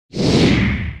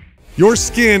Your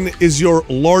skin is your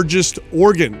largest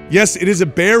organ. Yes, it is a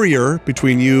barrier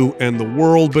between you and the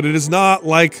world, but it is not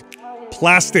like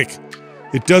plastic.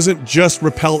 It doesn't just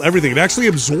repel everything. It actually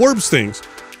absorbs things.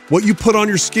 What you put on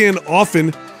your skin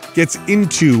often gets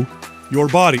into your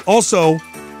body. Also,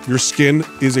 your skin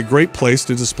is a great place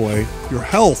to display your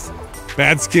health.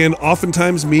 Bad skin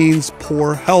oftentimes means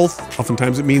poor health.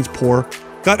 Oftentimes it means poor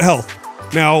gut health.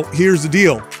 Now, here's the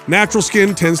deal. Natural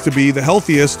skin tends to be the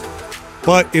healthiest,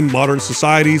 but in modern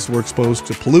societies, we're exposed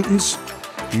to pollutants,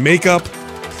 makeup,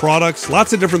 products,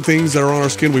 lots of different things that are on our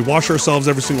skin. We wash ourselves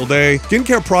every single day.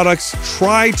 Skincare products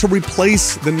try to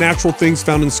replace the natural things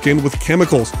found in skin with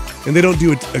chemicals, and they don't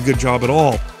do a good job at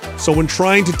all. So when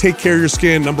trying to take care of your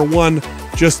skin, number one,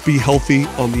 just be healthy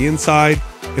on the inside.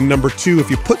 And number two, if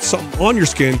you put something on your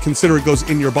skin, consider it goes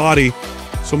in your body.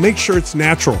 So make sure it's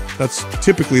natural. That's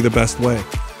typically the best way.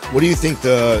 What do you think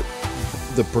the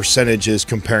percentage is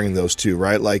comparing those two,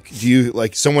 right? Like, do you,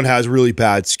 like, someone has really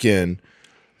bad skin,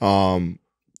 do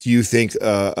you think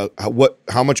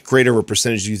how much greater of a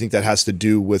percentage do you think that has to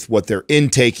do with what they're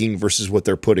intaking versus what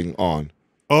they're putting on?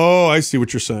 Oh, I see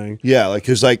what you're saying. Yeah, like,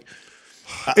 because like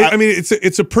I mean,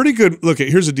 it's a pretty good look.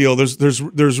 Here's the deal. There's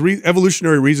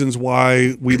evolutionary reasons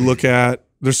why we look at.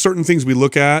 There's certain things we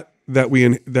look at that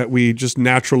we just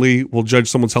naturally will judge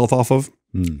someone's health off of,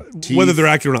 whether they're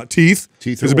accurate or not. Teeth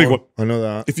is a big one. I know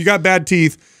that. If you got bad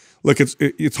teeth, look,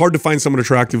 it's hard to find someone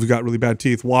attractive who's got really bad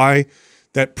teeth. Why?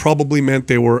 That probably meant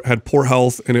they had poor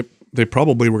health, and they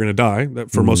probably were going to die.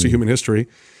 That for most of human history.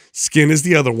 Skin is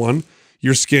the other one.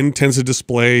 Your skin tends to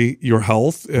display your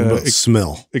health.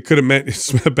 Smell. It could have meant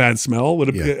bad smell.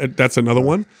 That's another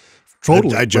one.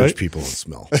 Totally. I judge people on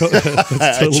smell.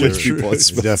 That's totally true. People on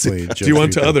smell. Definitely judge Do you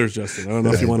want people. to others, Justin? I don't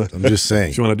know if you want to. I'm just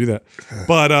saying. If you want to do that.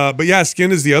 But yeah,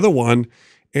 skin is the other one.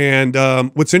 And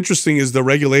what's interesting is the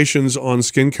regulations on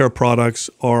skincare products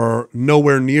are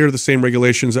nowhere near the same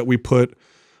regulations that we put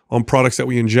on products that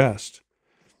we ingest.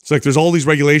 It's like there's all these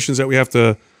regulations that we have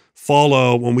to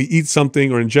follow when we eat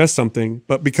something or ingest something,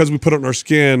 but because we put it on our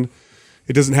skin,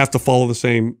 it doesn't have to follow the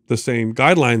same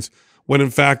guidelines. When in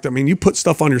fact, I mean, you put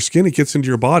stuff on your skin, it gets into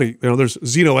your body. You know, there's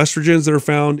xenoestrogens that are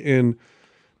found in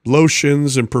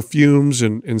lotions and perfumes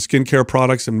and skincare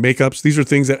products and makeups. These are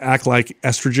things that act like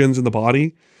estrogens in the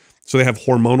body. So they have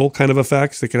hormonal kind of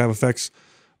effects. They can have effects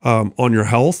on your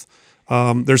health.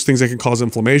 There's things that can cause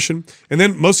inflammation. And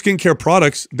then most skincare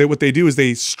products, what they do is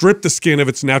they strip the skin of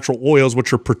its natural oils,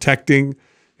 which are protecting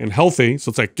and healthy. So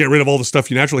it's like, get rid of all the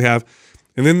stuff you naturally have.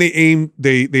 And then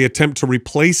they attempt to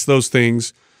replace those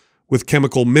things with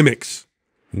chemical mimics.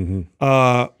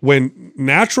 When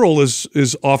natural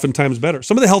is oftentimes better.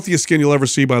 Some of the healthiest skin you'll ever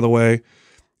see, by the way,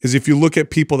 is if you look at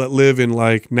people that live in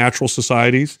like natural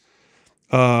societies.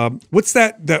 What's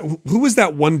who was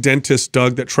that one dentist,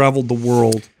 Doug, that traveled the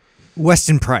world?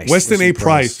 Weston Price. Weston A.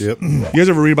 Price. Yep. You guys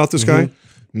ever read about this guy?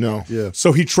 No. Yeah.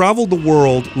 So he traveled the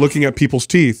world looking at people's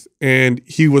teeth, and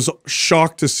he was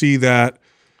shocked to see that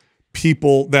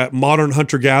modern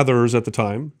hunter-gatherers at the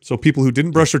time, so people who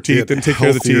didn't brush their teeth, didn't take care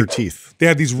of the teeth. They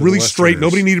had these really straight,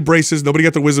 nobody needed braces, nobody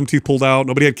got their wisdom teeth pulled out,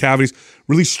 nobody had cavities,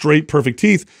 really straight, perfect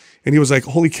teeth. And he was like,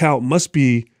 holy cow, it must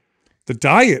be the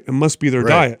diet. It must be their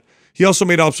diet. He also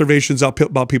made observations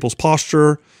about people's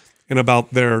posture and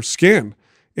about their skin.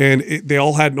 And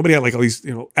nobody had like all these,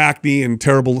 acne and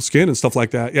terrible skin and stuff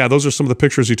like that. Yeah, those are some of the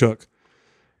pictures he took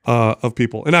of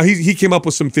people. And now he came up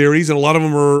with some theories, and a lot of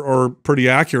them are pretty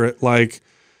accurate, like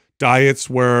diets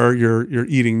where you're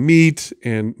eating meat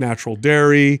and natural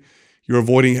dairy, you're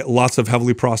avoiding lots of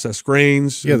heavily processed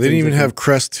grains. Yeah, they didn't even have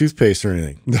Crest toothpaste or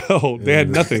anything. No, they had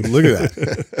nothing. Look at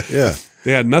that. Yeah.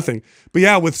 They had nothing. But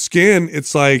yeah, with skin,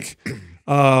 it's like,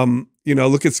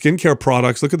 look at skincare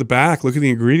products, look at the back, look at the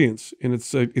ingredients, and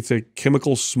it's a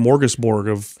chemical smorgasbord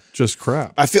of just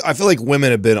crap. I feel like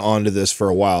women have been onto this for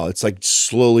a while. It's like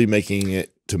slowly making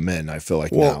it to men. I feel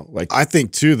like now, like I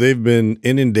think too, they've been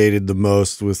inundated the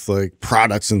most with like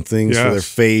products and things for their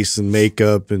face and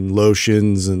makeup and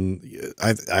lotions, and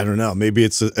I don't know. Maybe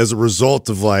it's as a result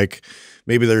of like.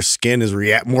 Maybe their skin is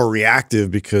more reactive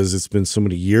because it's been so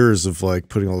many years of like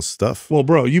putting all this stuff. Well,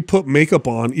 bro, you put makeup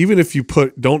on, even if you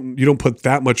don't put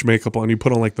that much makeup on, you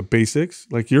put on like the basics,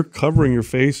 like you're covering your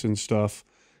face and stuff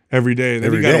every day.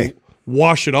 Then you gotta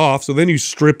wash it off. So then you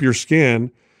strip your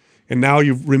skin, and now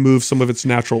you've removed some of its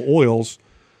natural oils.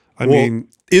 I mean,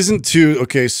 so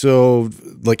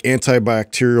like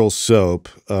antibacterial soap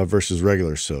versus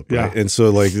regular soap, right? And so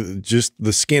like just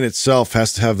the skin itself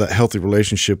has to have that healthy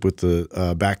relationship with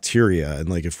the bacteria, and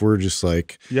like if we're just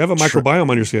like you have a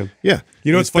microbiome on your skin. Yeah,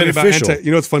 you know what's funny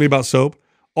about soap?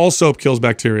 All soap kills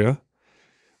bacteria.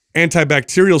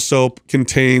 Antibacterial soap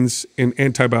contains an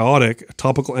antibiotic, a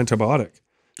topical antibiotic.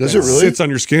 Does it really? Sits on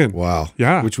your skin. Wow.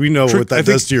 Yeah. Which we know what that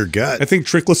does to your gut. I think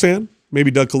triclosan.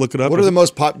 Maybe Doug could look it up. What are the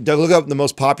most Doug, look up the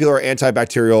most popular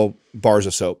antibacterial bars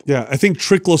of soap. Yeah, I think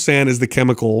triclosan is the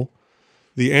chemical,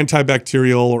 the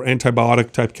antibacterial or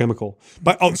antibiotic type chemical.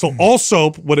 But so all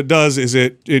soap, what it does is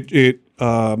it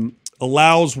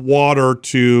allows water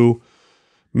to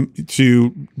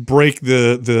break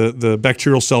the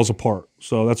bacterial cells apart.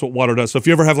 So that's what water does. So if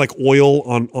you ever have like oil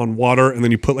on water and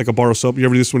then you put like a bar of soap, you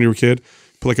ever do this when you were a kid?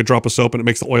 Put like a drop of soap and it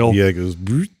makes the oil it goes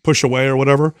push away or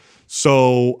whatever.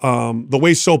 So the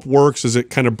way soap works is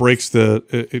it kind of breaks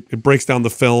it breaks down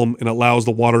the film and allows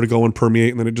the water to go and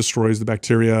permeate, and then it destroys the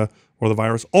bacteria or the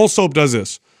virus. All soap does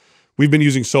this. We've been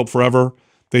using soap forever.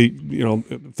 They,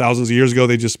 thousands of years ago,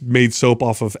 they just made soap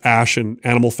off of ash and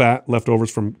animal fat,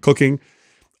 leftovers from cooking.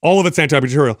 All of it's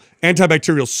antibacterial.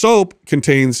 Antibacterial soap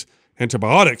contains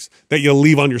antibiotics that you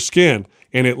leave on your skin,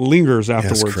 and it lingers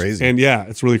afterwards. That's crazy. And yeah,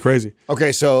 it's really crazy.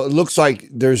 Okay, so it looks like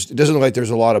it doesn't look like there's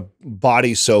a lot of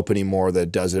body soap anymore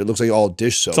that does it. It looks like all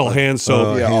dish soap. It's all hand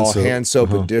soap. Hand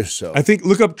soap and dish soap. I think,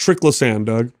 look up triclosan,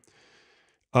 Doug.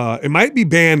 It might be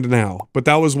banned now, but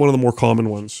that was one of the more common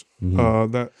ones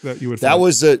that you would find.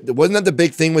 Wasn't that the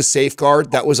big thing with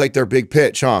Safeguard? That was like their big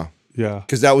pitch, huh? Yeah.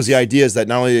 Because that was the idea, is that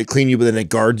not only did it clean you, but then it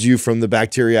guards you from the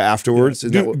bacteria afterwards.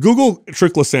 Yeah. Google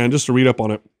triclosan just to read up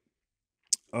on it.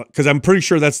 Because I'm pretty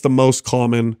sure that's the most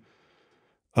common.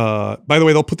 By the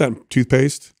way, they'll put that in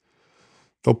toothpaste.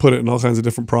 They'll put it in all kinds of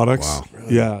different products. Wow.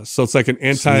 Really? Yeah. So it's like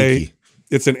it's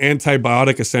an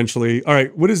antibiotic essentially. All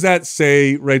right. What does that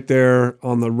say right there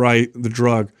on the right, the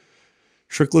drug?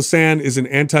 Triclosan is an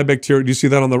antibacterial. Do you see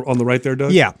that on the right there,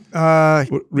 Doug? Yeah. Read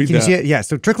can that. You see it? Yeah.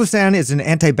 So triclosan is an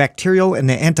antibacterial and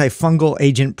an antifungal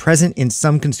agent present in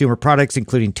some consumer products,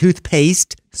 including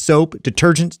toothpaste, soap,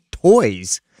 detergents,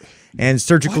 toys, and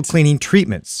surgical cleaning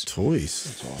treatments. Toys.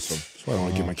 That's awesome. That's why I don't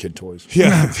want to give my kid toys.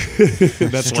 Yeah.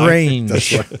 That's strange.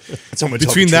 That's how much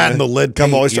between that and the lead paint.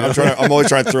 I'm always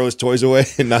trying to throw his toys away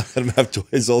and not let him have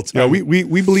toys all the time. Yeah,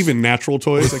 we believe in natural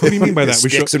toys. Like, what do you mean by that?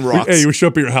 Sticks and rocks. You show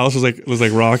up at your house, it was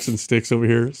like rocks and sticks over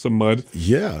here, some mud.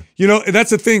 Yeah.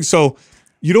 That's the thing. So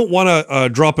you don't want to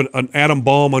drop an atom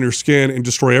bomb on your skin and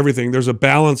destroy everything. There's a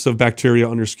balance of bacteria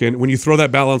on your skin. When you throw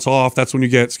that balance off, that's when you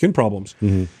get skin problems.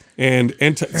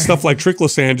 And stuff like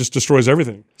triclosan just destroys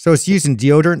everything. So it's used in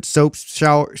deodorant, soaps,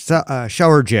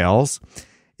 shower gels.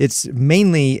 It's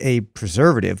mainly a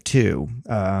preservative too.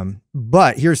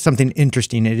 But here's something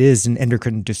interesting. It is an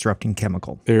endocrine disrupting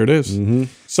chemical. There it is.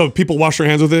 So people wash their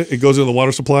hands with it. It goes into the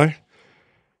water supply.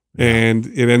 And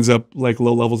it ends up like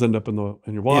low levels end up in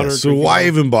your water. Yeah, so why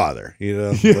even bother?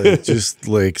 Just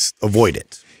avoid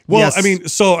it. Well, yes.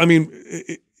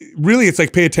 Really, it's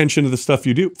like pay attention to the stuff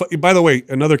you do. By the way,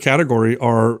 another category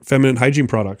are feminine hygiene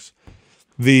products.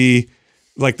 The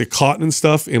cotton and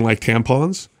stuff in like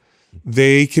tampons,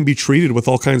 they can be treated with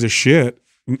all kinds of shit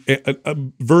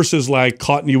versus like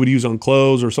cotton you would use on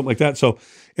clothes or something like that. So,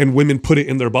 and women put it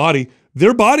in their body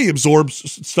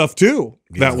absorbs stuff too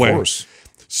that way. Of course.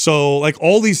 So like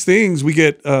all these things we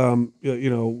get,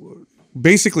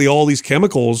 basically all these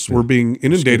chemicals we're being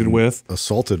inundated with.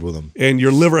 Assaulted with them. And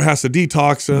your liver has to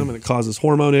detox them and it causes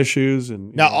hormone issues.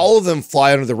 And now all of them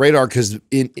fly under the radar because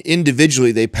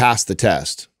individually they pass the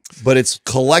test. But it's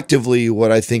collectively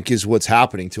what I think is what's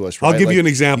happening to us, right? I'll give you an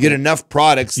example. You get enough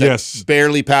products that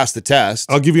barely pass the test.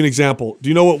 I'll give you an example. Do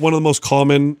you know what one of the most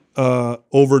common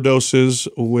overdoses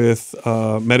with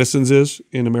medicines is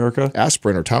in America?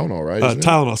 Aspirin or Tylenol, right?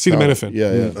 Tylenol, acetaminophen.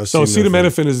 Yeah. So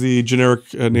acetaminophen is the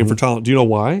generic name for Tylenol. Do you know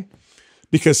why?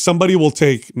 Because somebody will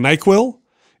take NyQuil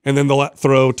and then they'll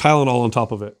throw Tylenol on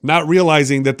top of it, not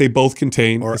realizing that they both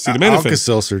contain acetaminophen.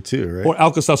 Alka-Seltzer too, right? Or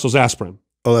Alka-Seltzer is aspirin.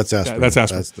 Oh, that's aspirin. That's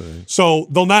aspirin. So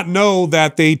they'll not know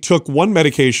that they took one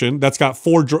medication that's got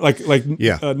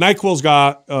NyQuil's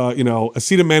got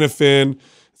acetaminophen.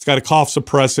 It's got a cough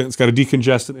suppressant. It's got a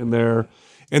decongestant in there,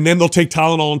 and then they'll take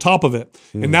Tylenol on top of it.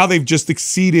 And now they've just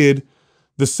exceeded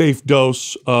the safe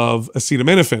dose of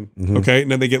acetaminophen. Okay, and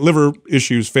then they get liver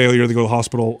issues, failure. They go to the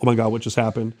hospital. Oh my God, what just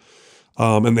happened?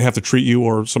 And they have to treat you,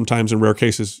 or sometimes in rare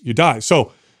cases you die.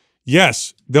 So.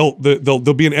 Yes, there'll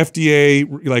be an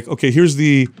FDA like, okay, here's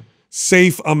the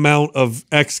safe amount of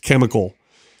X chemical.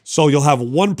 So you'll have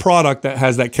one product that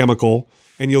has that chemical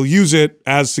and you'll use it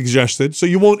as suggested. So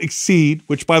you won't exceed,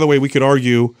 which by the way, we could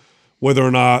argue whether or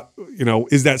not,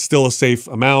 is that still a safe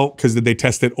amount? Because did they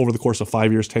test it over the course of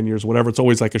 5 years, 10 years, whatever? It's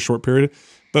always like a short period.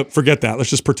 But forget that.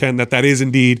 Let's just pretend that is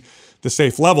indeed the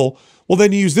safe level. Well,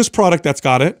 then you use this product that's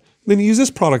got it. Then you use this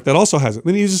product that also has it.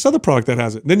 Then you use this other product that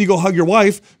has it. Then you go hug your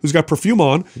wife who's got perfume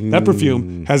on. That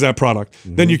perfume has that product.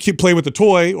 Then you keep playing with the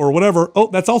toy or whatever. Oh,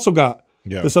 that's also got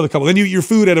this other couple. Then you eat your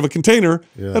food out of a container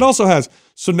that also has.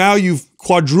 So now you've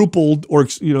quadrupled or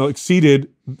exceeded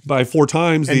by 4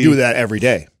 times. And do that every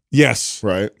day. Yes.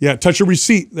 Right. Yeah. Touch a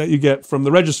receipt that you get from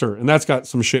the register, and that's got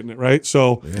some shit in it, right?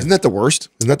 So Isn't that the worst?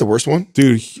 Isn't that the worst one?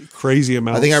 dude, crazy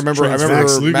amount. I think I remember Max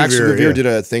Lugavere did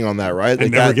a thing on that, right? I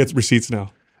never get receipts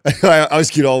now. I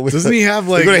always get all with Doesn't he have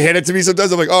like? They're gonna hand it to me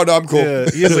sometimes. I'm like, oh no, I'm cool. Yeah,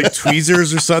 he has like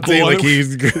tweezers or something. Like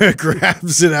he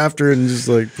grabs it after and just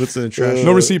like puts it in the trash.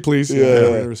 No receipt, please.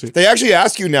 No receipt. They actually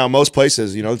ask you now most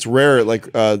places. It's rare. Like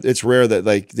it's rare that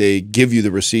like they give you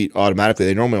the receipt automatically.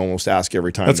 They normally almost ask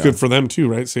every time. That's now. good for them too,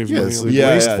 right? Saves money. It's on like the-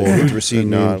 wasteful. Receipt,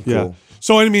 no, Yeah. cool.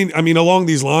 So I mean, along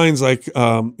these lines, like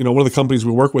one of the companies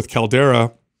we work with,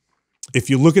 Caldera, if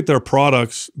you look at their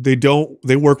products, they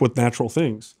work with natural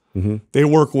things. They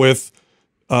work with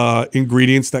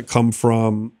ingredients that come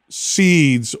from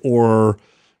seeds or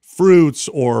fruits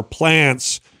or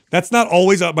plants. That's not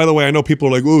always, by the way, I know people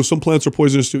are like, oh, some plants are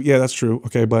poisonous too. Yeah, that's true.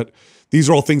 Okay, but these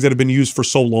are all things that have been used for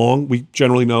so long. We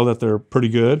generally know that they're pretty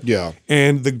good. Yeah.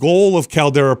 And the goal of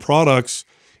Caldera products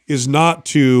is not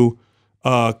to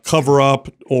cover up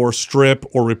or strip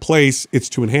or replace, it's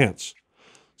to enhance.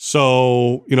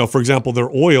 So, for example, their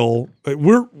oil,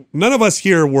 none of us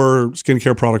here were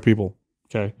skincare product people,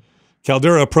 okay?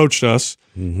 Caldera approached us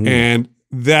and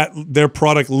their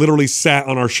product literally sat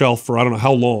on our shelf for I don't know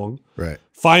how long. Right.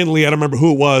 Finally, I don't remember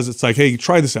who it was. It's like, hey,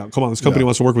 try this out. Come on, this company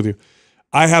wants to work with you.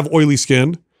 I have oily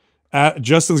skin.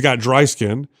 Justin's got dry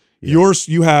skin.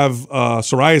 You have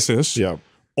psoriasis. Yeah.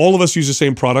 All of us use the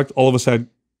same product. All of us had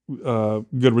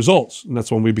good results, and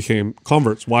that's when we became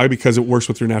converts. Why? Because it works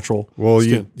with your natural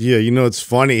skin. It's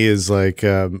funny is like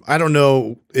I don't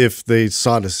know if they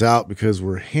sought us out because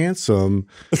we're handsome,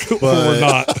 but We're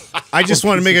not. I just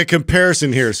want to make a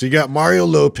comparison here. So you got Mario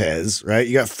Lopez, right?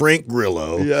 You got Frank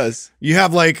Grillo. Yes. You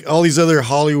have like all these other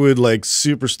Hollywood like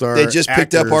superstar. They just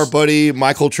picked up our buddy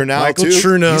Michael Chernow too. He's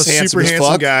super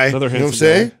handsome guy. Another You know what I'm handsome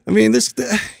saying? guy. I mean, this.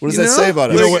 What does that say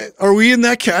about us? Like, are we in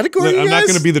that category? I'm not guys?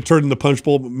 going to be the turd in the punch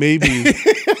bowl, but maybe.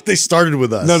 They started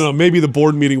with us. No. Maybe the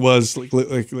board meeting was like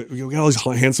we got all these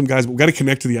handsome guys, but we got to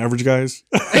connect to the average guys.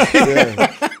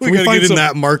 We got to get in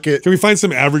that market. Can we find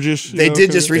some averages? They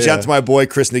did just reach out to my boy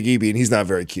Chris Nagibi, and he's not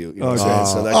very cute. You know what I'm saying?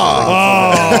 So that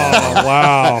Oh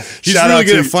wow! He's really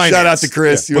good at finance. Shout out to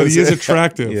Chris. You know But what he I'm is saying?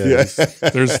 attractive. Yeah.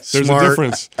 There's Smart, a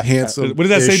difference. handsome. What did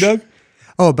that say, Doug?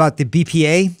 Oh, about the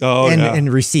BPA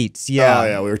and receipts. Yeah. Oh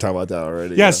yeah, we were talking about that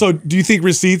already. Yeah. So, do you think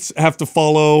receipts have to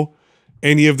follow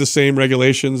any of the same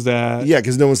regulations that? Yeah,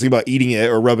 because no one's thinking about eating it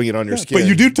or rubbing it on your skin. But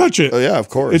you do touch it. Oh yeah, of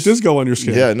course. It does go on your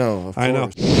skin. Yeah, no, of course. I know.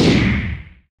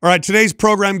 All right, today's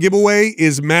program giveaway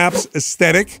is Maps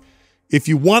Aesthetic. If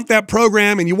you want that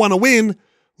program and you want to win,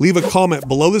 leave a comment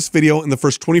below this video in the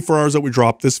first 24 hours that we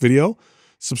drop this video.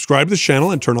 Subscribe to the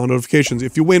channel and turn on notifications.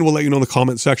 If you win, we'll let you know in the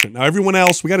comment section. Now, everyone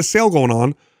else, we got a sale going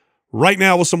on right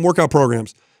now with some workout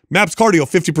programs. Maps Cardio,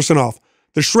 50% off.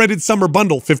 The Shredded Summer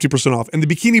Bundle, 50% off. And the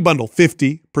Bikini Bundle,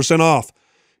 50% off.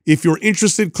 If you're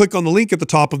interested, click on the link at the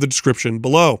top of the description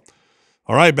below.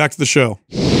 All right, back to the show.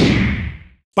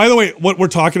 By the way, what we're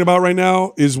talking about right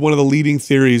now is one of the leading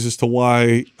theories as to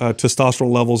why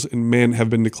testosterone levels in men have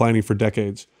been declining for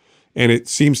decades, and it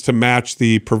seems to match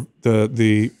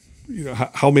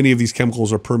how many of these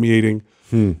chemicals are permeating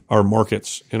our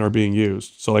markets and are being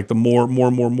used. So, like the more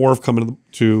have come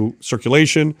into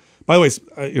circulation. By the way,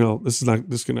 I'm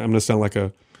going to sound like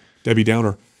a Debbie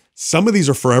Downer. Some of these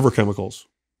are forever chemicals.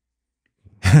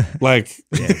 like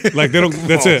they don't.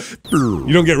 That's it.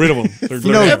 You don't get rid of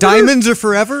them. Diamonds are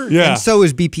forever. Yeah, and so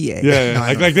is BPA.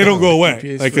 Yeah. Like they don't go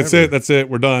away. Like it's it. That's it.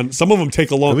 We're done. Some of them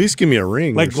take a long. At least give me a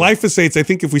ring. Like glyphosates. I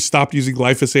think if we stopped using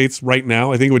glyphosates right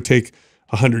now, I think it would take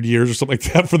 100 years or something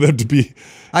like that for them to be.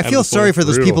 I feel sorry for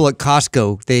those people at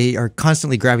Costco. They are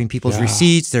constantly grabbing people's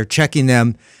receipts. They're checking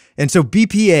them, and so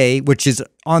BPA, which is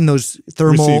on those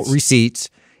thermal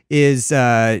receipts is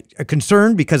a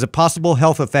concern because of possible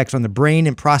health effects on the brain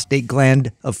and prostate gland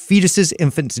of fetuses,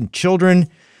 infants, and children.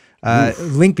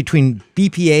 Link between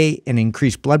BPA and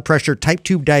increased blood pressure, type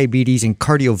 2 diabetes, and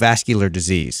cardiovascular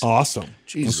disease. Awesome.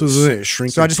 Jesus.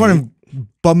 So I just want to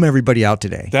bum everybody out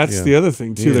today. That's the other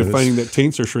thing, too. They're finding that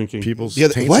taints are shrinking. People's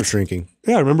taints are shrinking.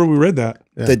 Yeah, I remember we read that.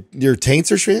 That your taints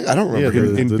are shrinking? I don't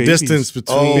remember. The distance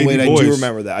between I boys. do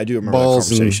remember that. I do remember that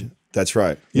conversation. That's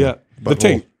right. Yeah. The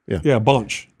taint. Yeah.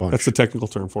 Bunch. That's the technical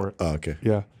term for it. Oh, okay.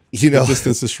 Yeah. The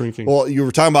distance is shrinking. Well, you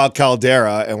were talking about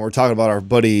Caldera, and we're talking about our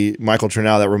buddy Michael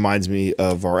Chernow. That reminds me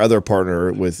of our other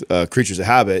partner with Creatures of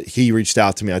Habit. He reached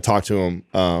out to me. I talked to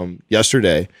him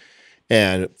yesterday,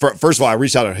 And first of all, I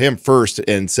reached out to him first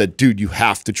and said, dude, you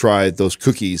have to try those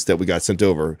cookies that we got sent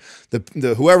over.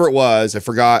 The whoever it was, I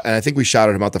forgot. And I think we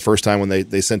shouted him out the first time when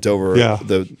they sent over.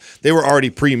 They were already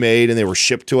pre-made and they were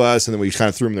shipped to us. And then we kind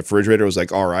of threw them in the refrigerator. It was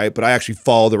like, all right. But I actually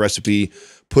followed the recipe,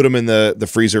 put them in the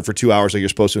freezer for 2 hours like you're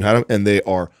supposed to and had them. And they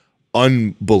are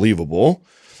unbelievable.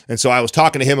 And so I was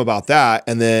talking to him about that.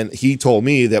 And then he told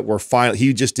me that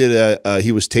he just did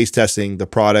he was taste testing the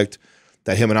product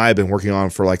that him and I have been working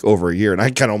on for like over a year. And I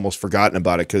kind of almost forgotten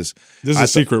about it because this is a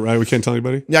secret, right? We can't tell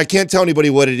anybody. Yeah, I can't tell anybody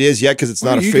what it is yet because it's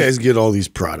not a. You guys get all these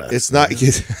products. It's not.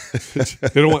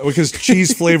 They don't want because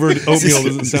cheese flavored oatmeal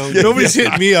doesn't sound good. Nobody's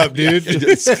hitting me up, dude.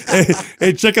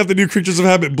 hey, check out the new Creatures of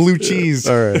Habit blue cheese.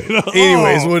 All right.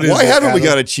 Anyways, what is why it, haven't we Adam?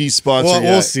 got a cheese sponsor yet?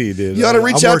 We'll see, dude. You got to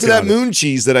reach out to that moon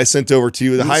cheese that I sent over to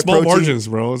you. The high small protein margins,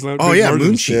 bro. It's not Oh big yeah, margins.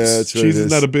 moon cheese. Yeah, that's what Cheese it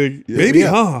is not a big maybe,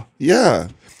 huh? Yeah.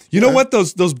 You know what?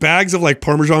 Those bags of like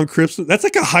Parmesan crisps, that's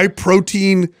like a high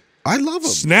protein I love them.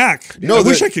 snack. No, I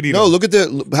wish I could eat No, them. look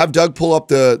at have Doug pull up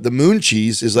the moon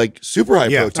cheese is like super high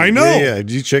protein. I know. Yeah.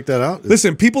 Did you check that out?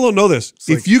 Listen, people don't know this.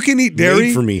 If like you can eat dairy,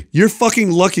 made for me. you're fucking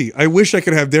lucky. I wish I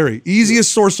could have dairy.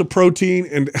 Easiest source of protein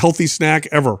and healthy snack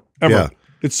ever. Yeah.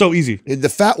 It's so easy. The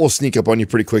fat will sneak up on you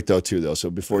pretty quick though too though. So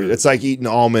before it's like eating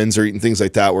almonds or eating things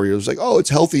like that where you're just like, oh,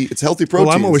 it's healthy protein. Well,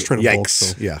 I'm always trying to bulk. Yikes.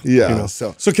 So. Yeah. Yeah. You know.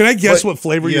 So can I guess But- what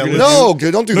flavor Yeah, you're gonna no, do?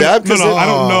 don't do that. No, I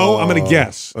don't know. I'm gonna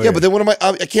guess. Yeah, but then what am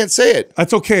I can't say it.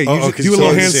 That's okay. Oh, You just okay, do a so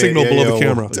little you hand say it. signal Yeah, below yeah, the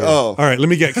camera. well, oh. All right, let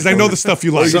me get because I know the stuff you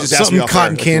like. you just ask Something me off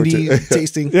cotton air. candy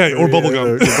tasting. Yeah, or bubble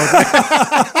gum.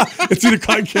 It's either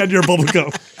cotton candy or bubble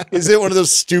gum. Is it one of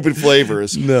those stupid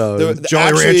flavors? No,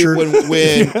 Jolly Rancher.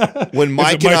 When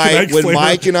Mike Mike and Ike flavor?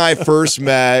 Mike and I first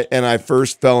met and I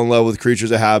first fell in love with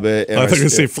Creatures of Habit and I thought you were gonna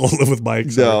say fall in love with Mike.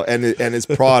 no, and his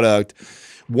product.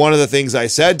 One of the things I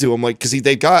said to him, like, because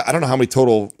they got, I don't know how many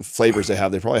total flavors they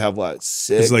have. They probably have like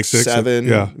six, like six, 7,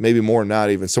 yeah. maybe more than that,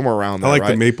 even somewhere around there. I like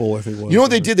right? the maple. I think. You know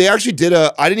what they did? They actually did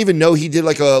I didn't even know he did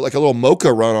like a little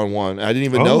mocha run on one. I didn't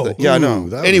even know that. Yeah, I know.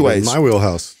 That Anyways, my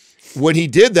wheelhouse. when he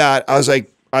did that, I was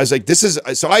like, this is.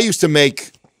 So I used to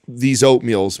make these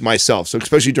oatmeals myself. So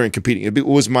especially during competing, it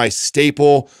was my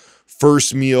staple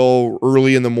first meal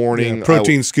early in the morning. Yeah,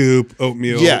 protein scoop,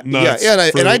 oatmeal, nuts. Yeah, and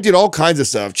I fruit. did all kinds of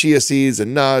stuff: chia seeds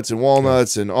and nuts and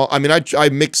walnuts and all. I mean, I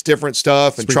mixed different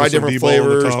stuff and Sprinkle tried some different D-ball on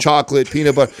the flavors: top. chocolate,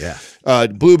 peanut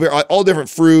butter, blueberry, all different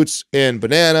fruits and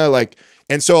banana, like.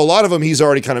 And so a lot of them he's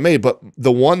already kind of made, but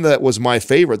the one that was my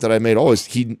favorite that I made always,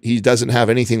 he doesn't have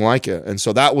anything like it. And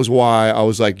so that was why I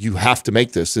was like, you have to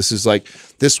make this. This is like,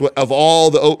 of all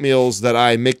the oatmeals that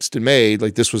I mixed and made,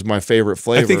 like this was my favorite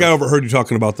flavor. I think I overheard you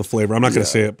talking about the flavor. I'm not going to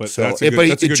say it, but So, that's a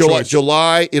good choice.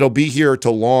 July, it'll be here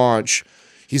to launch.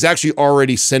 He's actually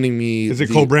already sending me. Is it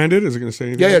co-branded? Is it going to say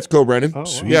anything? Yeah, it's co-branded. Oh,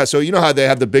 wow. Yeah, so you know how they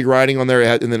have the big writing on there,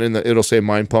 and then it'll say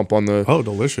Mind Pump on the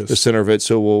delicious. center of it.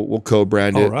 So we'll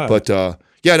co-brand it. right. But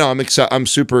yeah, no, I'm excited. I'm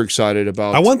super excited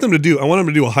about. I want them to do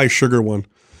a high sugar one.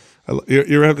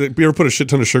 You ever put a shit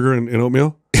ton of sugar in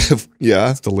oatmeal?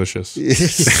 Yeah, It's delicious.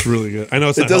 It's really good. I know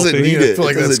it's not doesn't healthy. need I it. feel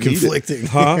like It that's doesn't need it. conflicting.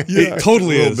 Huh? It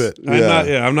totally a little is.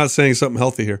 bit. I'm not saying something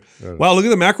healthy here. Wow, look at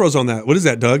the macros on that. What is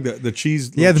that, Doug? The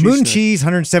cheese. Yeah, the cheese moon snack. cheese,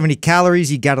 170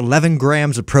 calories. You got 11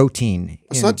 grams of protein.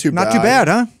 It's not too bad. Not too bad,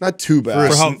 huh? Not too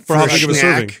bad. For how big of a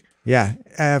serving?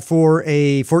 Yeah, for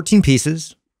a 14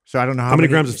 pieces. So I don't know how many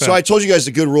grams of fat? So I told you guys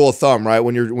a good rule of thumb, right?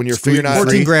 When you're figuring out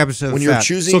 14 grams of when you're fat.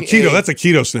 choosing So keto, a- that's a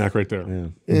keto snack right there.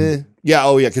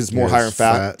 because it's more higher in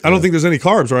fat. I don't think there's any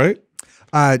carbs, right?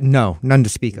 No, none to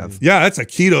speak of. Yeah, that's a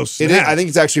keto snack. It is, I think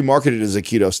it's actually marketed as a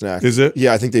keto snack. Is it?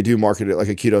 Yeah, I think they do market it like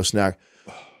a keto snack.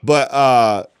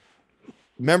 But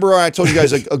remember I told you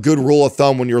guys a good rule of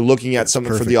thumb when you're looking at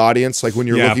something for the audience, like when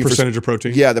you're looking percentage for of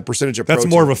protein. Yeah, the percentage of That's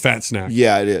protein. more of a fat snack.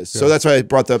 Yeah, it is. So that's why I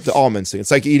brought up the almonds thing. It's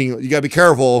like eating. You gotta be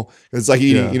careful. It's like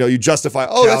eating. Yeah. You justify.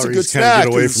 Oh, that's a good Calories kinda snack.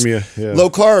 get away It's from you. Yeah. Low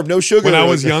carb, no sugar. When I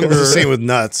was It's younger, the same with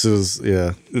nuts.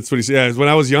 that's what he said. Yeah, when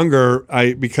I was younger,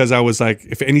 because I was like,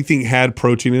 if anything had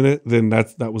protein in it, then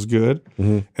that was good.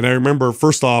 And I remember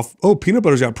first off, peanut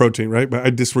butter's got protein, right? But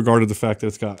I disregarded the fact that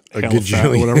it's got a fat or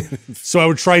gajillion. whatever. So I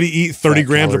would try to eat 30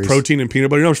 grams calories. of protein in peanut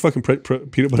butter. You know how much fucking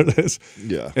peanut butter that is?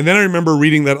 Yeah. And then I remember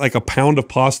reading that like a pound of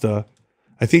pasta,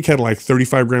 I think had like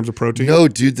 35 grams of protein. No,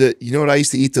 dude. You know what? I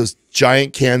used to eat those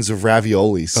giant cans of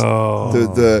raviolis.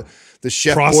 Oh. The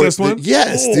chef Processed boy, one?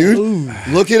 yes, dude.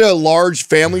 Look at a large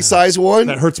family size one,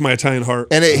 That hurts my Italian heart.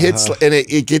 and it hits, and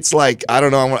it gets like I don't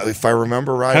know if I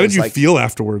remember right. How it did was you like, feel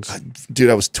afterwards?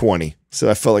 dude? I was 20. So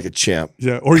I felt like a champ.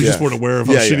 Yeah, or you just weren't aware of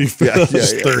how shitty you felt.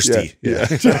 Just thirsty. Yeah.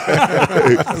 You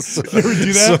ever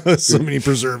do that? So many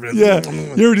preservatives. Yeah.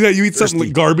 You ever do that? You eat something like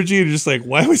garbagey and you're just like,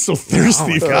 why am I so thirsty? Oh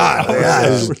my God.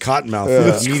 Yeah, cotton mouth.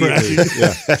 That's Immediately.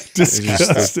 crazy.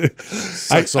 Disgusting.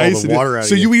 Sucks all the water out of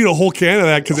so you. you eat a whole can of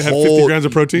that because it had 50 grams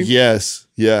of protein? Yes.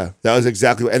 Yeah, that was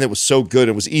exactly, and it was so good.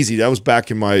 It was easy. That was back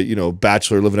in my,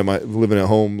 bachelor living at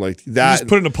home like that. You just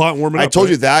put it in a pot and warm it up. I told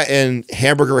you that, and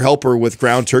hamburger helper with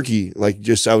ground turkey. Like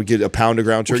I would get a pound of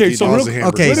ground turkey. Okay, so go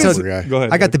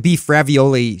ahead. I got the beef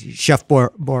ravioli Chef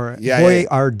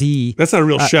Boyardee. That's not a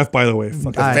real chef, by the way.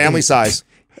 Family size.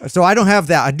 So I don't have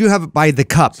that. I do have it by the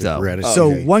cup, though.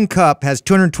 So 1 cup has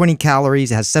 220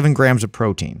 calories. It has 7 grams of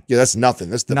protein. Yeah, that's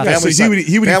nothing. That's the Nothing. family So size.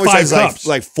 he would eat family 5 size cups.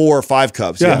 like 4 or 5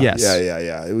 cups. Yeah. Yes.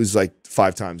 Yeah. It was like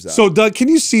 5 times that. So, Doug, can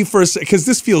you see for a second, because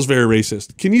this feels very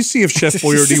racist, can you see if Chef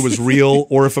Boyardee was real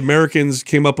or if Americans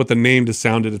came up with a name to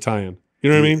sound it Italian? You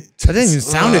know what I mean? That didn't even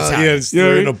sound Italian.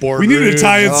 In a boardroom. We need an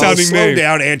Italian sounding slow name.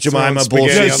 down, Aunt Jemima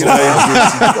Spaghetti. bullshit.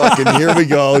 Fucking here we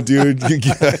go, dude. Aunt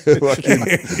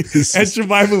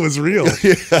Jemima was real. I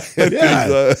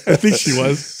think she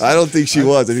was. I don't think she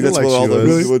was. I think that's like what all she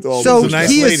was. the. With all So the nice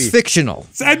he lady. is fictional.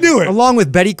 I knew it. Along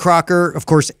with Betty Crocker, of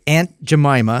course, Aunt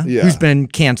Jemima, Yeah. who's been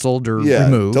canceled or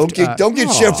removed. Don't get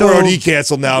Chef Boyardee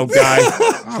canceled now, guy.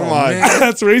 Come on.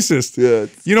 That's racist. Yeah.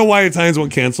 You know why Italians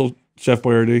won't cancel Chef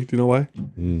Boyardee? Do you know why?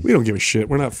 We don't give a shit.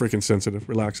 We're not freaking sensitive.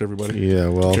 Relax, everybody. Yeah,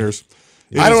 well. Who cares?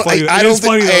 I don't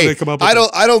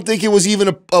think it was even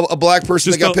a black person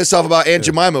Just that got pissed off about Aunt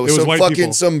Jemima. It was some white fucking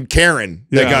people. some Karen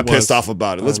that got pissed off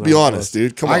about it. Let's be honest,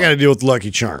 dude. Come on. I got to deal with Lucky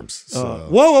Charms. So.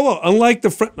 Whoa. Unlike the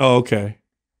friend. Oh, okay.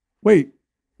 Wait.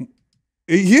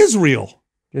 He is real.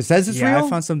 It says it's real? I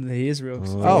found something that he is real.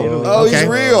 Oh, he's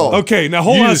real. Okay, now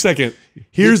hold on a second.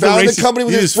 Here's Here's the founded racist. the company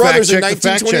with his brothers in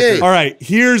 1928. All right,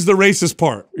 here's the racist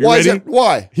part. You Why is ready? it?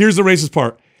 Why? Here's the racist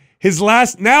part. His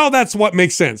last, now that's what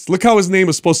makes sense. Look how his name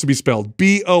is supposed to be spelled.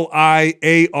 B-O-I-A-R-D-I.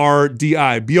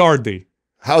 Boyardee.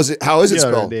 How is it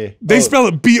spelled? They spell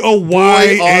it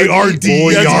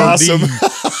B-O-Y-A-R-D. That's awesome.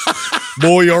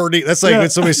 Boyardee. That's like when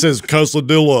somebody says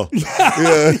Quesadilla.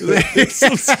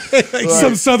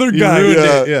 Some southern guy.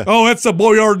 Yeah. Oh, that's a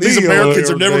Boyardee. These Americans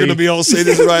are never going to be able to say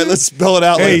this right. Let's spell it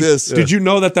out Hey, like this. did you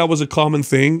know that was a common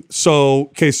thing?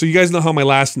 So you guys know how my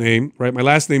last name, right? My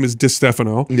last name is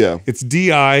DiStefano. Yeah. It's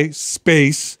D-I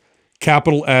space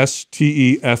capital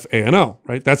S-T-E-F-A-N-O,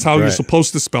 right? That's how you're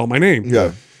supposed to spell my name.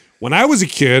 Yeah. When I was a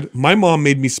kid, my mom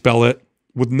made me spell it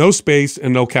with no space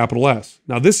and no capital S.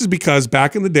 Now, this is because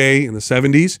back in the day, in the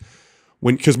 70s,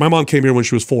 because my mom came here when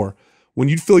she was 4, when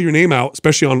you'd fill your name out,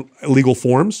 especially on illegal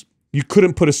forms, you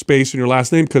couldn't put a space in your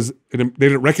last name because they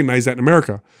didn't recognize that in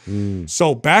America.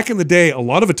 So back in the day, a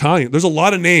lot of Italian, there's a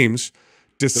lot of names,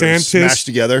 Smashed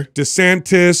together.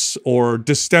 DeSantis or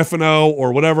DiStefano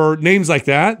or whatever, names like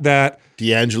that,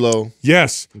 D'Angelo.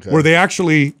 yes, where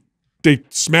they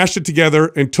smashed it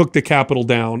together and took the capital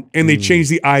down and they changed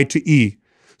the I to E.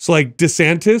 So like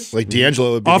DeSantis, Like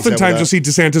D'Angelo would be oftentimes you'll see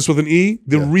DeSantis with an E.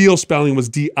 The real spelling was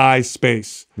D-I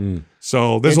space.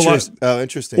 So there's a lot. Oh,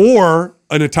 interesting. Or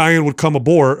an Italian would come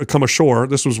ashore.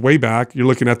 This was way back. You're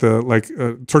looking at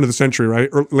the turn of the century, right?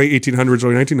 Or late 1800s,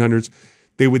 early 1900s.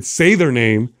 They would say their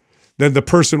name, then the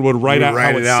person would write out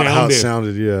how it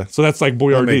sounded. Yeah. So that's like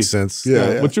Boyardee. That makes sense.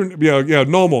 Yeah. What's your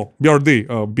normal Boyardee?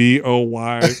 Oh,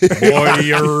 B-O-Y.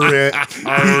 Boyardee.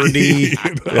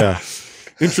 Yeah.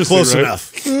 Interesting. Close right?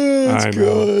 enough. I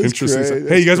know. Interesting.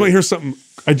 Hey, you guys want to hear something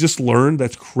I just learned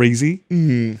that's crazy?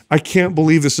 I can't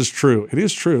believe this is true. It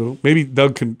is true. Maybe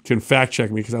Doug can fact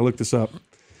check me because I looked this up.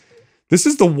 This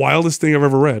is the wildest thing I've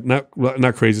ever read. Not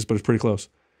craziest, but it's pretty close.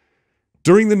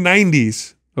 During the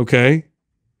 90s, okay,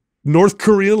 North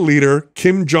Korean leader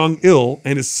Kim Jong-il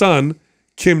and his son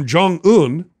Kim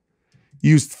Jong-un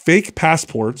used fake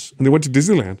passports and they went to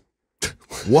Disneyland.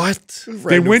 What?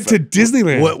 They went to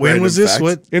Disneyland. When was this?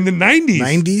 What? In the 90s.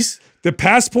 90s? The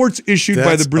passports issued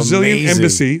by the Brazilian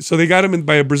embassy. So they got them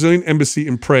by a Brazilian embassy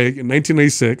in Prague in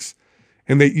 1996.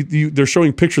 And they're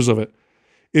showing pictures of it.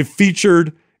 It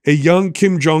featured a young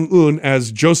Kim Jong-un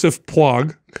as Joseph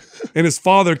Pwag and his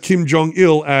father Kim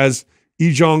Jong-il as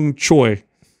Lee Jong-choi.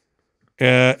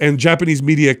 And Japanese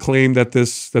media claim that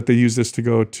they use this to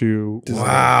go to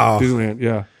Disneyland.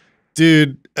 Yeah.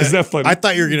 Dude. Isn't that funny? I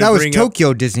thought you were going to bring That was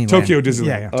Tokyo Disneyland. Tokyo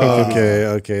Disneyland.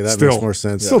 Yeah. Okay. That Still. makes more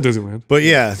sense. Still Disneyland. But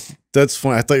yeah, that's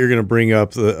funny. I thought you were going to bring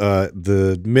up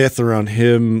the myth around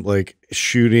him like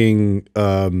shooting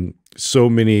so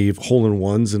many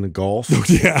hole-in-ones in the golf.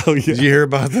 Yeah, Did you hear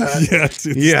about that? Yeah,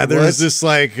 dude. Yeah, there was this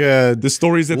like the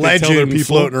stories that they tell their legend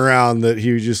people floating around that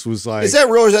he just was like. Is that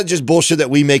real or is that just bullshit that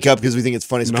we make up because we think it's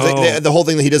funny? No. The whole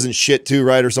thing that he doesn't shit too,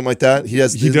 right, or something like that. He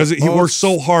does. He does it. He works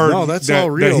so hard. No, that's that,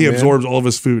 all real, that he man. absorbs all of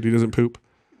his food. He doesn't poop.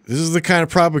 This is the kind of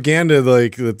propaganda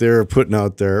like that they're putting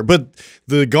out there. But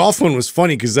the golf one was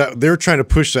funny because they're trying to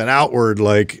push that outward,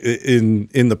 like in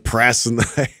the press, and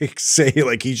like say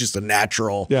like he's just a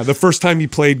natural. Yeah, the first time he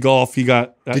played golf, he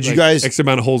got Did you guys X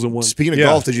amount of holes in one. Speaking of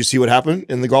golf, did you see what happened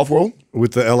in the golf world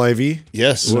With the LIV?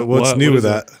 Yes. What's new with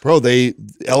that? Bro,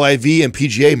 LIV and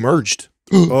PGA merged.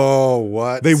 Oh,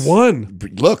 what? They won.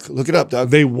 Look it up,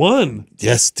 Doug. They won.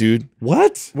 Yes, dude.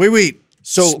 What? Wait.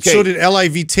 So So did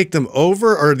LIV take them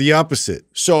over or the opposite?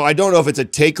 So I don't know if it's a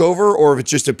takeover or if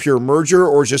it's just a pure merger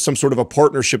or just some sort of a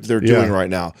partnership they're doing right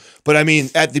now. But I mean,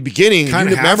 at the beginning, you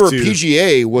remember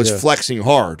PGA was flexing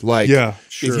hard. Like,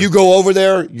 if you go over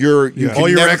there, you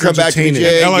can never come back to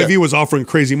PGA. LIV was offering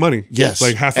crazy money. Yes,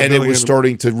 like $500,000. And it was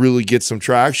starting to really get some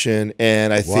traction.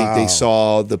 And I think they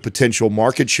saw the potential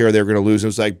market share they were going to lose. It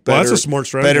was like, better, that's a smart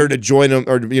strategy. Better to join them,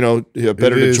 or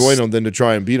better to join them than to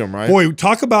try and beat them. Right? Boy,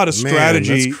 talk about a strategy.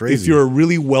 If you're a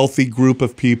really wealthy group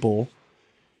of people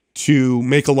to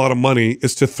make a lot of money,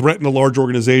 is to threaten a large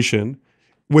organization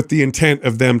with the intent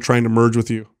of them trying to merge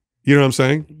with you. You know what I'm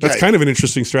saying? That's kind of an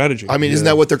interesting strategy. I mean, isn't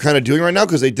that what they're kind of doing right now?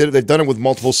 Because they've done it with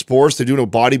multiple sports. They're doing it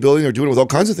with bodybuilding. They're doing it with all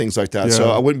kinds of things like that. Yeah.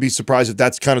 So I wouldn't be surprised if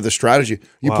that's kind of the strategy.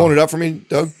 You pulling it up for me,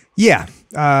 Doug? Yeah.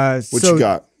 What you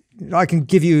got? I can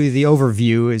give you the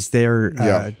overview. Is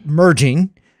they're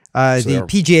merging. The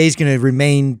PGA is going to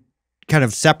remain kind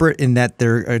of separate in that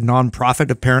they're a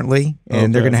nonprofit apparently,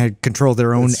 and they're going to control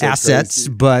their own assets. Crazy.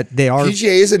 But they are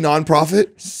PGA is a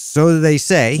nonprofit, so they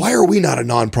say. Why are we not a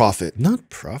nonprofit?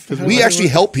 Nonprofit. We actually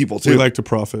help people too. We like to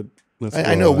profit.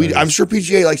 I know. I'm sure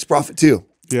PGA likes profit too.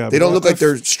 Yeah, they don't look like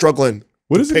they're struggling.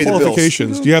 What is the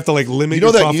qualifications? Do you have to like limit? You know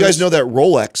your that profits? you guys know that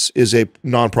Rolex is a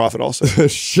nonprofit also.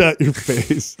 Shut your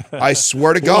face! I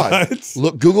swear to God,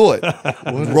 look, Google it.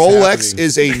 Rolex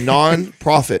is a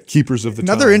nonprofit. Keepers of the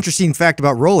Another time. interesting fact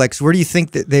about Rolex. Where do you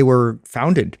think that they were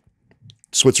founded?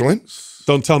 Switzerland.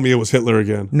 Don't tell me it was Hitler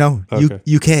again. No,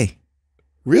 UK.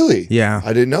 Really? Yeah,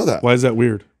 I didn't know that. Why is that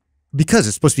weird? Because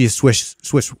it's supposed to be a Swiss.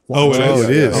 Oh, it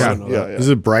is. Yeah. Is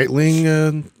it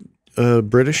Breitling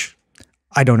British?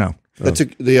 I don't know. That's a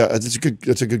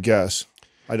good guess.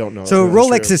 I don't know. So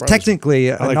Rolex is technically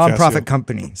a nonprofit Casio.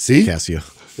 company. See, Casio.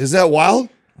 Is that wild?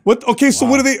 What? Okay, so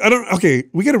what are they? I don't. Okay,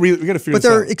 we gotta figure But this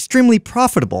they're out. extremely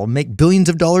profitable, make billions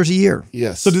of dollars a year.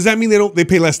 Yes. So does that mean they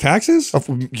pay less taxes?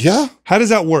 Yeah. How does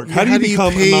that work? How do you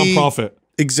become a nonprofit?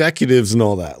 Executives and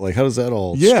all that. Like, how does that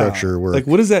all structure work? Like,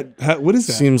 what is that? What is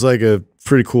that? Seems like a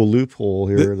pretty cool loophole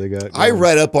here they got. I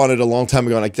read up on it a long time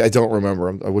ago, and I don't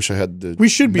remember. I wish I had the. We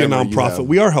should be a memory you nonprofit. have.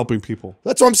 We are helping people.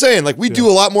 That's what I'm saying. Like, we do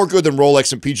a lot more good than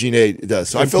Rolex and PG&A does.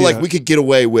 So I feel like we could get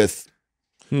away with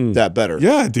that better.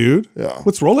 Yeah, dude. Yeah.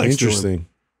 What's Rolex doing? Interesting.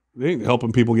 They ain't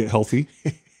helping people get healthy.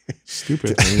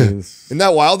 Stupid. Isn't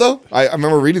that wild though? I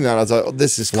remember reading that. I was like, oh,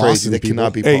 this is crazy. That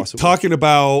cannot be possible. Talking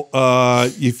about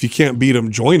if you can't beat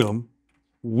them, join them.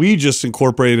 We just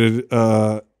incorporated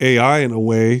AI in a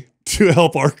way to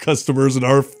help our customers and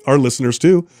our listeners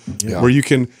too, where you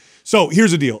can. So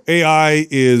here's the deal: AI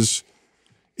is.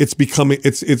 It's becoming.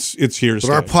 It's here to stay.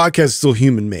 But our podcast is still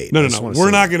human made. No. We're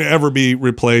not going to ever be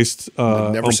replaced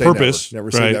on purpose.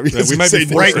 Never say never. Right? We might be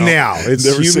right now. It's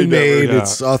human made.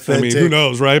 It's authentic. I mean, who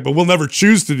knows, right? But we'll never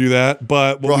choose to do that.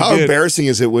 But bro, how embarrassing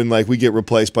is it when like we get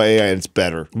replaced by AI and it's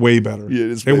better? Way better.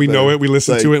 Yeah, it's and we better. know it. We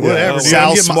listen to it. Whatever.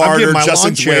 Sal's smarter.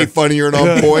 Justin's way funnier and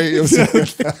on point.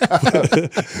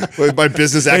 My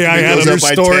business acumen goes up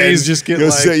by 10. Stories just get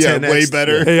like 10x. Way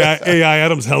better. AI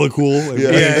Adam's hella cool.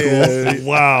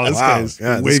 Cool. Wow, this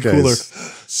guy's way cooler.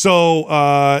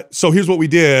 So here's what we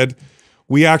did.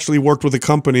 We actually worked with a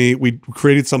company. We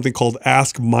created something called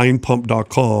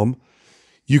AskMindPump.com.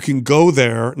 You can go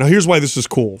there. Now, here's why this is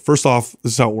cool. First off,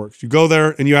 this is how it works. You go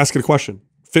there and you ask it a question,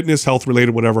 fitness, health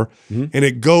related, whatever, and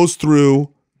it goes through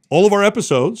all of our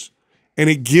episodes and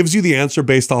it gives you the answer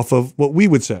based off of what we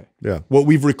would say. Yeah. What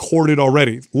we've recorded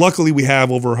already. Luckily, we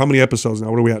have over how many episodes now?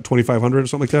 What are we at? 2,500 or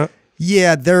something like that?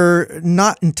 Yeah, they're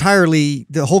not entirely.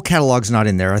 The whole catalog's not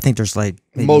in there. I think there's like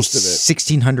most of it,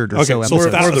 1,600 or so episodes.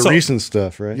 Or the recent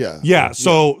stuff, right? Yeah.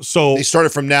 So they started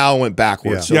from now and went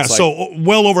backwards. So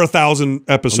well over 1,000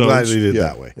 episodes. I'm glad they did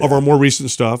that way of our more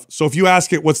recent stuff. So if you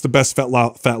ask it, what's the best fat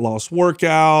loss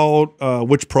workout?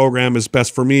 Which program is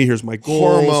best for me? Here's my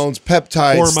goals. Hormones,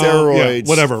 peptides, steroids,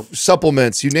 whatever,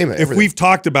 supplements, you name it. If we've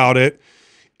talked about it,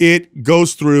 it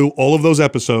goes through all of those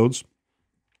episodes.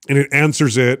 and it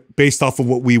answers it based off of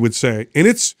what we would say.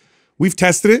 And we've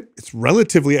tested it.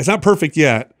 It's not perfect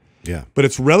yet. Yeah, but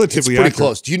it's relatively pretty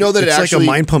close. Do you know that it's it actually like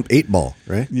a Mind Pump 8-ball,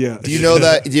 right? Yeah. Do you know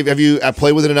that? Have you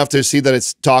played with it enough to see that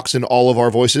it talks in all of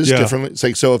our voices differently? It's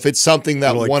like, so if it's something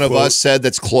that one of us said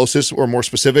that's closest or more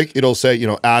specific, it'll say, you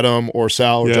know, Adam or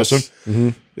Sal or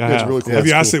Justin. Yeah, it's really cool. Have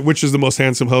you asked it which is the most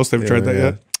handsome host? Have you tried that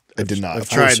yet? I did not. I've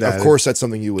tried that. Of course, that's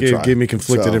something you would try. Gave me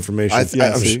conflicted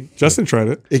information. Justin tried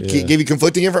it. It gave you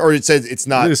conflicting information, or it said it's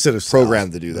not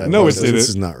programmed to do that. No, it didn't. This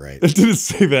is not right. It didn't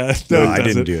say that. No, I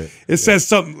didn't do it. It says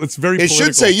something. It's very. It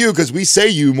should say you because we say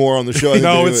you more on the show.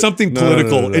 No, it's something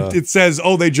political. No. It says,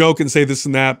 oh, they joke and say this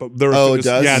and that, but they're. Oh, it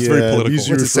does. Yeah, it's very political.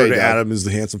 Usually refer to Adam as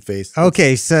the handsome face.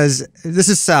 Okay, says this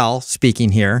is Sal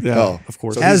speaking here. Yeah, of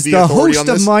course. So as the host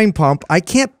of Mind Pump, I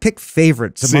can't pick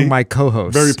favorites among my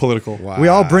co-hosts. Very political. Wow. We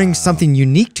all bring something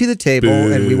unique to the table,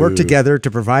 and we work together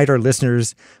to provide our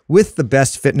listeners with the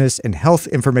best fitness and health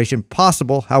information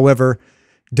possible. However,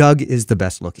 Doug is the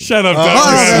best looking. Shut up,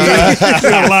 Doug.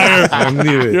 You're a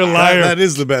liar. You're a liar. That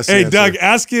is the best. Hey, answer. Doug,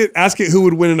 ask it who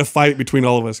would win in a fight between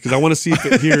all of us, because I want to see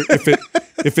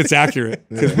if it's accurate,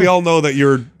 because we all know that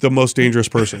you're the most dangerous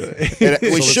person. And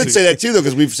we should say that too, though,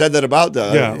 because we've said that about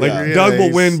Doug. Yeah, Doug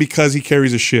will win because he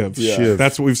carries a shiv. Yeah.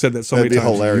 That's what we've said that so many times.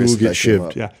 Hilarious. You will get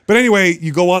shivved. Yeah, but anyway,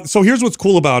 you go on. So here's what's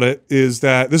cool about it is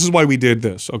that this is why we did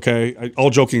this. Okay, all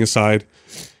joking aside.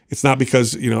 It's not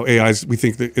because, you know, AIs, we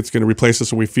think that it's going to replace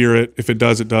us and we fear it. If it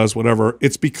does, whatever.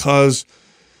 It's because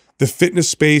the fitness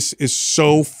space is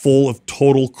so full of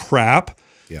total crap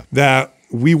that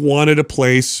we wanted a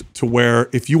place to where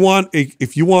if you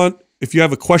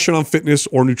have a question on fitness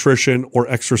or nutrition or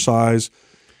exercise,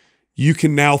 you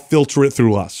can now filter it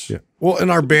through us. Yeah. Well,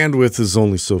 and our bandwidth is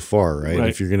only so far, right?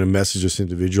 If you're going to message us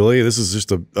individually, this is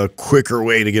just a quicker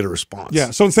way to get a response.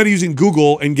 Yeah. So instead of using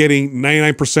Google and getting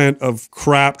 99% of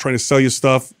crap, trying to sell you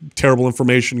stuff, terrible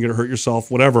information, you're going to hurt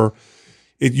yourself, whatever,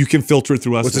 you can filter it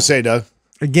through us. What's it say, Doug?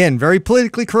 Again, very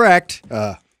politically correct.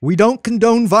 We don't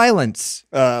condone violence,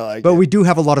 but we do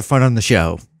have a lot of fun on the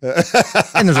show.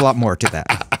 And there's a lot more to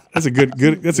that. That's a good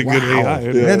AI.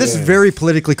 Yeah, this is very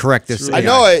politically correct. This I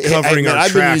know. Covering our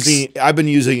tracks. I've been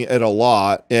using it a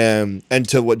lot, and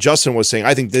to what Justin was saying,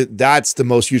 I think that's the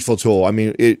most useful tool. I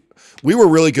mean, we were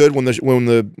really good when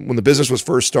the business was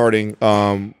first starting.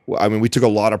 I mean, we took a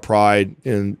lot of pride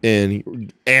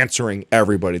in answering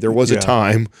everybody. There was a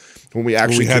time when we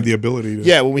actually had the ability to.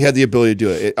 Yeah, when we had the ability to do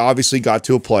it. It obviously got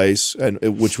to a place,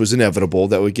 which was inevitable,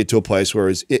 that would get to a place where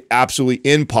it's absolutely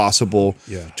impossible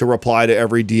to reply to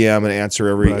every DM and answer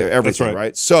everything,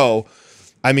 right? So,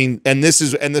 I mean, and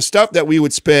the stuff that we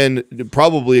would spend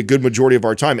probably a good majority of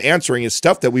our time answering is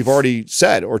stuff that we've already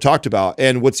said or talked about.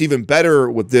 And what's even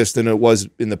better with this than it was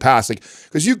in the past, like,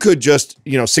 because you could just,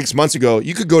 6 months ago,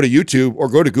 you could go to YouTube or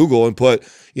go to Google and put,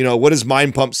 what does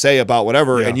Mind Pump say about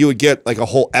whatever, and you would get like a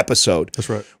whole episode. That's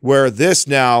right. Where this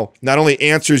now not only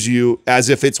answers you as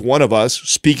if it's one of us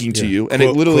speaking to you, and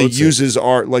it literally uses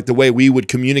the way we would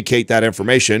communicate that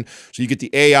information. So you get the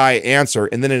AI answer,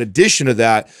 and then in addition to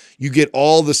that, you get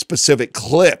all the specific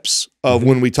clips of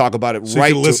when we talk about it, so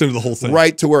you can listen to the whole thing,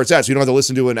 right to where it's at. So you don't have to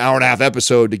listen to an hour-and-a-half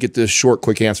episode to get this short,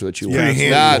 quick answer that you want.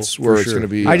 That's where it's going to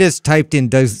be. I just typed in,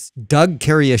 does Doug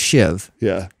carry a shiv?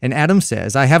 Yeah. And Adam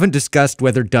says, I haven't discussed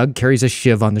whether Doug carries a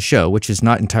shiv on the show, which is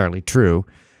not entirely true.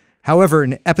 However,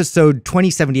 in episode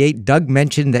 2078, Doug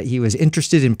mentioned that he was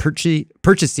interested in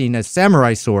purchasing a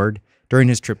samurai sword during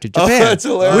his trip to Japan, that's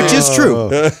hilarious. which is true.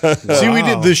 See, we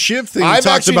did the shiv thing. I've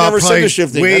actually never said the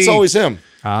shiv thing. That's always him.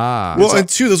 Well, and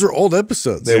two, those are old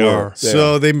episodes. They are.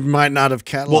 So they might not have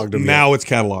cataloged them now yet. it's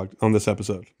cataloged on this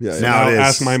episode. Yeah. So now now it is.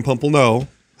 Ask Mind Pump will know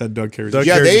that Doug carries.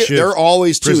 They're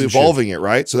always evolving it,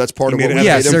 right? So that's part of what we made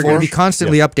them for. They're going to be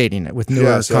constantly updating it with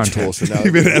newer content. Cool. So now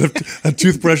He made it out of a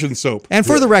toothbrush and soap. And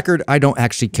for the record, I don't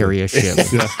actually carry a shiv.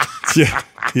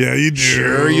 Yeah, you do.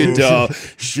 Sure you don't.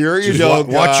 Sure you don't.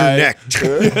 Watch your neck.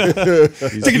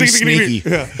 He's sneaky.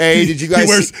 Hey, did you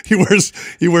guys?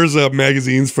 He wears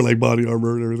magazines for like body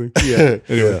armor and everything. Yeah.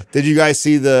 Anyway, did you guys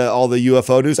see all the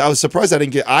UFO news? I was surprised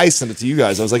I sent it to you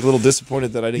guys. I was like a little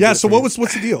disappointed that I didn't. Yeah. Get it So from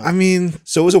what's the deal? I mean,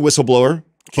 So it was a whistleblower.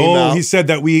 Came out. He said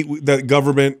that that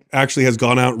government actually has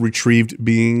gone out and retrieved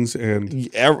beings and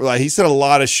He said a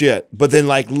lot of shit, but then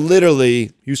like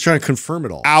literally he was trying to confirm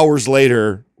it all. hours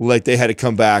later, like they had to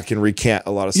come back and recant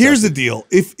a lot of stuff. Here's the deal: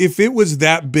 if it was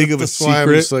that big of a That's why I'm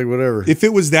secret, just like, whatever. if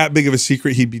it was that big of a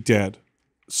secret, he'd be dead.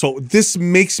 So this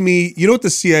makes me, you know what the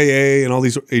CIA and all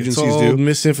these agencies it's all do?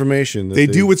 misinformation. They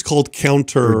do what's called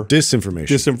counter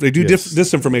disinformation. They do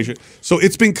disinformation. So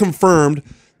it's been confirmed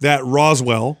that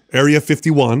Roswell, Area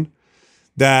 51,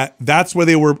 that's where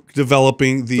they were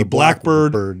developing the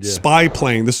Blackbird spy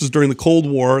plane. This is during the Cold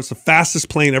War. It's the fastest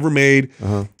plane ever made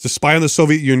to spy on the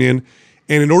Soviet Union.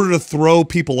 And in order to throw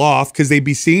people off, because they'd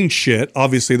be seeing shit,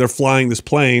 obviously they're flying this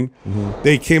plane,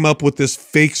 they came up with this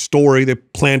fake story they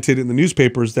planted in the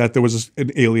newspapers that there was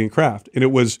an alien craft. And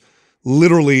it was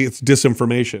literally, it's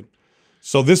disinformation.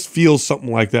 So this feels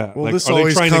something like that. Well, like, this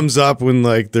always comes up when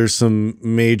like there's some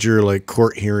major like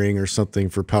court hearing or something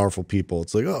for powerful people.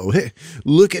 It's like, oh, hey,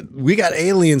 look at, we got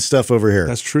alien stuff over here.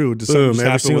 That's true. Boom,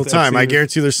 every single time. I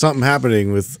guarantee there's something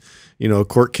happening with, you know, a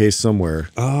court case somewhere.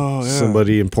 Oh, yeah.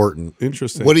 Somebody important.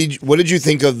 Interesting. What did you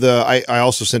think of the? I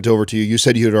also sent over to you. You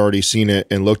said you had already seen it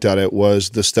and looked at it.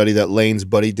 Was the study that Lane's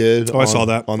buddy did? Oh, I saw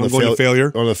that on the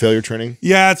failure on the failure training.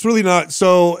 Yeah, it's really not.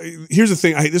 So here's the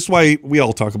thing. This is why we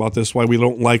all talk about this. Why we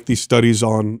don't like these studies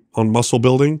on muscle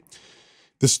building.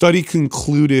 The study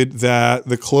concluded that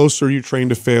the closer you train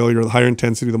to failure, the higher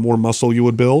intensity, the more muscle you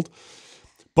would build.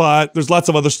 But there's lots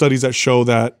of other studies that show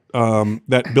that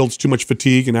that builds too much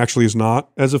fatigue and actually is not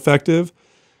as effective.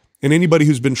 And anybody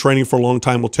who's been training for a long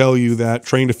time will tell you that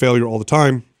training to failure all the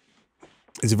time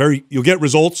is you'll get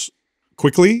results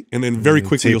quickly, and then very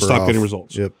quickly you'll stop getting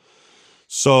results. Yep.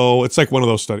 So it's like one of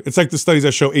those studies. It's like the studies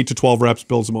that show 8 to 12 reps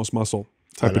builds the most muscle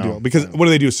type of deal. Because what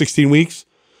do they do? 16 weeks?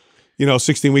 You know,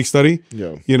 16-week study.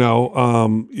 Yeah. You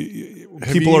know,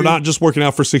 people are not just working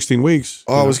out for 16 weeks.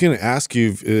 Oh, I was going to ask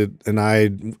you, and I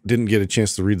didn't get a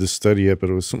chance to read the study yet, but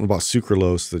it was something about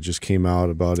sucralose that just came out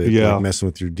about it, like messing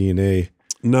with your DNA.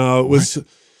 No, it was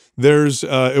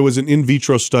it was an in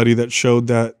vitro study that showed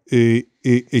that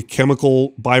a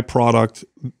chemical byproduct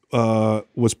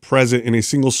was present in a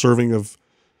single serving of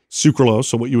sucralose,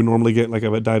 so what you would normally get like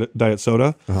a diet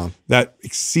soda, that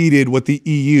exceeded what the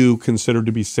EU considered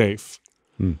to be safe.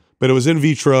 But it was in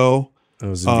vitro. It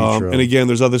was in vitro. And again,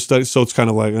 there's other studies, so it's kind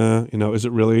of like, you know, is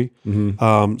it really?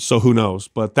 So who knows?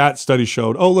 But that study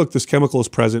showed, oh, look, this chemical is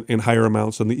present in higher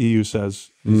amounts than the EU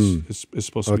says is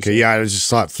supposed to be safe. Yeah, I just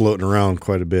saw it floating around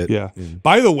quite a bit. Yeah.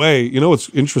 By the way, you know what's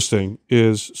interesting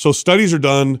is, so studies are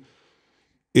done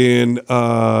in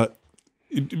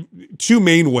two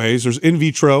main ways. There's in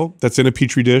vitro, that's in a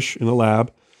petri dish in a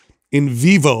lab. In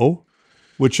vivo,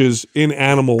 which is in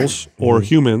animals or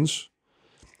humans.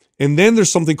 And then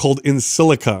there's something called in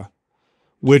silica,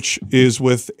 which is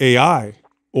with AI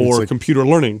or like computer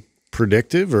learning.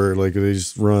 Predictive, or like they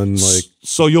just run like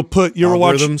so you'll put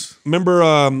algorithms? Remember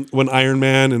when Iron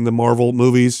Man in the Marvel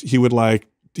movies, he would run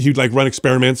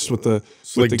experiments with the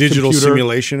digital computer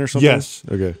simulation or something? Yes.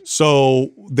 Okay.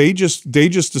 So they just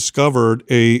discovered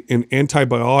an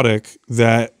antibiotic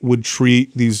that would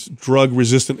treat these drug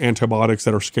resistant antibiotics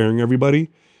that are scaring everybody,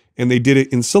 and they did it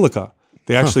in silica.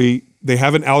 They actually they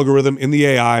have an algorithm in the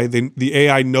AI. The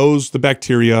AI knows the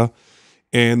bacteria,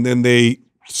 and then they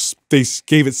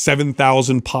gave it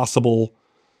 7,000 possible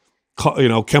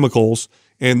chemicals,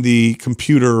 and the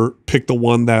computer picked the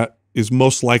one that is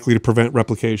most likely to prevent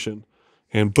replication,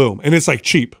 and boom. And it's like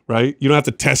cheap, right? You don't have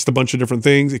to test a bunch of different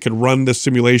things. It could run the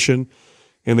simulation,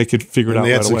 and they could figure it out right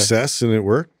away. And they had success, and it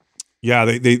worked? Yeah,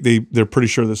 they're pretty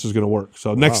sure this is going to work.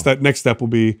 So next step will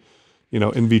be,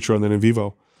 in vitro and then in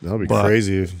vivo. That'll be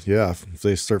crazy. If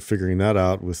they start figuring that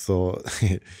out with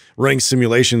running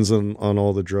simulations on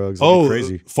all the drugs. That'd be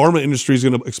crazy. Pharma industry is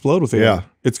going to explode with AI. Yeah.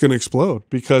 It's going to explode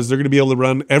because they're going to be able to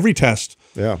run every test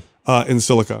in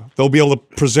silica. They'll be able to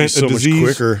present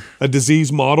a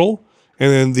disease model,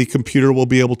 and then the computer will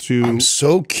be able to. I'm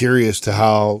so curious to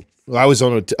how. I was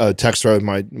on a text thread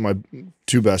with my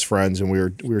two best friends, and we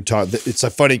were talking. It's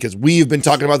funny because we've been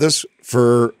talking about this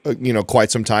for quite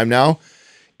some time now.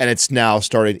 And it's now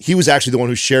started. He was actually the one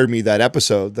who shared me that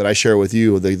episode that I share with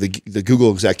you, the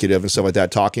Google executive and stuff like that,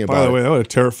 talking about. By the way, that was a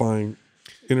terrifying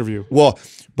interview. Well,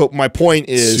 but my point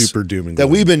is super doom and that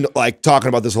we've been talking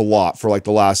about this a lot for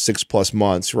the last 6+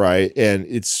 months, right? And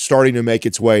it's starting to make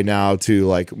its way now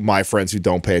to my friends who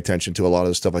don't pay attention to a lot of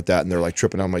the stuff like that, and they're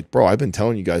tripping. I'm like, bro, I've been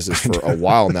telling you guys this for a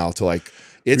while now.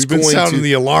 It's We've been sounding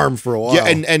the alarm for a while. Yeah,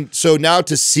 and so now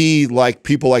to see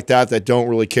people like that don't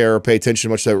really care or pay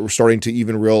attention much, that we're starting to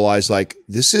even realize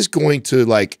this is going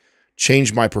to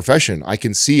change my profession. I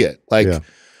can see it. And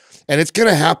it's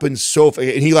gonna happen and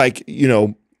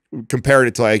he compared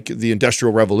it to the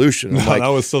Industrial Revolution. That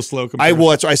was so slow. That's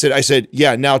what I said. I said,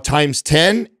 yeah, now times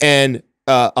 10 and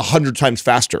 100 times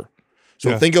faster.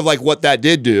 So think of what that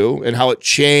did do and how it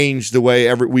changed the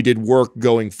way we did work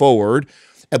going forward.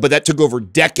 But that took over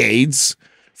decades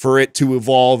for it to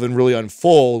evolve and really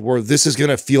unfold, where this is going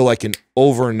to feel like an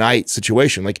overnight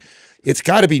situation. it's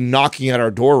got to be knocking at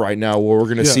our door right now, where we're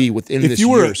going to see within this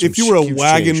year. If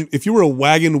you were a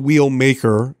wagon wheel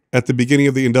maker at the beginning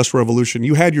of the Industrial Revolution,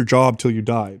 you had your job till you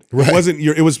died. Right. It wasn't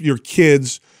it was your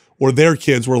kids or their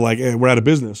kids were like, hey, we're out of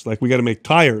business. Like, we got to make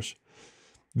tires.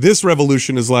 This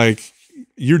revolution is like,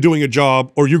 you're doing a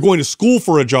job or you're going to school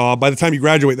for a job. By the time you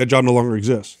graduate, that job no longer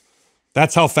exists.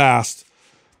 That's how fast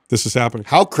this is happening.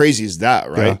 How crazy is that,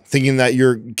 right? Yeah. Thinking that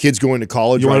your kid's going to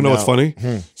college. You want to know what's funny?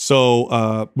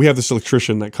 So we have this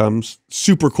electrician that comes,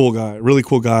 super cool guy, really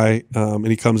cool guy, and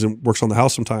he comes and works on the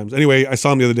house sometimes. Anyway, I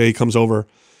saw him the other day. He comes over,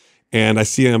 and I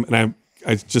see him, and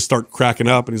I just start cracking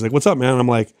up, and he's like, "What's up, man?" And I'm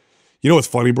like, "You know what's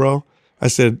funny, bro?" I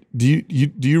said, do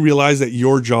you realize that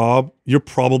your job, you're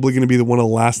probably going to be one of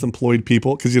the last employed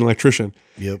people because you're an electrician?"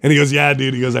 Yep. And he goes, "Yeah,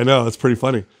 dude." He goes, "I know. It's pretty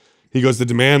funny." He goes, "The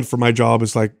demand for my job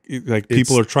is like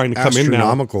people are trying to come in now."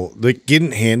 Astronomical. Like,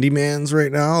 getting handymans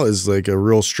right now is like a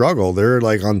real struggle. They're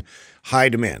like on high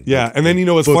demand. Yeah. Like, and then, you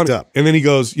know, it's funny. Up. And then he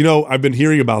goes, "You know, I've been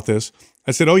hearing about this."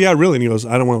 I said, "Oh yeah, really?" And he goes,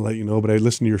 "I don't want to let you know, but I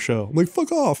listened to your show." I'm like,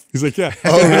 "Fuck off." He's like, "Yeah."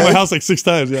 Oh, really? In my house like 6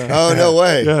 times. Yeah. Oh, no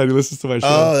way. Yeah. He listens to my show.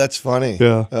 Oh, that's funny.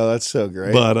 Yeah. Oh, that's so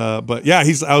great. But yeah,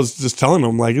 I was just telling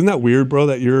him, like, isn't that weird, bro,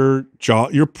 that your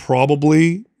job, you're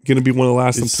probably going to be one of the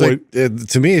last employed. Like,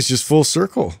 to me, it's just full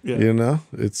circle. Yeah. You know,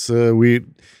 it's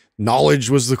knowledge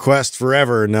was the quest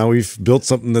forever. And now we've built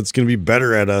something that's going to be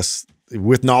better at us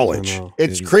with knowledge.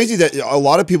 It's crazy that a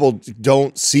lot of people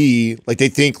don't see, like, they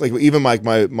think, like, even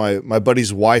my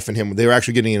buddy's wife and him, they were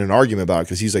actually getting in an argument about it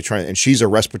because he's like and she's a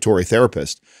respiratory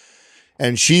therapist.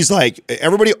 And she's like,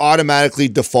 everybody automatically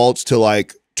defaults to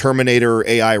like Terminator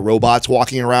AI robots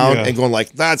walking around and going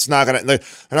like, that's not gonna, they're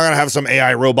not gonna have some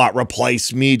AI robot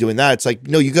replace me doing that. It's like,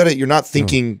 no, you're not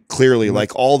thinking clearly,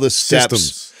 like all the steps.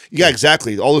 Systems. Yeah,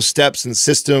 exactly. All those steps and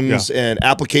systems and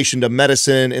application to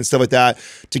medicine and stuff like that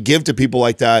to give to people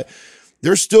like that.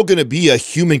 There's still going to be a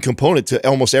human component to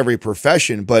almost every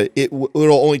profession, but it'll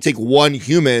only take one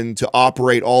human to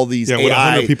operate all these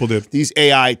AI people did. These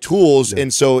AI tools,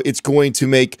 and so it's going to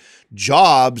make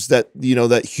jobs that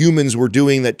that humans were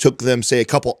doing that took them, say, a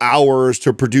couple hours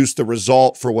to produce the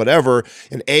result for whatever,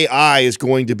 and AI is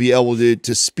going to be able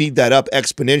to speed that up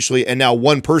exponentially, and now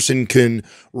one person can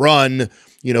run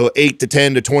 8 to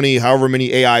 10 to 20, however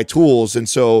many AI tools. And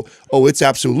so, it's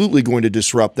absolutely going to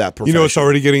disrupt that profession. It's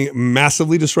already getting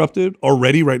massively disrupted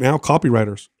already right now.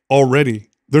 Copywriters already.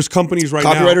 There's companies right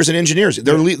now. Copywriters and engineers.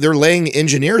 They're laying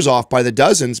engineers off by the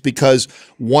dozens because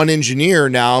one engineer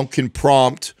now can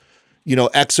prompt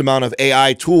X amount of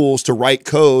AI tools to write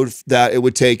code that it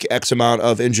would take X amount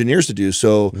of engineers to do.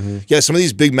 So yeah, some of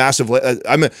these big, massive,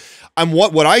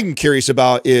 what I'm curious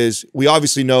about is, we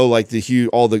obviously know, like,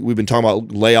 we've been talking about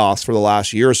layoffs for the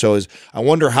last year or so, is I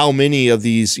wonder how many of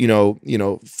these,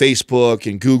 Facebook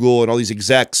and Google and all these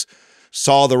execs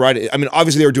saw the right. I mean,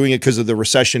 obviously they were doing it because of the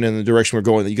recession and the direction we're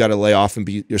going, that you got to lay off and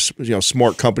be,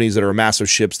 smart companies that are massive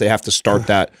ships. They have to start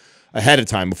that ahead of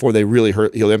time before they really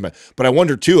heal them. But I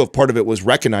wonder too if part of it was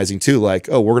recognizing too, like,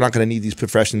 we're not going to need these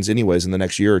professions anyways in the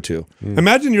next year or two.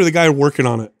 Imagine you're the guy working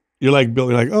on it. You're like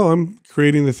building, like, I'm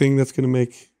creating the thing that's going to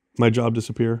make my job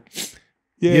disappear.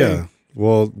 Yay. Yeah.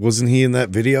 Well, wasn't he in that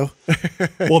video?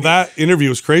 Well, that interview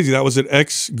was crazy. That was an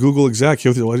ex-Google exec.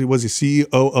 Was he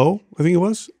COO? I think it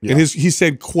was. Yeah. And he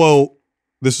said, quote,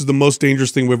 "This is the most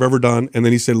dangerous thing we've ever done." And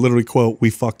then he said, literally, quote,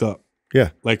 "We fucked up." Yeah.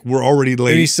 Like, we're already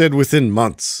late. And he said within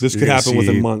months. This could happen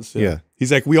within months. Yeah.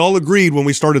 He's like, "We all agreed when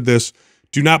we started this,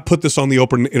 do not put this on the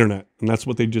open internet." And that's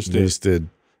what they just did. They just did.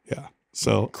 Yeah.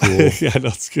 So cool. Yeah,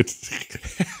 that's good.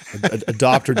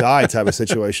 Adopt or die type of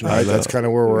situation, right? That's kind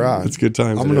of where we're at. It's good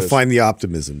times. I'm going to find the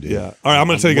optimism, dude. Yeah. All right, I'm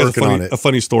going to tell you guys a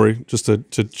funny story just to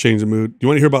change the mood. Do you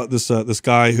want to hear about this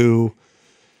guy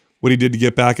what he did to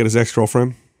get back at his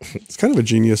ex-girlfriend? It's kind of a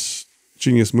genius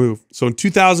move. So in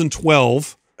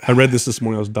 2012, I read this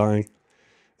morning. I was dying.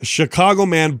 A Chicago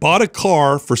man bought a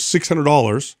car for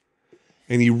 $600,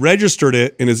 and he registered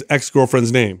it in his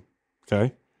ex-girlfriend's name.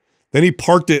 Okay. Then he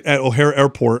parked it at O'Hare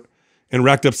Airport and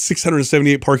racked up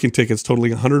 678 parking tickets,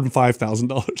 totaling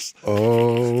 $105,000.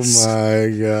 Oh my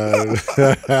God!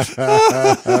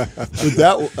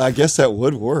 I guess that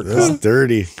would work. That's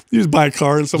dirty. You just buy a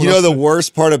car and someone. The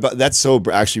worst part about that's so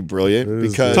actually brilliant,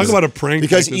 because talk about a prank.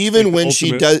 Because even when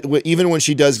she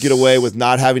does get away with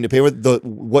not having to pay with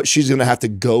what she's going to have to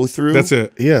go through. That's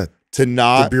it. Yeah. To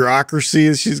not the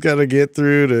bureaucray she's got to get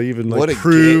through to even like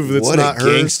prove that's not her.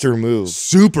 What a gangster move!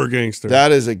 Super gangster.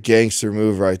 That is a gangster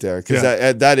move right there. Because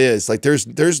that is like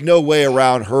there's no way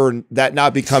around her that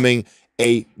not becoming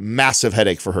a massive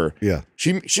headache for her. Yeah.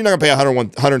 She's not gonna pay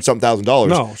 $100,000.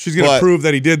 No, she's gonna prove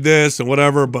that he did this and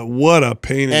whatever, but what a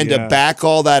pain in the ass. And to back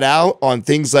all that out on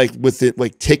things like with it,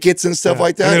 like tickets and stuff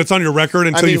like that. And then it's on your record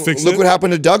until you fix it. Look what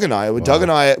happened to Doug and I. With Doug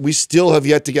and I, we still have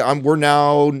yet to get, we're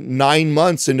now 9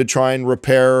 months into trying to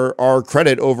repair our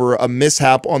credit over a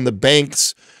mishap on the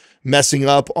banks messing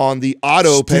up on the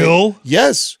auto pay.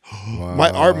 Yes.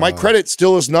 Wow. My credit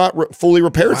still is not fully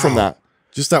repaired from that.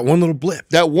 Just that one little blip.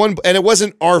 That one, and it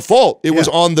wasn't our fault. It was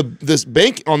on this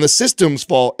bank, on the system's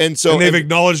fault. And so they've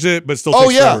acknowledged it, but still.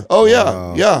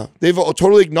 Yeah. They've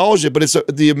totally acknowledged it, but it's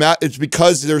the amount. It's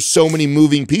because there's so many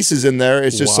moving pieces in there.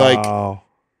 It's just like,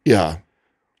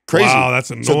 crazy. Wow,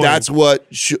 that's annoying. So that's what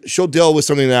she'll deal with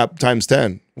something that times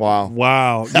 10. Wow.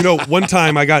 Wow. You know, one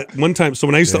time. So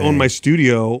when I used to own my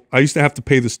studio, I used to have to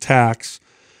pay this tax.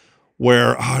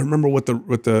 Where I remember what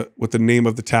the name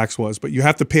of the tax was, but you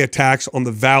have to pay a tax on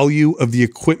the value of the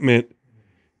equipment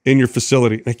in your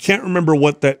facility. And I can't remember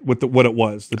what it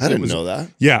was. I didn't know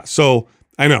that. Yeah, so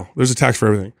I know there's a tax for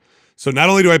everything. So not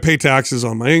only do I pay taxes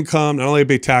on my income, not only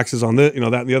do I pay taxes on that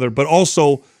and the other, but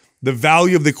also the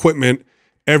value of the equipment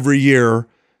every year.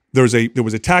 There was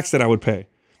a tax that I would pay.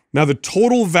 Now the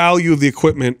total value of the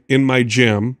equipment in my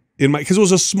gym, because it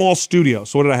was a small studio.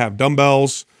 So what did I have?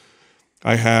 Dumbbells.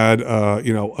 I had,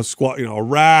 a squat, a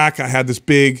rack. I had this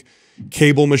big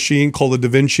cable machine called the Da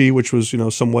Vinci, which was,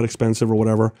 somewhat expensive or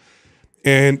whatever.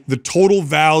 And the total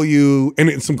value,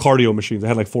 and some cardio machines. I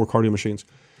had like 4 cardio machines.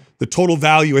 The total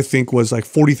value, I think, was like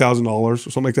 $40,000 or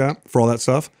something like that for all that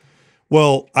stuff.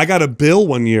 Well, I got a bill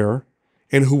one year,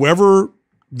 and whoever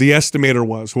the estimator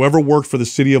was, whoever worked for the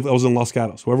city of, I was in Los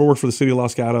Gatos, whoever worked for the city of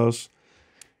Los Gatos,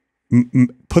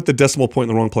 put the decimal point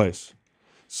in the wrong place.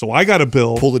 So I got a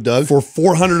bill for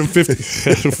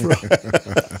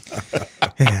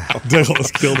 $450. Doug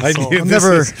almost killed us all. I'll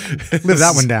never live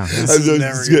that one down.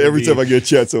 Every time I get a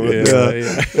chance,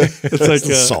 it's like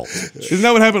salt. Isn't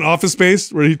that what happened in Office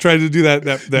Space where he tried to do that?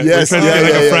 Yes, tried to get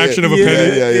like a fraction of a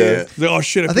penny. Yeah. Oh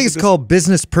shit! I think it's called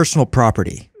business personal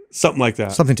property. Something like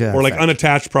that. Something to that or like effect.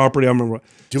 unattached property. I remember.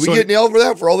 Did we get nailed for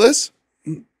that for all this?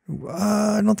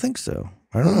 I don't think so.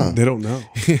 I don't know. They don't know.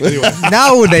 Anyway.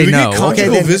 Now they know. Okay,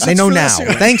 they know now.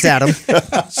 Thanks, Adam.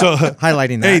 So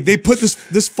highlighting that. Hey, they put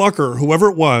this fucker, whoever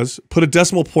it was, put a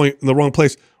decimal point in the wrong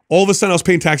place. All of a sudden, I was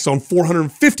paying taxes on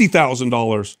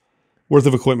 $450,000 worth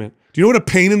of equipment. Do you know what a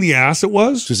pain in the ass it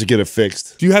was? Just to get it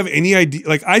fixed. Do you have any idea?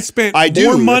 Like I spent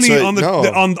more money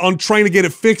on trying to get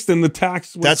it fixed than the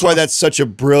tax. That's why that's such a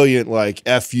brilliant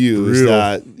FU is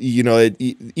that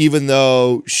even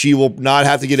though she will not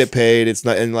have to get it paid, it's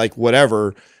not and like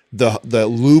whatever the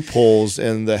loopholes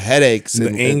and the headaches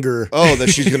and the anger. That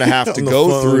she's gonna have to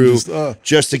go through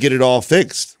just to get it all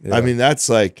fixed. Yeah. I mean that's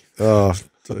like. I'm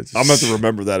gonna have to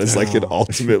remember that. It's like an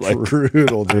ultimate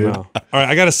brutal, dude. All right,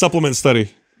 I got a supplement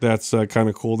study that's kind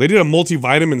of cool. They did a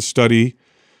multivitamin study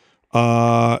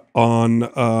on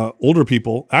older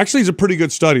people. Actually, it's a pretty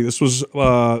good study. This was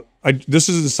this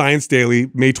is in Science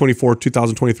Daily, May 24,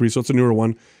 2023. So it's a newer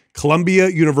one. Columbia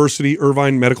University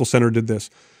Irvine Medical Center did this.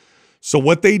 So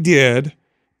what they did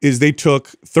is they took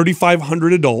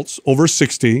 3,500 adults over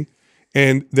 60,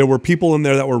 and there were people in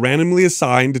there that were randomly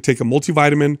assigned to take a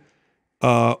multivitamin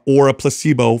or a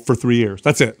placebo for 3 years.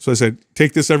 That's it. So they said,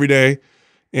 take this every day,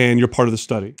 and you're part of the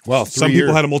study. Wow. Some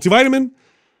people had a multivitamin.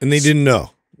 And they didn't know.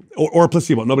 Or a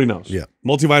placebo. Nobody knows. Yeah.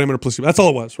 Multivitamin or placebo. That's all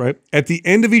it was, right? At the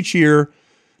end of each year,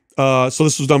 so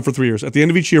this was done for 3 years. At the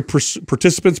end of each year,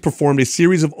 participants performed a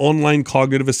series of online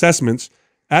cognitive assessments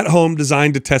at home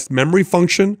designed to test memory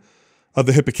function of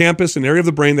the hippocampus, an area of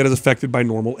the brain that is affected by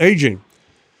normal aging.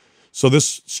 So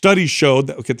this study showed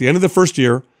that at the end of the first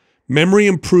year, memory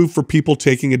improved for people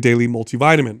taking a daily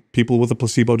multivitamin. People with a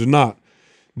placebo did not.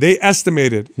 They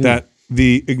estimated that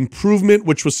the improvement,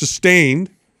 which was sustained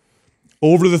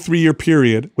over the 3-year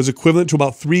period, was equivalent to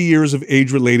about 3 years of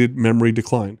age-related memory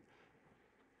decline.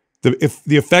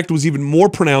 The effect was even more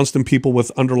pronounced in people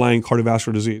with underlying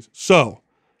cardiovascular disease. So,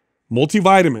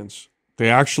 multivitamins, they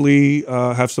actually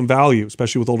have some value,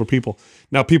 especially with older people.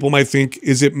 Now, people might think,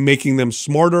 is it making them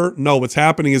smarter? No, what's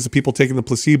happening is the people taking the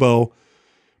placebo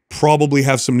probably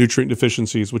have some nutrient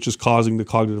deficiencies, which is causing the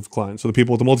cognitive decline. So the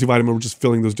people with the multivitamin were just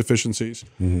filling those deficiencies.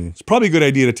 It's probably a good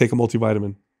idea to take a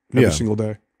multivitamin every single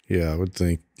day. Yeah, I would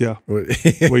think. Yeah. What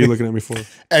are you looking at me for?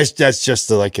 That's just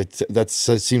that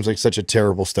seems like such a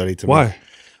terrible study to me. Why?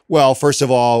 Well, first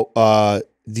of all,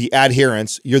 the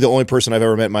adherence, you're the only person I've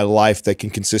ever met in my life that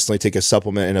can consistently take a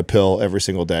supplement and a pill every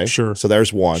single day. Sure. So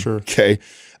there's one. Sure. Okay.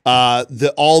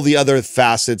 all the other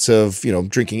facets of,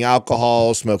 drinking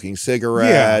alcohol, smoking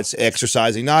cigarettes,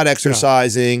 exercising, not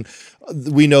exercising.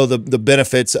 We know the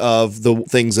benefits of the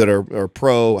things that are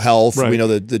pro health. Right. We know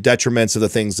the detriments of the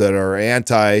things that are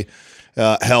anti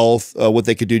health, what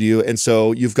they could do to you. And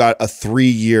so you've got a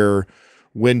 3-year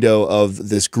window of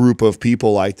this group of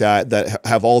people like that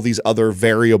have all these other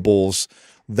variables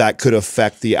that could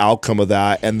affect the outcome of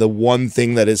that. And the one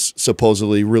thing that is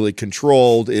supposedly really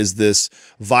controlled is this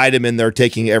vitamin they're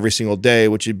taking every single day,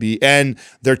 which would be, and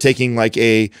they're taking like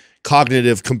a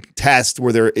cognitive test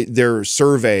where they're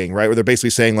surveying, right? Where they're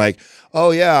basically saying like,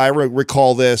 oh yeah, I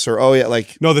recall this, or oh yeah,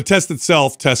 like. No, the test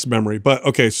itself tests memory. But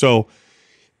okay, so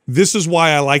this is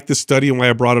why I like this study and why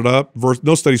I brought it up.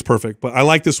 No study's perfect, but I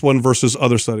like this one versus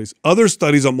other studies. Other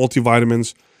studies on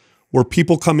multivitamins were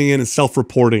people coming in and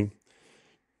self-reporting.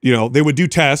 They would do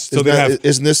tests.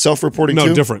 Isn't this self-reporting too?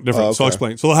 No, different. Oh, okay. So I'll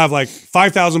explain. So they'll have like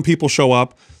 5,000 people show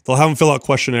up. They'll have them fill out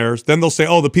questionnaires. Then they'll say,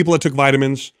 oh, the people that took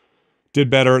vitamins did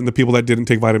better and the people that didn't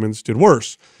take vitamins did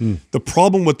worse. The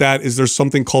problem with that is there's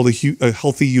something called a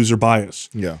healthy user bias.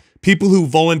 Yeah. People who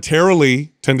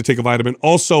voluntarily tend to take a vitamin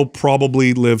also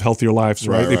probably live healthier lives,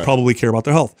 right? They probably care about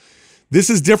their health. This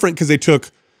is different because they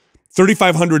took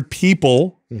 3,500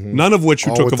 people, none of which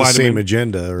who took a vitamin. The same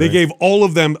agenda, right? They gave all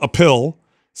of them a pill,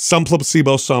 some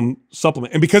placebo, some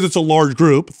supplement. And because it's a large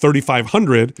group,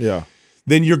 3,500,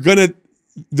 then you're going to,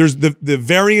 there's the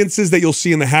variances that you'll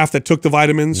see in the half that took the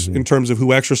vitamins in terms of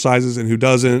who exercises and who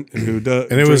doesn't and who does.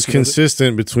 And it was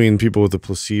consistent between people with the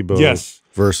placebo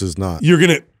versus not.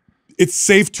 It's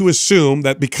safe to assume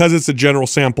that because it's a general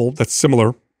sample that's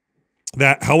similar,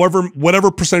 that whatever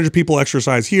percentage of people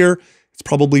exercise here, it's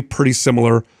probably pretty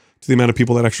similar to the amount of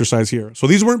people that exercise here. So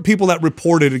these weren't people that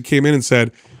reported and came in and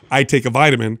said, I take a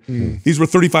vitamin. These were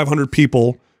 3,500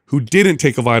 people who didn't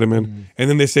take a vitamin, and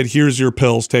then they said, here's your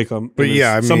pills, take them. But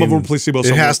some of them were placebo.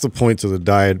 It has to point to the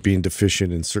diet being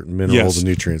deficient in certain minerals and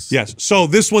nutrients. Yes. So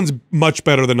this one's much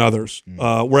better than others.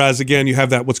 Whereas, again, you have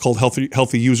that what's called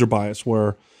healthy user bias,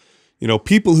 where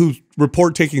people who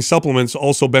report taking supplements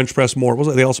also bench press more.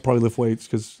 They also probably lift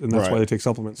weights and that's why they take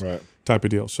supplements, type of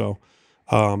deal. So,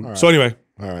 so anyway,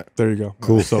 all right, there you go.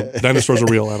 Cool. So dinosaurs are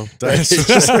real, Adam.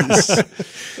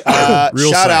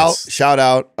 Shout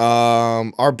out,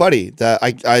 our buddy that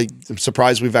I'm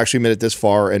surprised we've actually made it this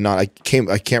far and not. I can't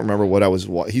remember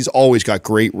he's always got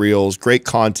great reels, great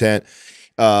content.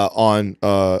 On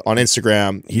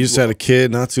Instagram. He just had a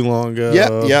kid not too long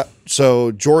ago. Yeah.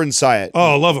 So Jordan Syatt.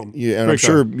 Oh, I love him. Yeah, and I'm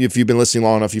sure if you've been listening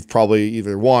long enough, you've probably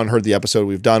either heard the episode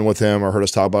we've done with him or heard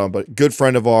us talk about him. But good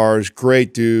friend of ours,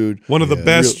 great dude, one of the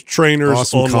best trainers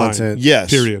awesome online. Content.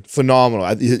 Yes, period. Phenomenal.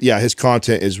 His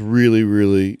content is really,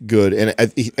 really good,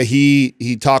 and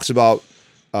he talks about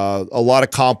a lot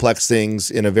of complex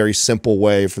things in a very simple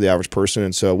way for the average person,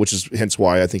 and so which is hence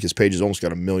why I think his page has almost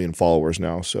got 1 million followers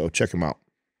now. So check him out.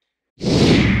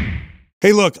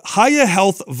 Hey, look, Hiya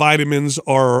Health vitamins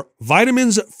are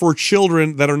vitamins for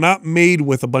children that are not made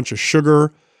with a bunch of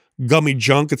sugar, gummy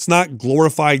junk. It's not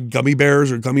glorified gummy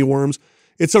bears or gummy worms.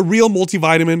 It's a real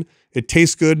multivitamin. It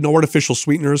tastes good, no artificial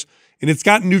sweeteners, and it's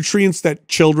got nutrients that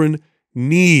children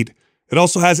need. It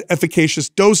also has efficacious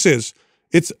doses.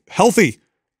 It's healthy.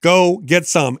 Go get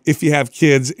some if you have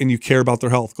kids and you care about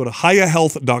their health. Go to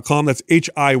hiyahealth.com. That's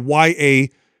HIYA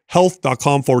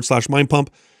health.com/mindpump.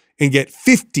 And get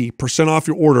 50% off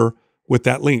your order with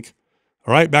that link.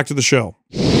 All right, back to the show.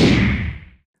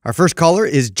 Our first caller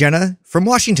is Jenna from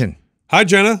Washington. Hi,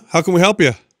 Jenna. How can we help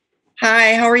you?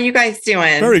 Hi, how are you guys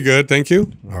doing? Very good, thank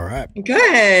you. All right.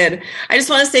 Good. I just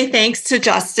want to say thanks to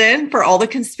Justin for all the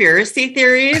conspiracy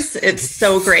theories. It's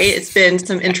so great. It's been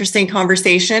some interesting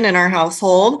conversation in our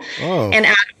household. Oh. And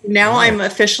now I'm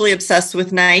officially obsessed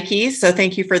with Nike, so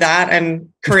thank you for that.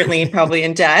 I'm currently probably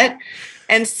in debt.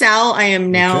 And Sal, I am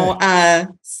now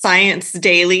Science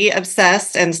Daily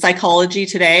obsessed and Psychology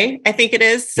Today, I think it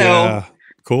is. So yeah,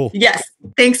 cool. Yes,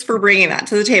 thanks for bringing that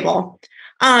to the table.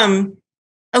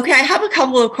 Okay, I have a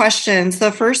couple of questions.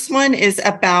 The first one is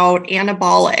about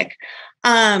anabolic.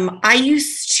 I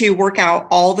used to work out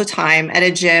all the time at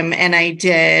a gym, and I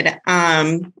did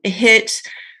HIIT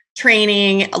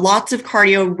training, lots of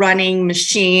cardio, running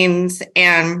machines,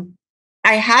 and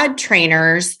I had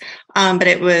trainers, but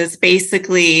it was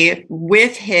basically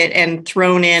with HIIT and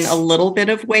thrown in a little bit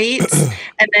of weights.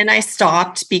 And then I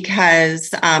stopped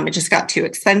because it just got too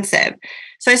expensive.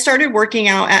 So I started working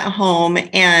out at home,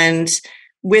 and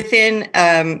within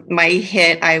my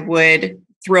HIIT, I would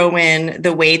throw in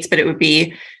the weights, but it would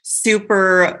be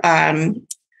super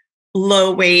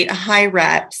low weight, high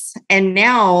reps. And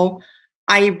now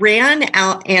I ran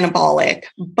out anabolic,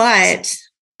 but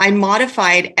I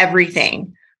modified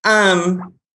everything.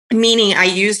 Meaning I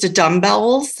used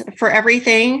dumbbells for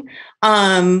everything.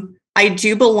 I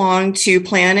do belong to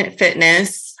Planet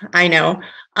Fitness. I know.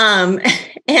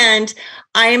 And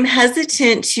I'm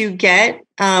hesitant to get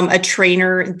a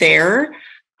trainer there.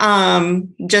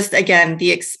 Just again,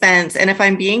 the expense. And if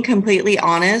I'm being completely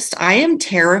honest, I am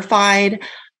terrified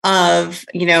of,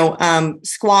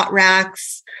 squat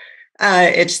racks.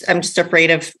 I'm just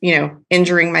afraid of,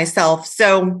 injuring myself.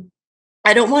 So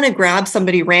I don't want to grab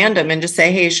somebody random and just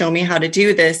say, hey, show me how to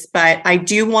do this, but I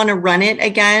do want to run it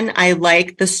again. I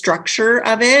like the structure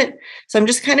of it. So I'm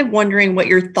just kind of wondering what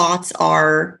your thoughts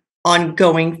are on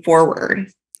going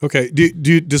forward. Okay.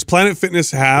 Does Planet Fitness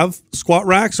have squat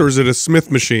racks, or is it a Smith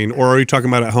machine, or are you talking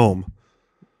about at home?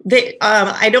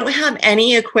 I don't have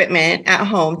any equipment at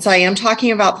home. So I am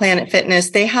talking about Planet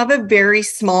Fitness. They have a very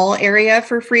small area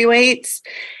for free weights,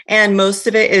 and most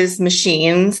of it is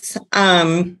machines.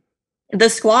 The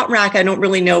squat rack, I don't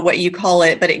really know what you call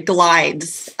it, but it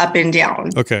glides up and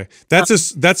down. Okay. That's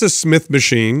a Smith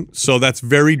machine. So that's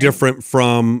very different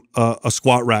from a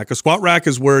squat rack. A squat rack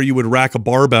is where you would rack a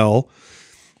barbell,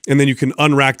 and then you can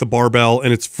unrack the barbell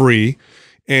and it's free.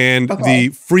 And the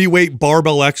free weight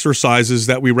barbell exercises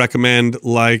that we recommend,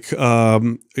 like, a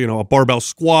barbell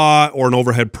squat or an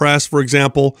overhead press, for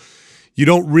example, you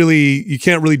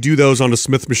can't really do those on a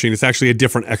Smith machine. It's actually a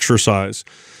different exercise.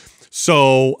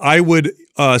 So I would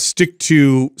stick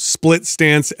to split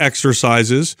stance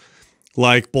exercises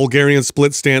like Bulgarian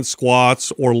split stance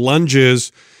squats or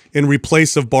lunges in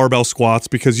replace of barbell squats,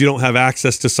 because you don't have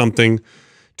access to something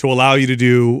to allow you to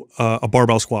do a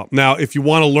barbell squat. Now, if you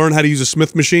want to learn how to use a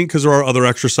Smith machine, because there are other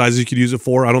exercises you could use it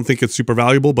for, I don't think it's super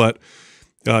valuable, but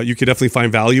you could definitely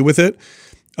find value with it.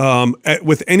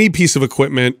 With any piece of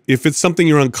equipment, if it's something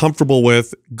you're uncomfortable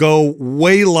with, go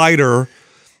way lighter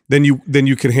than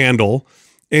you can handle,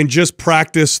 and just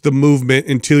practice the movement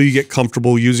until you get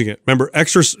comfortable using it. Remember,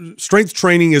 strength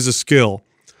training is a skill.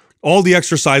 All the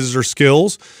exercises are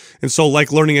skills. And so,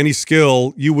 like learning any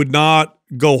skill, you would not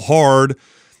go hard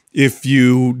if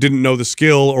you didn't know the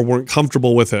skill or weren't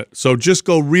comfortable with it. So just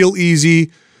go real easy,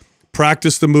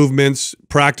 practice the movements,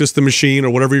 practice the machine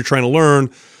or whatever you're trying to learn,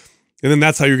 and then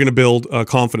that's how you're going to build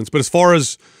confidence. But as far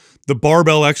as the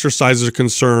barbell exercises are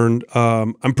concerned,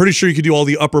 I'm pretty sure you could do all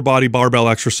the upper body barbell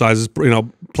exercises.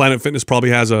 Planet Fitness probably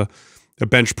has a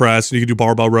bench press, and you can do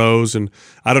barbell rows. And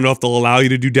I don't know if they'll allow you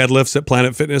to do deadlifts at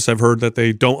Planet Fitness. I've heard that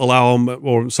they don't allow them,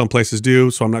 or some places do,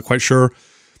 so I'm not quite sure.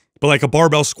 But like a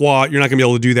barbell squat, you're not going to be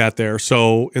able to do that there.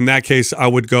 So in that case, I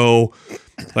would go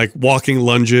like walking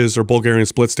lunges or Bulgarian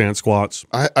split stance squats.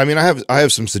 I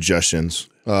have some suggestions.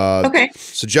 Okay.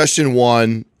 Suggestion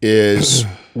one is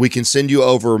we can send you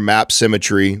over Map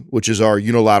Symmetry, which is our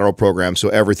unilateral program. So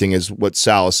everything is what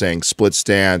Sal is saying, split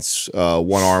stance,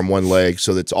 one arm, one leg.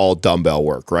 So that's all dumbbell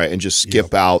work, right? And just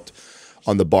skip out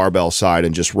on the barbell side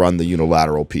and just run the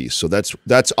unilateral piece. So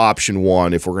that's option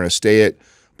one if we're going to stay at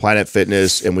Planet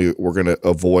Fitness and we're going to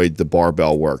avoid the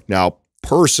barbell work. Now,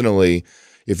 personally,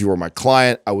 if you were my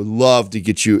client, I would love to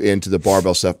get you into the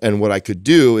barbell stuff. And what I could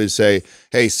do is say,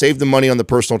 hey, save the money on the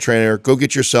personal trainer, go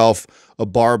get yourself a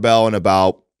barbell and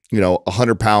about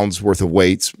 100 pounds worth of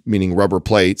weights, meaning rubber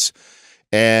plates,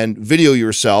 and video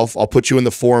yourself. I'll put you in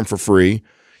the forum for free,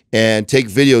 and take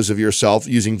videos of yourself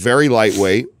using very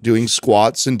lightweight, doing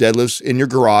squats and deadlifts in your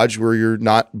garage where you're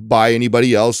not by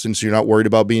anybody else, and so you're not worried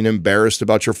about being embarrassed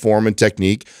about your form and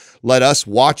technique. Let us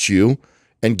watch you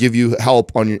and give you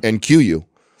help and cue you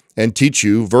and teach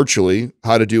you virtually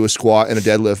how to do a squat and a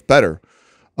deadlift better.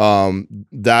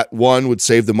 That one would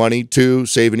save the money. Two,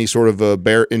 save any sort of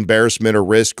embarrassment or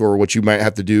risk or what you might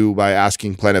have to do by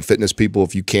asking Planet Fitness people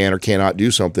if you can or cannot do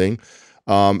something,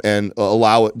 and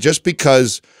allow it, just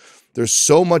because there's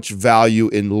so much value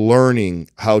in learning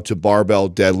how to barbell,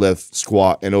 deadlift,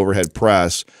 squat, and overhead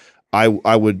press. I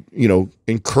would,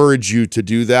 encourage you to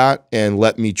do that and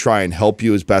let me try and help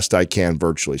you as best I can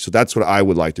virtually. So that's what I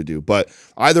would like to do. But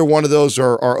either one of those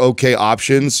are okay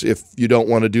options. If you don't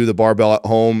want to do the barbell at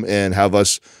home and have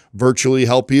us virtually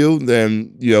help you,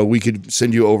 then, we could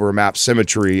send you over a Map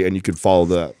Symmetry and you could follow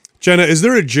that. Jenna, is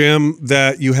there a gym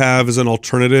that you have as an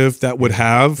alternative that would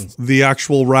have the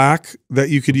actual rack that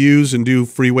you could use and do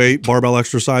free weight barbell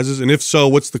exercises? And if so,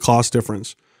 what's the cost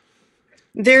difference?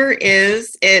 There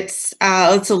is. It's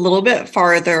a little bit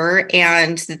farther,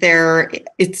 and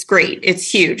it's great.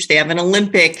 It's huge. They have an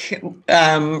Olympic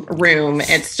room.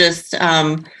 It's just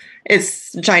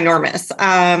it's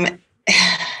ginormous.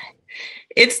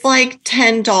 It's like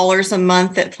 $10 a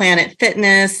month at Planet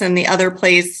Fitness, and the other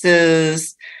place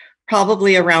is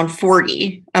probably around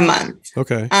 $40 a month.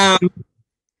 Okay.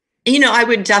 I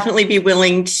would definitely be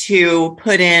willing to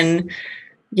put in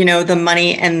the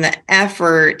money and the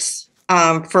effort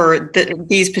for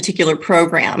these particular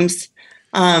programs.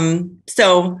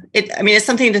 So it's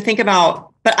something to think about.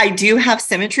 But I do have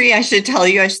symmetry. I should tell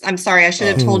you. I'm sorry. I should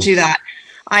have told you that.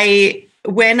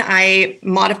 When I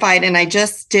modified and I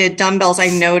just did dumbbells, I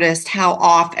noticed how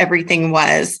off everything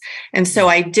was. And so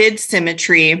I did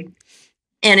symmetry,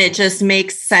 and it just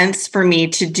makes sense for me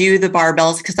to do the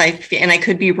barbells because I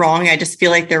could be wrong. I just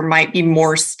feel like there might be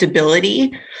more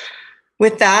stability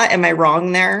with that. Am I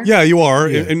wrong there? Yeah, you are.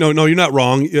 Yeah. No, you're not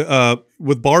wrong.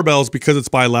 With barbells, because it's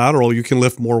bilateral, you can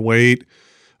lift more weight.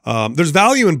 There's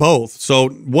value in both. So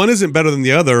one isn't better than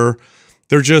the other.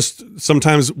 They're just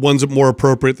sometimes one's more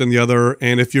appropriate than the other.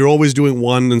 And if you're always doing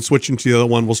one and switching to the other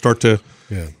one will start to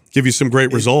give you some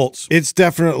great results. It's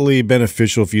definitely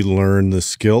beneficial if you learn the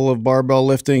skill of barbell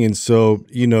lifting. And so,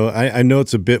 I know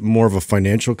it's a bit more of a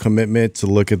financial commitment to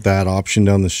look at that option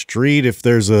down the street. If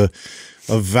there's a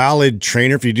valid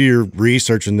trainer, if you do your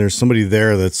research and there's somebody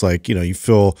there that's like, you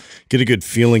get a good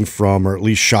feeling from, or at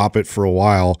least shop it for a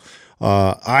while,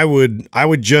 I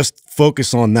would just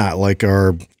focus on that, like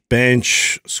our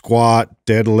bench, squat,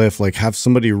 deadlift, like have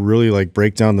somebody really like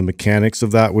break down the mechanics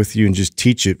of that with you and just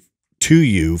teach it to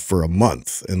you for a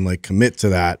month and like commit to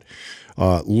that,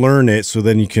 learn it so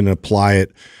then you can apply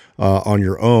it on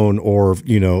your own. Or,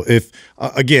 if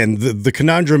again, the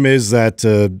conundrum is that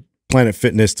Planet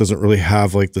Fitness doesn't really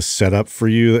have like the setup for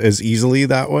you as easily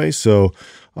that way. So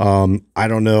I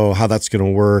don't know how that's going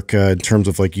to work in terms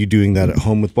of like you doing that at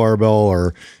home with barbell,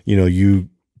 or, you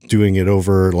doing it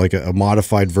over like a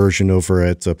modified version over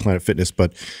at Planet Fitness.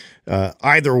 But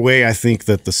either way, I think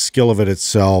that the skill of it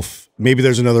itself, maybe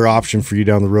there's another option for you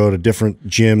down the road, a different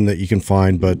gym that you can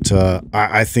find. But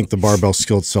I think the barbell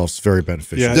skill itself is very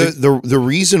beneficial. Yeah. The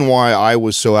reason why I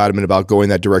was so adamant about going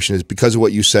that direction is because of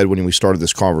what you said when we started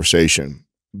this conversation.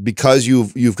 Because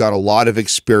you've got a lot of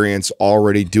experience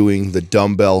already doing the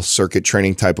dumbbell circuit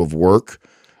training type of work,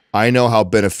 I know how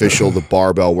beneficial the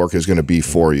barbell work is going to be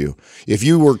for you. If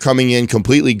you were coming in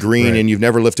completely green and you've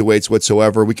never lifted weights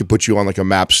whatsoever, we could put you on like a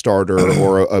MAP starter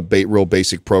or a real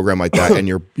basic program like that, and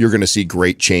you're going to see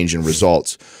great change in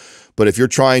results. But if you're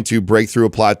trying to break through a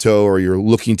plateau or you're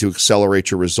looking to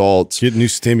accelerate your results, get new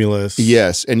stimulus.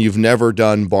 Yes, and you've never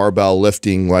done barbell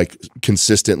lifting like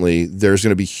consistently, there's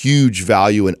going to be huge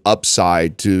value and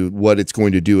upside to what it's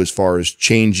going to do as far as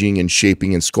changing and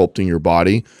shaping and sculpting your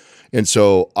body. And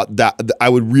so that I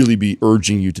would really be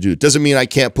urging you to do it. Doesn't mean I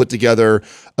can't put together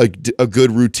a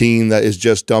good routine that is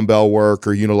just dumbbell work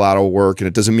or unilateral work. And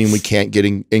it doesn't mean we can't get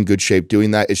in good shape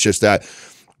doing that. It's just that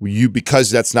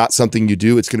because that's not something you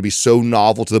do, it's going to be so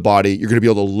novel to the body. You're going to be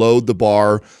able to load the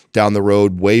bar down the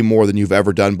road way more than you've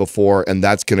ever done before. And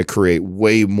that's going to create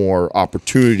way more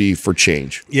opportunity for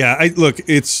change. Yeah. Look,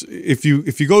 it's if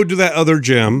you go to that other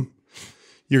gym,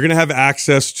 you're going to have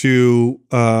access to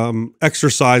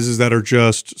exercises that are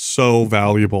just so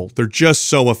valuable. They're just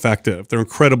so effective. They're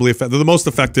incredibly effective. They're the most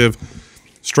effective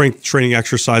strength training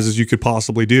exercises you could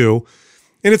possibly do.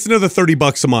 And it's another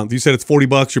 $30 a month. You said it's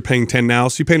 $40. You're paying 10 now.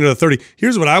 So you pay another 30.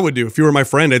 Here's what I would do. If you were my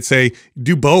friend, I'd say,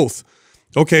 do both.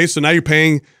 Okay, so now you're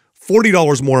paying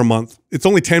 $40 more a month. It's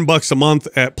only $10 a month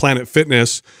at Planet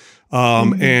Fitness.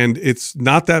 And it's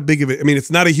not that big of a, it's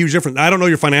not a huge difference. I don't know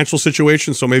your financial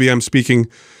situation, so maybe I'm speaking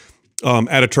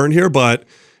at a turn here, but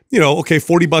okay,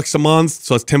 $40 a month,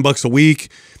 so it's $10 a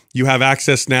week. You have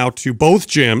access now to both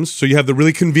gyms. So you have the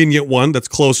really convenient one that's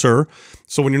closer.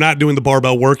 So when you're not doing the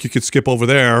barbell work, you could skip over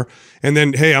there. And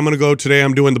then, hey, I'm going to go today,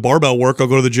 I'm doing the barbell work. I'll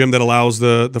go to the gym that allows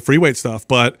the free weight stuff.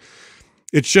 But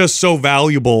it's just so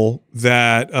valuable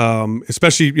that,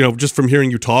 especially, just from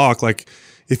hearing you talk, like,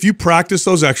 if you practice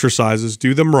those exercises,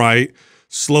 do them right,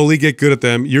 slowly get good at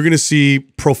them, you're going to see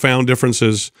profound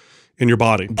differences in your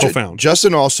body. Profound.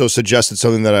 Justin also suggested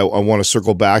something that I want to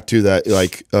circle back to, that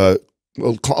like a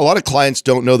lot of clients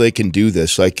don't know they can do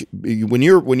this. Like when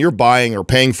you're buying or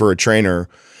paying for a trainer,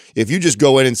 if you just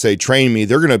go in and say, train me,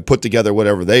 they're going to put together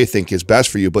whatever they think is best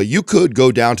for you. But you could go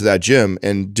down to that gym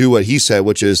and do what he said,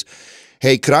 which is,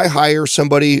 hey, could I hire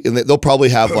somebody? And they'll probably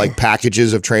have like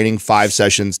packages of training, 5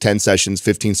 sessions, 10 sessions,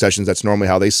 15 sessions. That's normally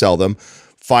how they sell them.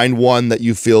 Find one that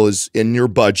you feel is in your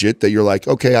budget, that you're like,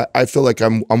 okay, I feel like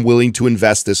I'm willing to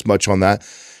invest this much on that.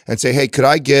 And say, hey, could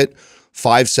I get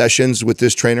 5 sessions with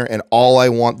this trainer? And all I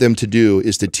want them to do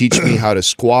is to teach me how to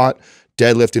squat,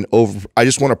 deadlift, and over. I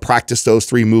just want to practice those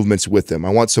 3 movements with them.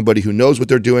 I want somebody who knows what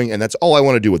they're doing, and that's all I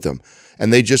want to do with them.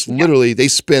 And they just literally, they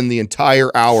spend the entire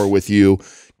hour with you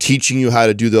teaching you how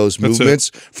to do those movements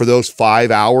for those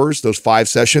 5 hours, those 5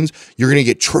 sessions, you're going to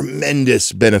get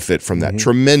tremendous benefit from that,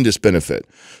 tremendous benefit.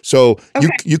 So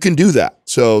you can do that.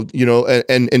 So, you know,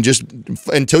 and just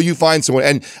until you find someone,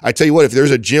 and I tell you what, if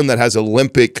there's a gym that has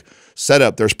Olympic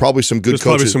setup, there's probably some good coaches.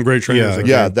 Probably some great trainers.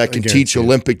 That can teach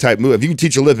Olympic type move. If you can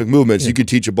teach Olympic movements, you can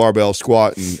teach a barbell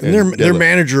squat. And their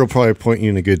manager will probably point you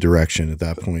in a good direction at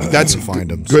that point. That's find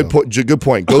them. Good point. Good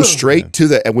point. Go straight to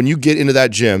the. And when you get into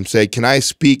that gym, say, "Can I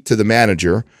speak to the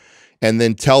manager?" And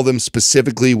then tell them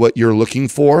specifically what you're looking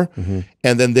for,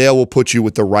 and then they will put you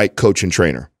with the right coach and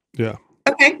trainer. Yeah.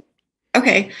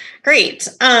 Okay. Great.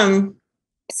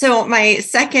 So my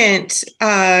second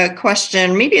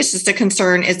question, maybe it's just a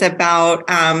concern, is about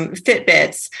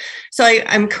Fitbits. So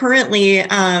I'm currently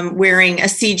wearing a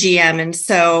CGM, and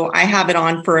so I have it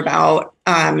on for about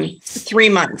 3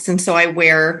 months. And so I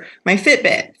wear my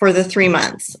Fitbit for the 3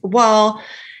 months. Well,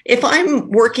 if I'm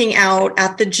working out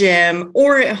at the gym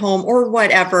or at home or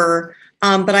whatever,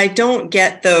 but I don't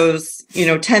get those,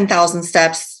 10,000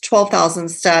 steps, 12,000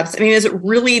 steps. I mean, is it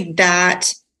really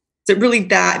that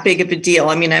big of a deal?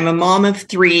 I mean, I'm a mom of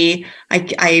 3.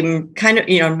 I'm kind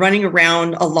of, running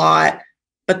around a lot,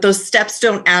 but those steps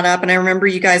don't add up. And I remember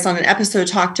you guys on an episode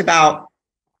talked about,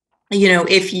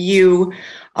 if you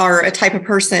are a type of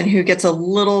person who gets a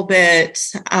little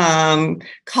bit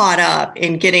caught up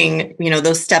in getting,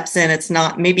 those steps in,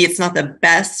 maybe it's not the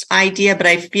best idea, but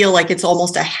I feel like it's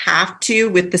almost a have to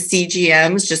with the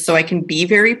CGMs, just so I can be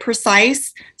very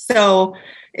precise. So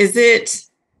is it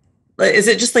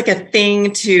just like a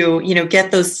thing to,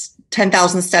 get those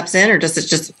 10,000 steps in, or does it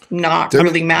just not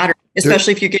really matter?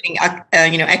 Especially if you're getting,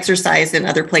 exercise in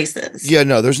other places. Yeah,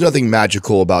 no, there's nothing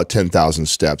magical about 10,000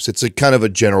 steps. It's a kind of a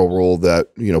general rule that,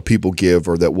 people give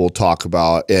or that we'll talk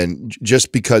about. And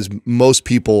just because most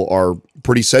people are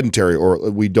pretty sedentary or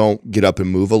we don't get up and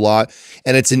move a lot,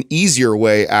 and it's an easier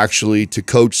way actually to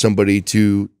coach somebody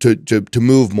to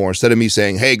move more, instead of me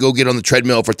saying, hey, go get on the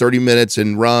treadmill for 30 minutes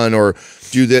and run or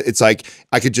do that. It's like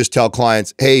I could just tell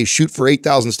clients, hey, shoot for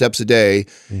 8,000 steps a day.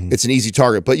 It's an easy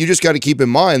target. But you just got to keep in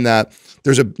mind that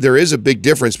there is a big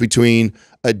difference between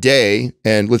a day,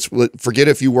 and let's forget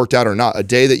if you worked out or not, a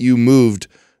day that you moved,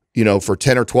 for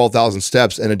 10 or 12,000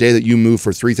 steps and a day that you move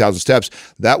for 3,000 steps.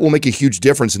 That will make a huge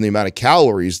difference in the amount of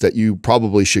calories that you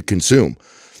probably should consume.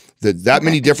 A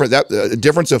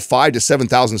difference of 5,000 to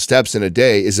 7,000 steps in a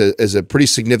day is a pretty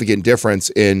significant difference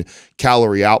in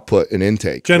calorie output and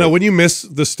intake. Jenna, when you miss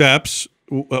the steps,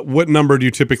 what number do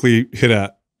you typically hit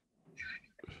at?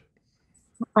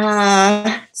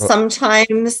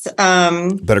 Sometimes.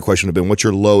 Better question would have been, what's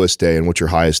your lowest day and what's your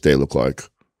highest day look like?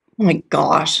 Oh my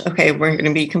gosh. Okay, we're going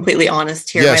to be completely honest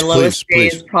here. Yes, my lowest day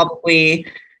is probably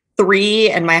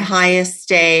 3, and my highest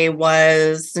day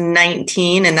was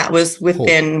 19, and that was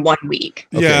within 1 week.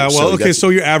 Okay, so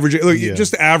you average it. Look,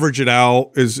 just average it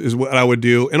out is what I would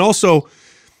do. And also,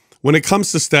 when it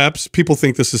comes to steps, people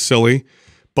think this is silly,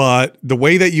 but the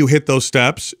way that you hit those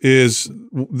steps is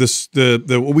the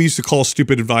what we used to call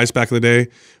stupid advice back in the day.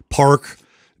 Park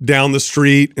down the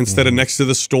street instead of next to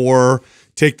the store.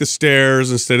 Take the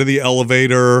stairs instead of the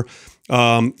elevator.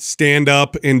 Stand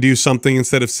up and do something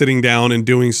instead of sitting down and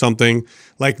doing something.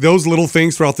 Like those little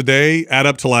things throughout the day add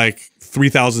up to like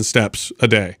 3,000 steps a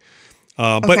day.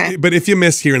 But if you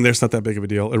miss here and there, it's not that big of a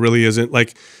deal. It really isn't.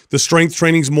 Like the strength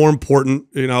training is more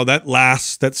important.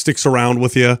 That sticks around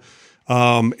with you.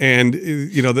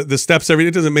 The steps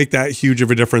it doesn't make that huge of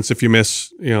a difference if you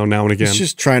miss, now and again. It's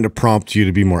just trying to prompt you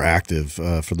to be more active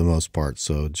for the most part.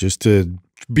 So just to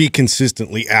be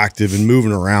consistently active and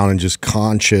moving around and just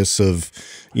conscious of,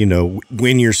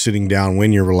 when you're sitting down,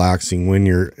 when you're relaxing, when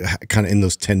you're kind of in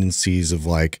those tendencies of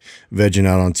like vegging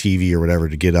out on TV or whatever,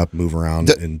 to get up, move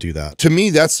around and do that. To me,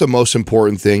 that's the most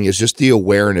important thing, is just the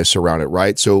awareness around it,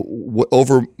 right? So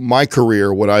over my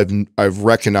career, what I've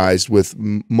recognized with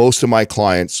most of my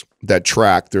clients that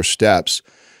track their steps,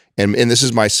 and this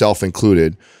is myself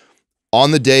included,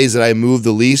 on the days that I move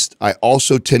the least, I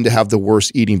also tend to have the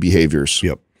worst eating behaviors.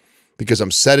 Yep. Because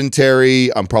I'm sedentary,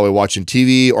 I'm probably watching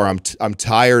TV, or I'm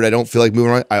tired, I don't feel like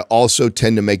moving around. I also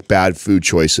tend to make bad food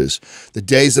choices. The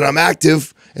days that I'm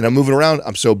active and I'm moving around,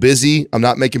 I'm so busy, I'm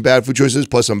not making bad food choices,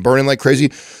 plus I'm burning like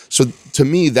crazy. So to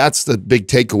me, that's the big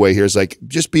takeaway here, is like,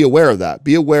 just be aware of that.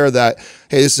 Be aware that,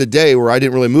 hey, this is a day where I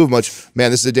didn't really move much.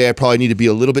 Man, this is a day I probably need to be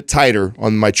a little bit tighter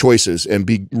on my choices and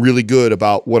be really good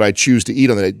about what I choose to eat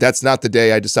on the day. That's not the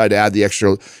day I decide to add the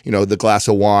extra, the glass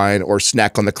of wine or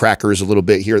snack on the crackers a little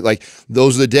bit here. Like,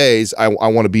 those are the days I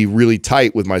want to be really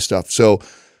tight with my stuff. So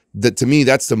that to me,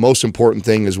 that's the most important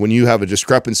thing, is when you have a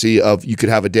discrepancy of, you could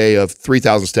have a day of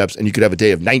 3,000 steps and you could have a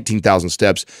day of 19,000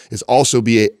 steps, is also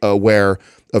be aware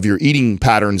of your eating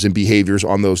patterns and behaviors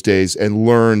on those days and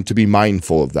learn to be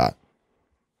mindful of that.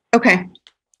 Okay.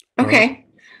 Okay.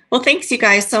 Well, thanks you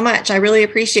guys so much. I really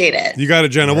appreciate it. You got it,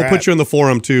 Jenna. We'll put you in the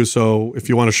forum too. So if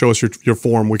you want to show us your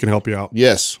form, we can help you out.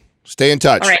 Yes. Stay in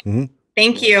touch. All right.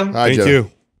 Thank you. Hi, Thank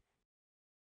you.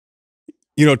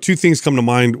 You know, two things come to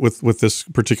mind with this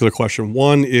particular question.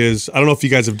 One is, I don't know if you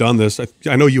guys have done this.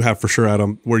 I know you have for sure,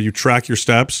 Adam, where you track your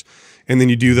steps and then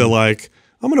you do the like,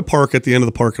 I'm going to park at the end of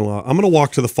the parking lot. I'm going to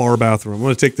walk to the far bathroom. I'm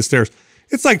going to take the stairs.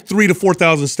 It's like 3,000 to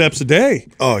 4,000 steps a day.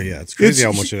 Oh yeah, it's crazy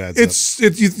how much it adds up.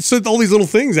 So all these little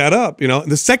things add up, you know.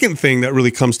 The second thing that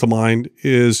really comes to mind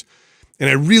is, and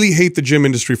I really hate the gym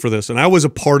industry for this, and I was a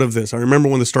part of this. I remember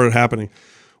when this started happening.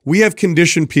 We have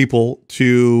conditioned people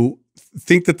to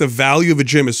think that the value of a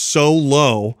gym is so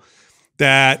low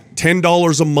that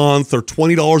 $10 a month or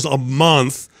 $20 a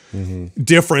month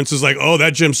difference is like, oh,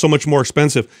 that gym's so much more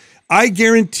expensive. I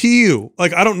guarantee you,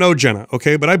 like, I don't know Jenna,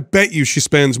 okay, but I bet you she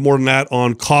spends more than that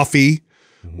on coffee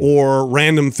or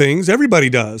random things. Everybody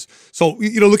does. So,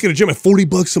 you know, look at a gym at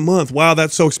 $40 a month. Wow,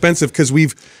 that's so expensive because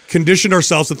we've conditioned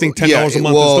ourselves to think $10 a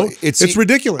month. Well, it's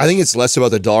ridiculous. I think it's less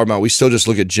about the dollar amount. We still just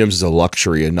look at gyms as a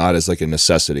luxury and not as like a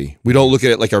necessity. We don't look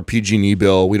at it like our PG&E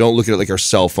bill. We don't look at it like our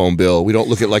cell phone bill. We don't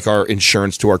look at it like our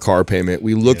insurance to our car payment.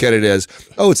 We look at it as,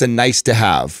 oh, it's a nice to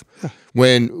have.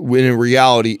 When in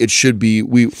reality, it should be,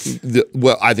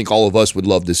 what I think all of us would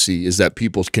love to see is that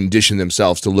people condition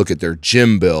themselves to look at their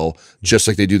gym bill just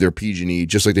like they do their PG&E,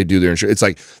 just like they do their insurance. It's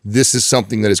like, this is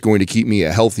something that is going to keep me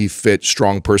a healthy, fit,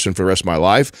 strong person for the rest of my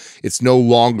life. It's no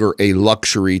longer a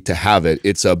luxury to have it.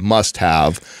 It's a must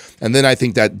have. And then I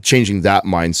think that changing that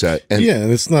mindset. And yeah,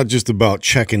 and it's not just about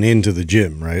checking into the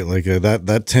gym, right? Like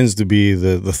that tends to be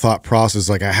the thought process.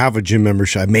 Like, I have a gym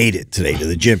membership. I made it today to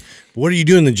the gym. What do you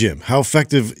do in the gym? How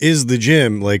effective is the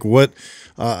gym? Like, what?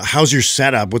 How's your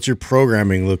setup? What's your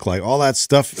programming look like? All that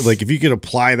stuff. Like, if you could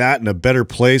apply that in a better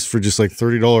place for just like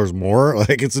 $30 more,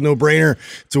 like, it's a no-brainer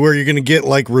to where you're going to get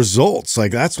like results.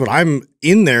 Like, that's what I'm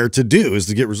in there to do, is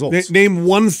to get results. Name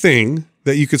one thing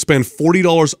that you could spend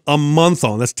 $40 a month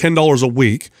on. That's $10 a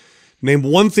week. Name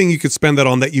one thing you could spend that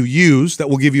on that you use that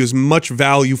will give you as much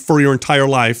value for your entire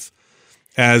life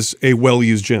as a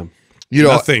well-used gym. You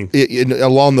know, nothing.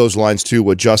 Along those lines too,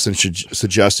 what Justin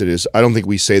suggested is, I don't think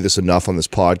we say this enough on this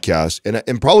podcast,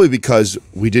 and probably because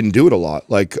we didn't do it a lot.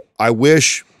 Like, I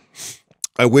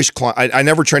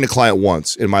never trained a client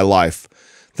once in my life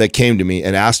that came to me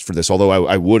and asked for this, although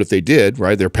I would if they did,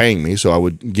 right? They're paying me, so I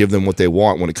would give them what they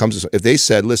want when it comes to, if they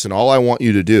said, listen, all I want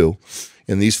you to do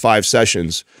in these 5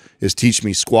 sessions is teach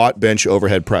me squat, bench,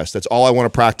 overhead press. That's all I want to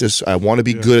practice. I want to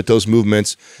be good at those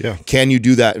movements. Yeah. Can you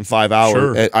do that in 5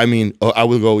 hours? Sure. I mean, I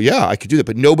would go, yeah, I could do that.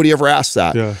 But nobody ever asked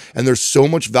that. Yeah. And there's so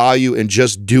much value in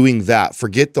just doing that.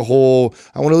 Forget the whole,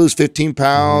 I want to lose 15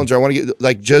 pounds or I want to get,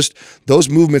 like, just those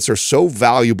movements are so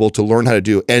valuable to learn how to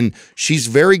do. And she's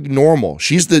very normal.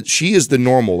 She is the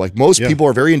normal. Like, most people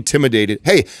are very intimidated.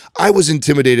 Hey, I was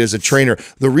intimidated as a trainer.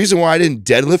 The reason why I didn't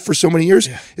deadlift for so many years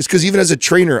is because even as a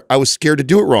trainer, I was scared to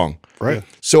do it wrong. Right.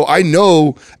 So I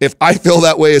know if I feel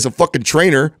that way as a fucking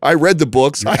trainer, I read the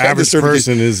books. Your average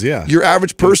person is, your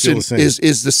average person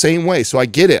is the same way. So I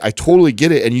get it. I totally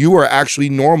get it. And you are actually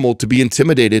normal to be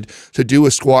intimidated to do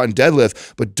a squat and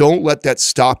deadlift, but don't let that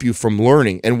stop you from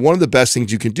learning. And one of the best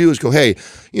things you can do is go, hey,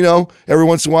 you know, every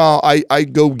once in a while I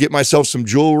go get myself some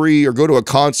jewelry or go to a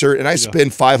concert and I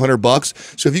spend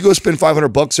 $500. So if you go spend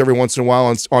 $500 every once in a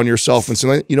while on yourself and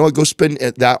say, you know what, go spend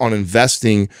that on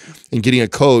investing and getting a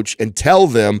coach, and tell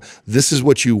them this is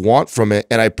what you want from it.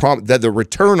 And I promise that the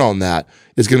return on that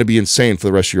is going to be insane for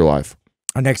the rest of your life.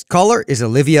 Our next caller is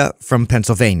Olivia from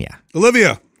Pennsylvania.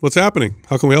 Olivia, what's happening?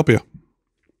 How can we help you?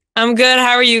 I'm good.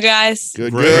 How are you guys?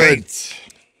 Good.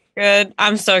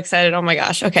 I'm so excited. Oh my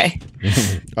gosh. Okay.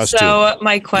 Us so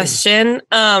my question,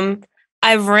 I'm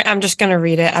just going to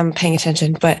read it. I'm paying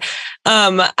attention, but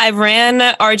I ran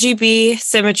RGB,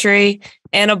 symmetry,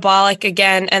 anabolic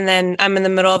again, and then I'm in the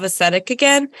middle of aesthetic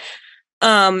again.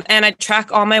 And I track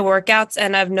all my workouts,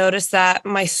 and I've noticed that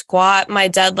my squat, my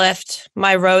deadlift,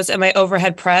 my rows, and my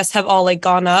overhead press have all like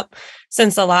gone up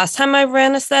since the last time I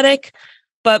ran aesthetic.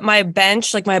 But my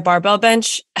bench, like my barbell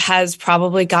bench, has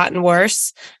probably gotten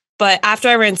worse. But after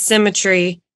I ran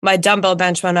symmetry, my dumbbell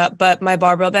bench went up, but my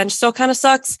barbell bench still kind of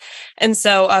sucks. And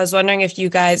so I was wondering if you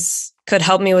guys could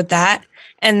help me with that.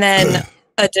 And then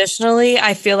additionally,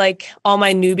 I feel like all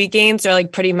my newbie gains are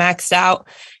like pretty maxed out.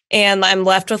 And I'm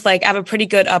left with like, I have a pretty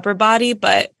good upper body,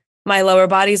 but my lower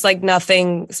body's like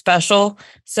nothing special.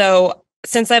 So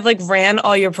since I've like ran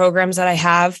all your programs that I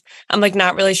have, I'm like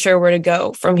not really sure where to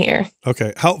go from here.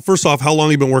 Okay. First off, how long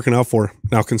have you been working out for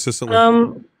now consistently?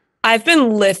 I've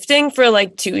been lifting for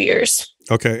like 2 years.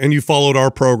 Okay. And you followed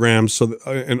our programs. So,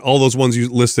 and all those ones you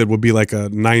listed would be like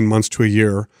 9 months to a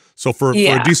year. So for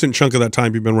a decent chunk of that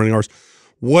time, you've been running ours.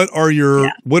 What are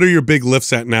your big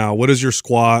lifts at now? What is your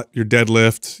squat, your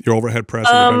deadlift, your overhead press,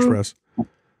 and your bench press?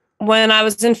 When I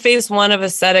was in phase 1 of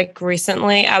aesthetic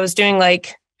recently, I was doing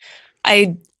like,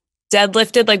 I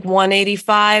deadlifted like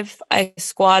 185. I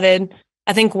squatted,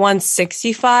 I think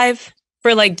 165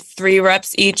 for like 3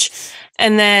 reps each.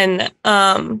 And then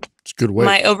it's good weight.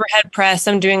 My overhead press,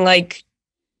 I'm doing like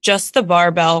just the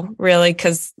barbell really,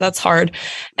 because that's hard.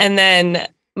 And then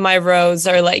my rows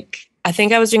are like, I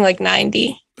think I was doing like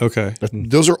 90. Okay.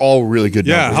 Those are all really good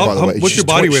numbers, by the way. What's your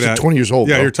body weight at? 20 years old.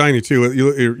 Yeah, bro. you're tiny too.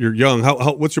 You're young.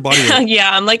 What's your body weight?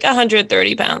 Yeah, I'm like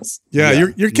 130 pounds. Yeah,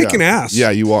 you're kicking ass. Yeah,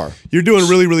 you are. You're doing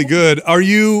really, really good. Are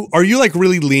you like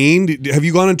really lean? Have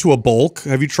you gone into a bulk?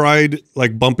 Have you tried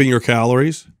like bumping your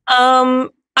calories?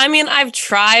 I mean, I've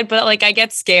tried, but like I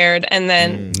get scared and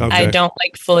then I don't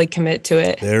like fully commit to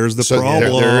it. There's the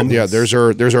problem.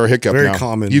 There's our hiccup. Very now.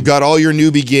 common. You've got all your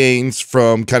newbie gains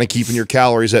from kind of keeping your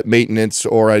calories at maintenance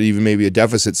or at even maybe a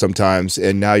deficit sometimes,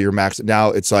 and now you're maxed. Now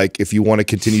it's like if you want to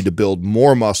continue to build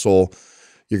more muscle,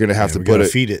 you're going to have to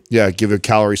feed it. Yeah, give a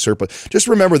calorie surplus. Just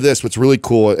remember this: what's really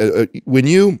cool when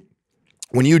you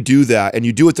do that, and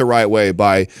you do it the right way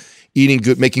by eating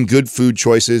good, making good food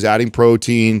choices, adding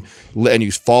protein, and you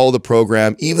follow the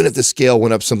program, even if the scale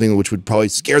went up something which would probably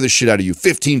scare the shit out of you,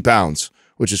 15 pounds,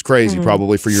 which is crazy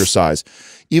probably for your size.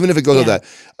 Even if it goes up that,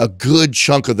 a good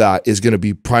chunk of that is going to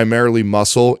be primarily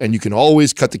muscle, and you can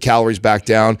always cut the calories back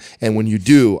down. And when you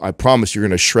do, I promise you're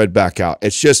going to shred back out.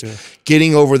 It's just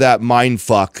getting over that mind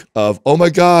fuck of, oh my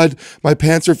God, my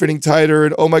pants are fitting tighter,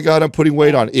 and oh my God, I'm putting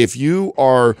weight on. If you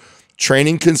are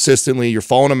training consistently, you're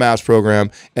following a mass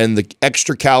program, and the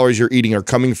extra calories you're eating are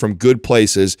coming from good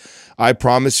places, I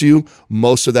promise you,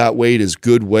 most of that weight is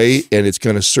good weight, and it's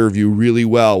going to serve you really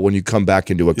well when you come back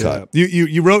into a cut.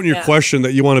 You wrote in your question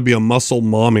that you want to be a muscle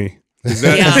mommy. Is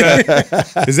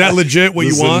that, is that legit what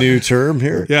this you want? Is a new term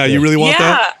here. Yeah, you really want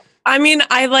that? I mean,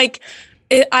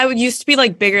 I used to be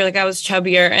like bigger, like I was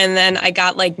chubbier, and then I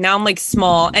got like, now I'm like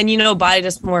small, and you know, body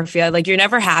dysmorphia, like you're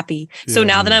never happy. So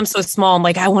now that I'm so small, I'm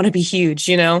like, I want to be huge,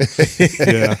 you know?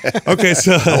 Yeah. Okay.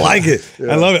 So I like it.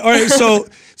 I love it. All right.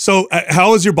 So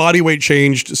how has your body weight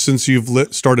changed since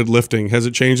you've started lifting? Has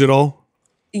it changed at all?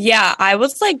 Yeah, I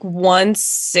was like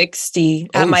 160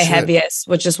 at my heaviest,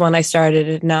 which is when I started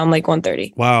it. Now I'm like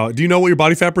 130. Wow. Do you know what your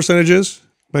body fat percentage is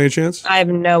by any chance? I have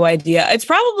no idea. It's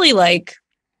probably like,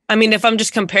 I mean, if I'm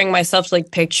just comparing myself to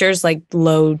like pictures, like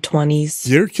low 20s.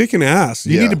 You're kicking ass.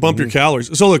 You need to bump your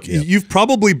calories. So look, you've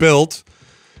probably built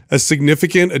a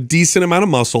decent amount of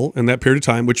muscle in that period of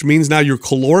time, which means now your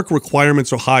caloric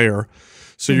requirements are higher.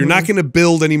 So you're not going to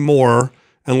build any more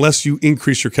unless you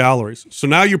increase your calories. So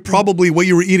now you're probably, what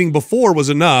you were eating before was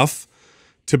enough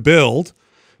to build,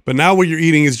 but now what you're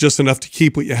eating is just enough to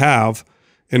keep what you have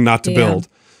and not to build.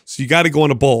 So you got to go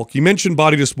into bulk. You mentioned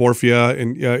body dysmorphia,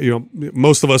 and you know,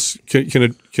 most of us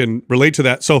can relate to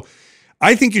that. So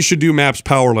I think you should do MAPS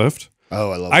Powerlift. Oh,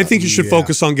 I love that. I think you should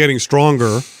focus on getting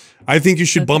stronger. I think you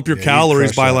should bump your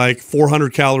calories by like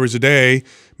 400 calories a day.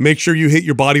 Make sure you hit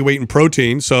your body weight in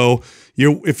protein. So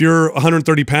if you're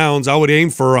 130 pounds, I would aim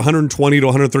for 120 to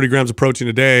 130 grams of protein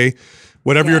a day.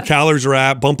 Whatever your calories are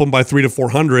at, bump them by 300 to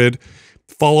 400.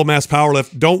 Follow MAPS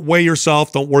Powerlift. Don't weigh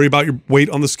yourself. Don't worry about your weight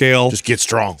on the scale. Just get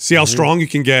strong. See how strong you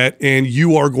can get, and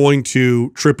you are going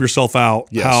to trip yourself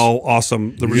out how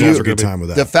awesome the results are going to be. With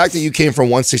that. The fact that you came from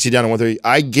 160 down to 130,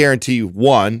 I guarantee you,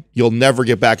 one, you'll never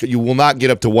get back. You will not get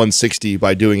up to 160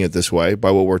 by doing it this way, by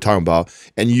what we're talking about,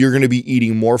 and you're going to be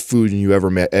eating more food than you ever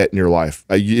met in your life.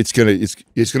 It's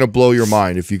gonna blow your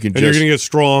mind if you can. And you're going to get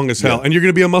strong as hell, and you're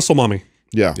going to be a muscle mommy.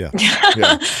 Yeah.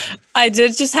 I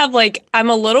did just have like, I'm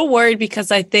a little worried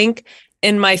because I think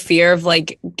in my fear of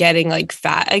like getting like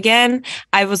fat again,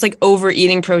 I was like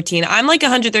overeating protein. I'm like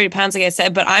 130 pounds, like I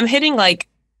said, but I'm hitting like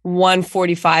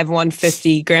 145,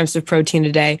 150 grams of protein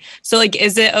a day. So like,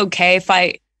 is it okay if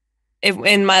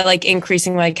in my like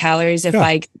increasing my calories, if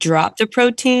I drop the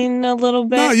protein a little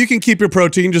bit? No, you can keep your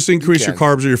protein, just increase your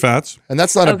carbs or your fats. And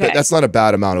that's not a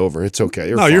bad amount over. It's okay.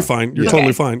 You're fine. You're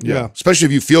totally fine. Yeah. Especially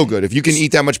if you feel good. If you can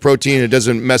eat that much protein, it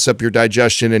doesn't mess up your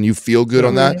digestion and you feel good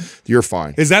on that, you're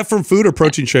fine. Is that from food or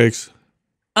protein shakes?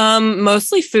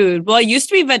 Mostly food. Well, I used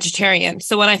to be vegetarian.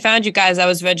 So when I found you guys, I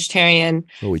was vegetarian.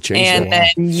 Oh, we changed and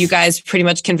then you guys pretty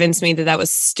much convinced me that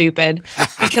was stupid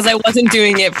because I wasn't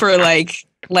doing it for like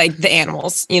like the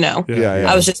animals, you know. Yeah.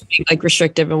 I was just being like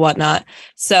restrictive and whatnot.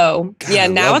 So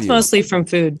God, now it's mostly from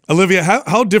food. Olivia,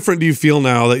 how different do you feel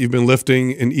now that you've been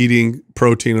lifting and eating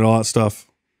protein and all that stuff?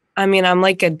 I mean, I'm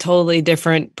like a totally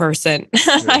different person.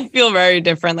 I feel very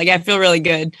different. Like I feel really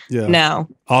good now.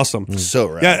 Awesome. So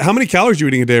right. Yeah. How many calories are you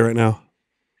eating a day right now?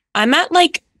 I'm at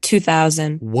like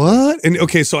 2,000. What? And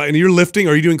okay, so and you're lifting?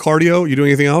 Are you doing cardio? You doing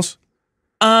anything else?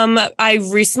 I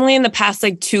recently in the past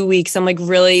like 2 weeks, I'm like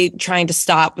really trying to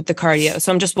stop with the cardio.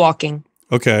 So I'm just walking.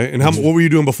 Okay. And what were you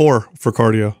doing before for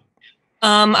cardio?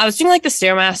 I was doing like the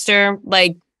Stairmaster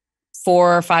like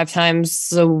 4 or 5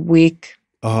 times a week.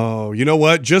 Oh, you know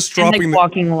what? Just And, dropping like,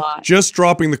 walking a lot. Just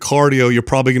dropping the cardio, you're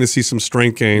probably going to see some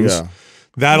strength gains. Yeah.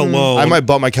 That alone. I might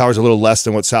bump my calories a little less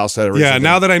than what Sal said originally. Yeah,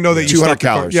 now that I know that you 200 stopped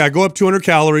calories. Yeah, go up 200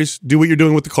 calories. Do what you're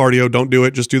doing with the cardio. Don't do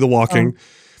it. Just do the walking.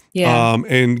 Yeah.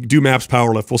 And do MAPS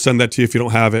Powerlift. We'll send that to you if you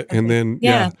don't have it. And then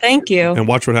thank you. and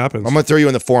watch what happens. I'm gonna throw you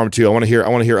in the forum too. I want to hear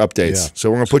updates. Yeah.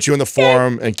 So we're gonna put you in the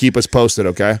forum and keep us posted,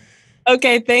 okay?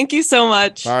 Okay, thank you so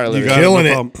much. All right, You Olivia. got Killing no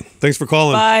it. problem. Thanks for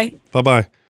calling. Bye. Bye.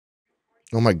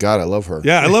 Oh my God, I love her.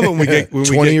 Yeah, I love it when we get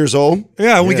 20 years old.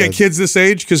 Yeah, when we Yeah. get kids this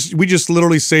age, because we just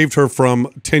literally saved her from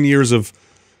 10 years of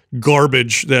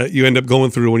garbage that you end up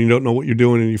going through when you don't know what you're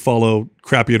doing and you follow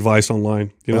crappy advice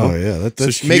online. You know? Oh yeah,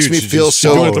 that's So Makes me huge. feel Just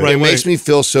so. doing it the right It way. makes me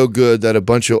feel so good that a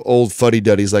bunch of old fuddy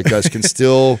duddies like us can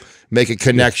still make a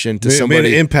connection to made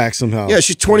somebody. an impact somehow. Yeah,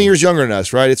 she's 20 years younger than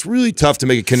us, right? It's really tough to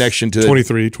make a connection to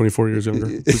 23, 24 years younger.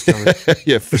 Who's counting?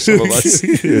 yeah, for some of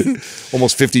us,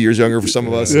 almost 50 years younger for some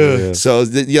of us. Yeah. So,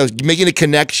 making a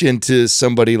connection to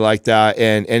somebody like that,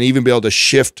 and even be able to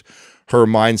shift her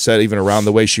mindset even around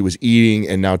the way she was eating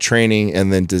and now training,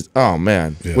 and then oh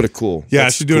man, what a cool. Yeah,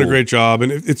 that's she's doing a cool. great job,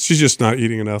 and she's just not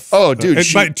eating enough. Oh, dude, and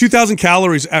she- by 2,000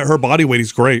 calories at her body weight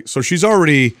is great. So she's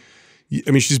already,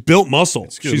 I mean, she's built muscle.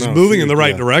 good She's amount of moving in the food,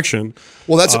 right yeah. direction.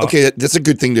 Well, that's okay. That's a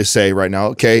good thing to say right now.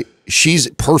 Okay, she's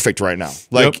perfect right now.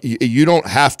 Like you don't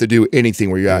have to do anything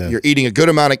where you're at. Yeah. You're eating a good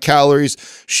amount of calories.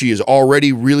 She is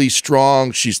already really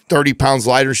strong. She's 30 pounds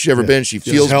lighter than she's ever been. She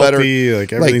feels healthy, better.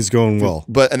 like everything's going well.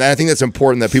 And I think that's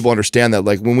important that people understand that.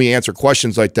 Like when we answer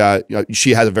questions like that,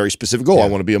 she has a very specific goal. I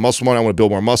want to be a muscle man. I want to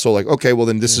build more muscle. Like, okay, well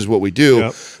then this is what we do.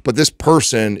 Yep. But this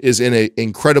person is in an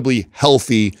incredibly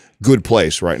healthy, good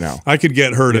place right now. I could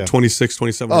get her to 26,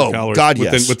 2700 Oh, calories God,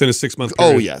 within, yes. within a 6 month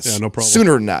period. Oh yes, Yeah, no problem.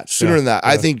 Sooner than that. Sooner than that.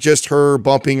 I think just her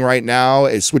bumping right now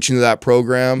is switching to that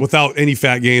program. Without any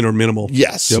fat gain or minimal.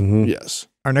 Yes, yes.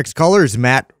 Our next caller is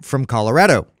Matt from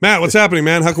Colorado. Matt, what's happening,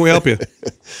 man? How can we help you?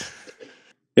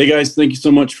 Hey guys, thank you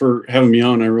so much for having me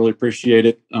on. I really appreciate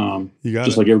it. You got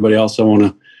Just it. like everybody else, I want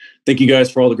to thank you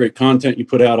guys for all the great content you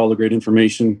put out, all the great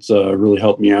information. It's really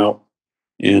helped me out.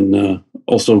 And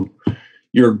also,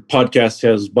 your podcast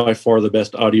has by far the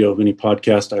best audio of any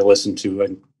podcast I listen to. I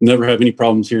never have any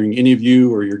problems hearing any of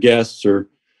you or your guests, or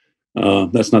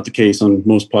that's not the case on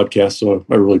most podcasts. So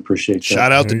I really appreciate that.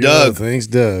 Shout out to There you go. Doug. Thanks,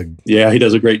 Doug. Yeah, he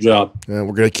does a great job. And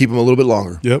we're gonna keep him a little bit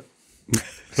longer. Yep.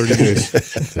 30 days.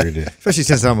 30. Especially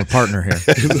since I'm a partner here.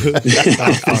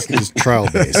 His trial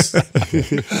base.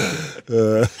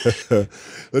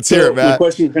 Let's hear it, My Matt.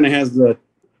 question kind of has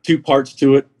 2 parts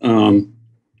to it.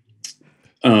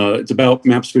 It's about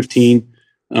MAPS 15.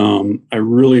 I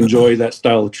really enjoy that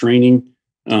style of training.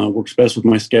 Works best with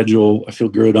my schedule. I feel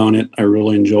good on it. I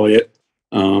really enjoy it.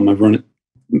 I've run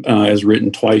it as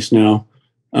written twice now.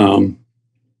 I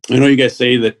know you guys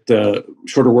say that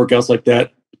shorter workouts like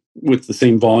that with the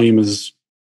same volume as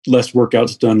less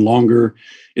workouts done longer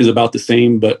is about the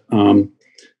same, but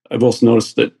I've also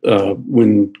noticed that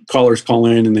when callers call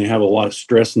in and they have a lot of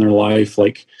stress in their life,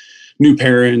 like new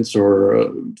parents or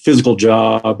a physical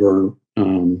job or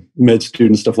med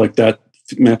students, stuff like that,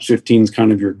 MAPS 15 is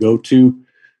kind of your go-to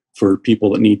for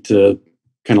people that need to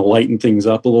kind of lighten things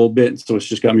up a little bit. So it's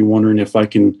just got me wondering if I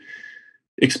can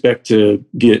expect to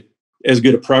get as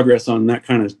good a progress on that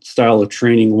kind of style of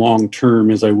training long-term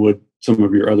as I would some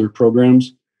of your other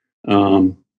programs.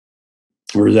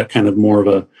 Or is that kind of more of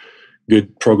a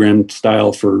good program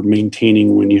style for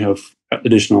maintaining when you have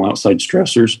additional outside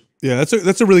stressors? Yeah,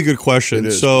 that's a really good question.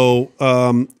 So,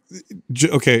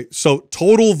 okay, so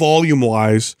total volume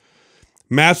wise,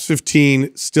 MAPS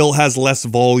 15 still has less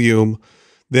volume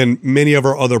than many of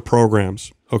our other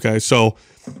programs. Okay, so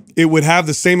it would have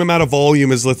the same amount of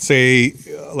volume as, let's say,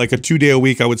 like a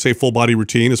 2-day-a-week, I would say full body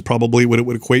routine is probably what it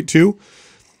would equate to.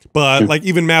 But like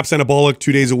even MAPS Anabolic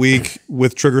 2 days a week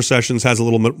with trigger sessions has a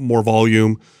little bit more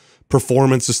volume.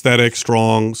 Performance, aesthetic,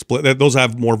 strong, split, those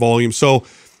have more volume. So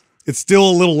it's still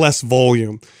a little less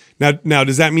volume. Now,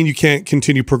 does that mean you can't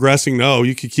continue progressing? No,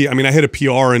 you could keep. I mean, I hit a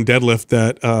PR in deadlift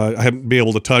that I haven't been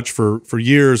able to touch for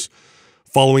years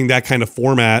following that kind of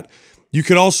format. You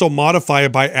could also modify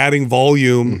it by adding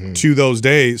volume to those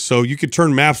days. So you could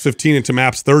turn MAPS 15 into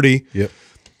MAPS 30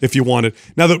 if you wanted.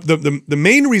 Now, the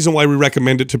main reason why we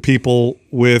recommend it to people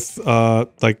with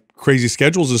like crazy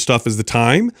schedules and stuff is the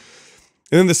time.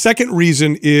 And then the second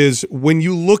reason is when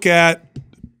you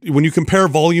compare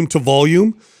volume to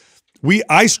volume,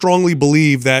 I strongly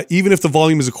believe that even if the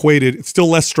volume is equated, it's still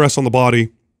less stress on the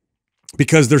body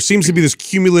because there seems to be this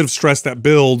cumulative stress that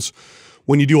builds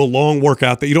when you do a long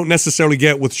workout that you don't necessarily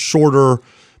get with shorter,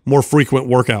 more frequent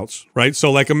workouts, right?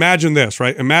 So like imagine this,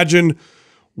 right? Imagine,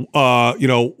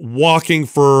 walking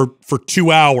for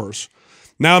 2 hours.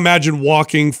 Now imagine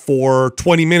walking for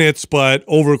 20 minutes, but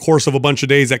over the course of a bunch of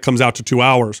days, that comes out to 2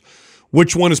 hours.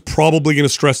 Which one is probably going to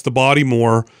stress the body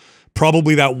more?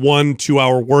 Probably that 1 2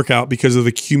 hour workout because of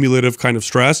the cumulative kind of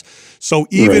stress. So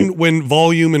even when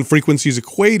volume and frequency is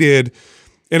equated,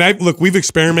 and we've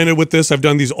experimented with this. I've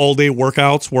done these all day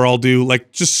workouts where I'll do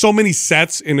like just so many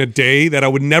sets in a day that I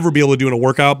would never be able to do in a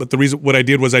workout. But the reason what I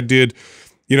did was I did,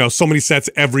 so many sets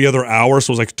every other hour.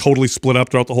 So it was like totally split up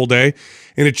throughout the whole day.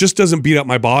 And it just doesn't beat up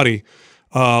my body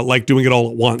like doing it all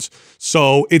at once.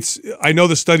 So I know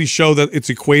the studies show that it's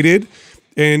equated.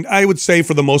 And I would say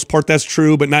for the most part, that's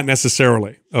true, but not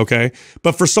necessarily. Okay.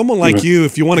 But for someone like you,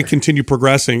 if you want to continue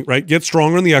progressing, right, get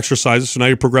stronger in the exercises. So now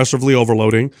you're progressively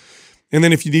overloading. And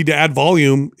then if you need to add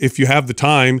volume, if you have the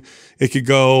time,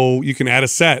 you can add a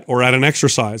set or add an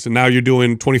exercise. And now you're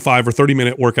doing 25 or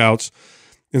 30-minute workouts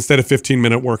instead of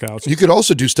 15-minute workouts. You could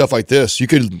also do stuff like this. You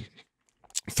could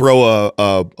throw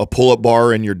a pull-up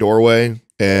bar in your doorway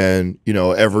and,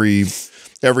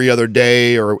 every other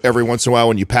day or every once in a while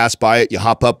when you pass by it, you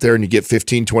hop up there and you get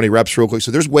 15, 20 reps real quick.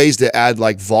 So there's ways to add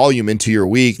like volume into your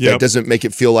week that doesn't make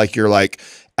it feel like you're like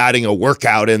adding a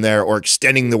workout in there or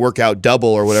extending the workout double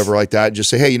or whatever like that. Just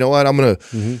say, hey, you know what? I'm going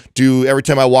to do every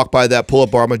time I walk by that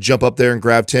pull-up bar, I'm going to jump up there and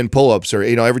grab 10 pull-ups. Or,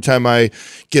 every time I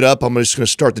get up, I'm just going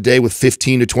to start the day with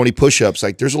 15 to 20 push-ups.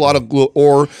 Like there's a lot of,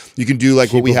 or you can do like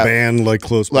Keep what we have. Band like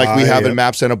close by. Like we have in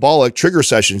MAPS Anabolic trigger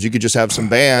sessions. You could just have some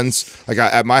bands. Like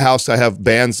at my house, I have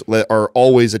bands that are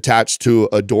always attached to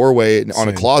a doorway on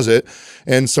a closet.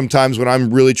 And sometimes when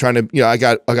I'm really trying to, I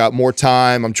got more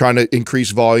time, I'm trying to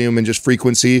increase volume and just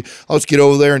frequency, I'll just get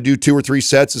over there and do 2 or 3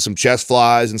 sets of some chest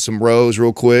flies and some rows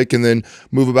real quick and then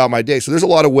move about my day. So there's a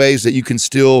lot of ways that you can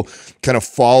still kind of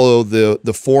follow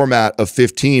the format of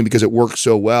 15 because it works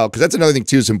so well. Because that's another thing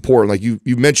too is important. Like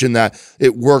you mentioned that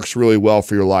it works really well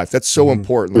for your life. That's so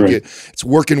important. Like it's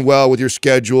working well with your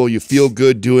schedule. You feel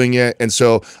good doing it. And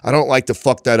so I don't like to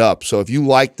fuck that up. So if you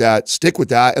like that, stick with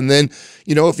that. And then,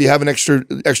 if you have an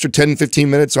extra 10, 15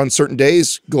 minutes on certain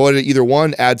days, go at either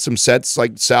one, add some sets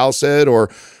like Sal said,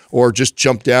 or just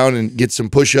jump down and get some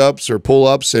push-ups or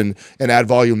pull-ups and add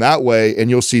volume that way, and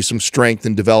you'll see some strength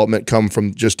and development come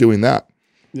from just doing that.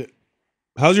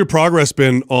 How's your progress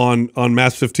been on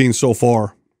MAPS 15 so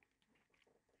far?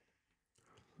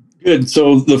 Good.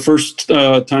 So the first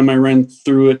time I ran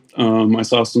through it, I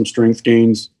saw some strength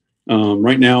gains.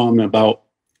 Right now I'm about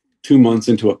 2 months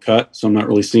into a cut, so I'm not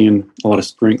really seeing a lot of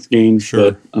strength gains,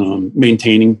 but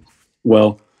maintaining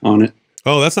well on it.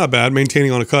 Oh, that's not bad.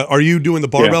 Maintaining on a cut. Are you doing the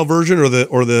barbell version or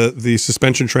the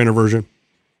suspension trainer version?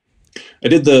 I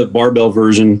did the barbell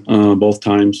version both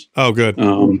times. Oh, good.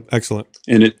 Excellent.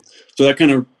 And so that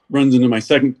kind of runs into my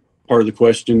second part of the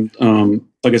question.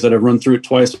 Like I said, I've run through it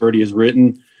twice already as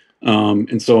written,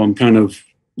 and so I'm kind of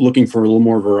looking for a little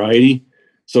more variety.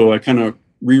 So I kind of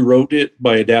rewrote it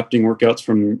by adapting workouts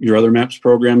from your other MAPS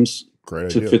programs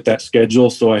to fit that schedule.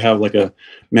 So I have like a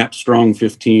MAPS Strong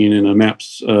 15 and a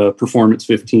MAPS Performance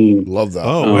 15. Love that.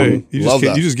 Oh, wait. You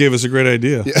just gave us a great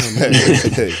idea. Yeah.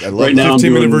 I love right now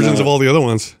 15-minute versions of all the other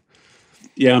ones.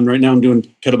 Yeah, right now I'm doing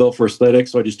kettlebell for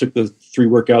aesthetics. So I just took the 3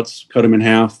 workouts, cut them in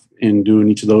half, and doing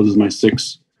each of those as my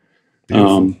 6.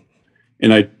 And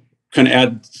I kind of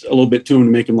add a little bit to them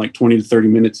to make them like 20 to 30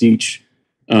 minutes each.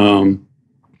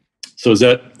 So is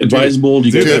that advisable?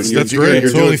 That's great.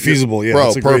 It's totally feasible. Yeah,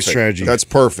 that's a great strategy. That's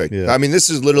perfect. Yeah. I mean, this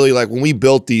is literally like when we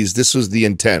built these, this was the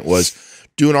intent, was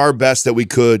doing our best that we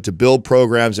could to build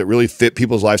programs that really fit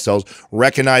people's lifestyles,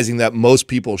 recognizing that most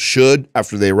people should,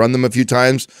 after they run them a few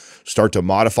times, start to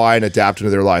modify and adapt into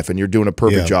their life. And you're doing a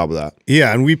perfect job of that.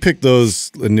 Yeah, and we picked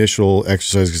those initial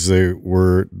exercises because they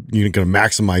were going to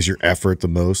maximize your effort the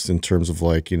most in terms of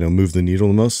like, move the needle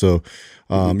the most. So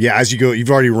Yeah, as you go, you've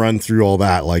already run through all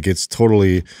that. Like, it's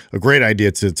totally a great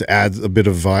idea to add a bit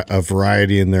of a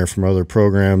variety in there from other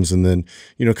programs. And then,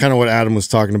 you know, kind of what Adam was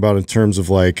talking about in terms of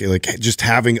like just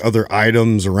having other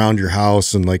items around your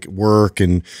house and like work,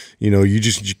 and, you know, you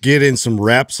just get in some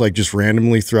reps, like just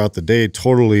randomly throughout the day,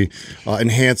 totally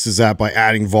enhances that by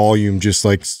adding volume, just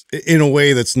like in a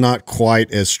way that's not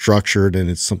quite as structured, and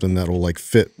it's something that'll like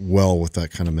fit well with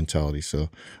that kind of mentality. So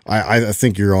I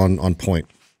think you're on point.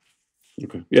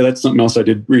 Okay. Yeah, that's something else I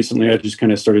did recently. I just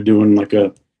kind of started doing like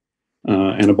a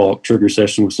anabolic trigger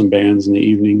session with some bands in the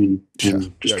evening,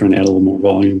 and just trying to add a little more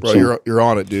volume. Bro, so, you're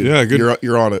on it, dude. Yeah, good.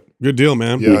 You're on it. Good deal,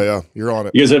 man. Yeah, you're on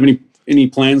it. you guys have any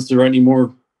plans to write any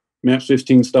more MAPS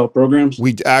 15 style programs?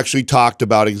 We actually talked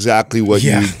about exactly what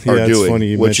you are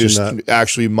doing, which is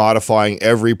actually modifying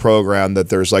every program that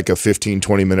there's like a 15,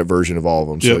 20-minute version of all of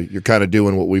them. So you're kind of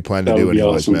doing what we plan to do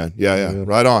anyways, awesome. Man. Yeah.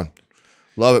 Right on.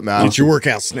 Love it, man. Get your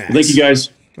workout snacks. Thank you, guys.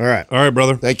 All right,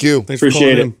 brother. Thank you. Thanks Appreciate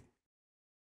for calling in.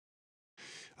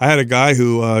 I had a guy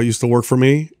who used to work for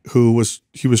me who was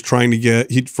trying to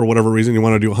get, for whatever reason, he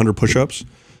wanted to do 100 push-ups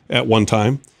at one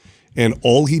time. And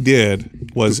all he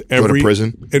did was go to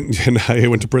prison. And he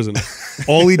went to prison.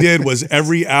 All he did was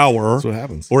every hour, that's what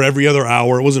happens, or every other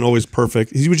hour. It wasn't always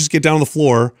perfect. He would just get down on the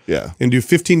floor, and do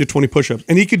 15 to 20 push-ups,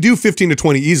 and he could do 15 to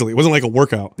 20 easily. It wasn't like a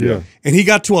workout. Yeah, and he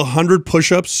got to 100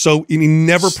 push-ups. And he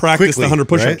never practiced 100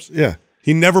 push-ups. Right? Yeah.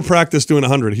 He never practiced doing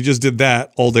 100. He just did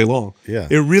that all day long. Yeah.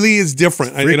 It really is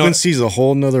different. Frequency is a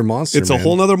whole nother monster. It's a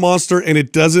whole nother monster, and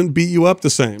it doesn't beat you up the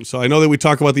same. So I know that we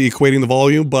talk about the equating the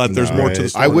volume, but there's more to the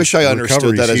story. I wish I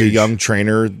understood that as a young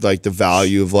trainer, like the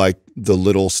value of like the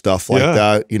little stuff like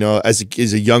that. You know, as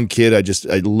a young kid,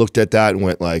 I looked at that and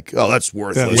went like, oh, that's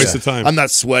worthless. Waste of time. I'm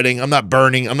not sweating. I'm not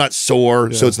burning. I'm not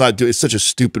sore. So it's such a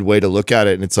stupid way to look at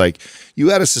it. And it's like, you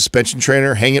had a suspension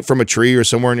trainer, hang it from a tree or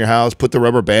somewhere in your house, put the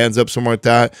rubber bands up somewhere like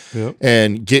that,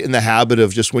 and get in the habit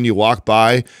of just when you walk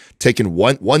by, taking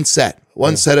one set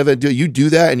of it. You do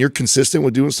that and you're consistent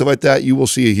with doing stuff like that, you will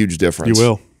see a huge difference. You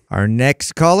will. Our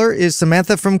next caller is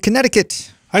Samantha from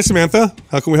Connecticut. Hi, Samantha.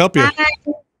 How can we help you? Hi.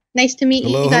 Nice to meet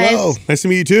you guys. Hello. Nice to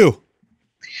meet you too.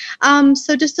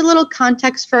 So just a little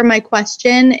context for my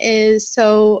question is,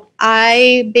 so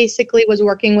I basically was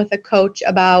working with a coach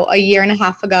about a year and a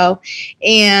half ago,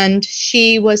 and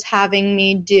she was having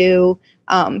me do,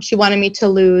 she wanted me to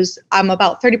lose, I'm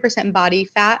about 30% body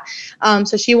fat.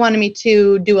 So she wanted me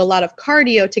to do a lot of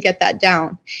cardio to get that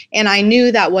down. And I knew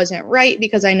that wasn't right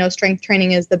because I know strength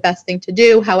training is the best thing to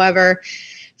do. However,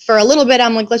 for a little bit,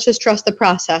 I'm like, let's just trust the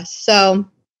process. So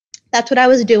that's what I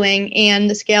was doing, and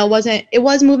the scale it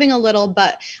was moving a little,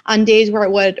 but on days where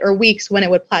it would, or weeks when it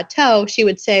would plateau, she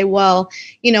would say, well,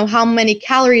 you know, how many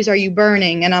calories are you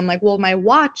burning? And I'm like, well, my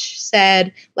watch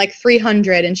said like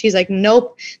 300. And she's like,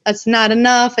 nope, that's not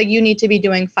enough. Like, you need to be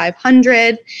doing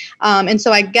 500. And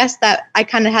so I guess that I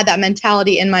kind of had that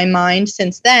mentality in my mind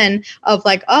since then of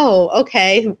like, oh,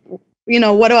 okay, you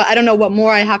know, I don't know what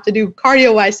more I have to do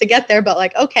cardio wise to get there, but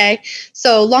like, okay.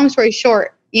 So long story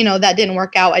short, you know, that didn't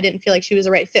work out. I didn't feel like she was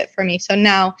the right fit for me. So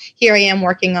now here I am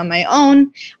working on my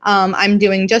own. I'm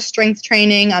doing just strength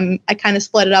training. I kind of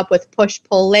split it up with push,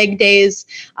 pull, leg days.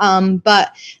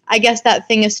 But I guess that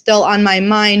thing is still on my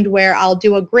mind where I'll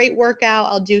do a great workout.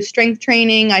 I'll do strength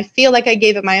training. I feel like I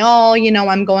gave it my all. You know,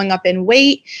 I'm going up in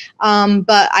weight.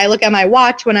 But I look at my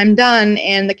watch when I'm done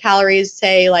and the calories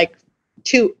say like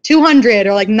 200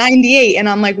 or like 98, and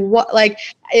I'm like, what? Like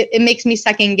it makes me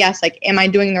second guess, like, am I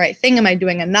doing the right thing? Am I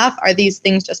doing enough? Are these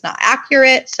things just not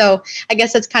accurate? So I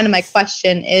guess that's kind of my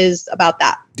question is about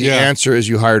that. The answer is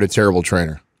you hired a terrible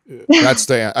trainer. That's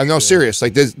the I'm no serious.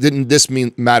 Like this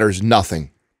matters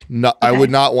nothing. No, okay. I would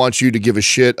not want you to give a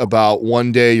shit about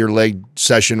one day your leg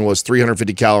session was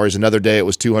 350 calories, another day it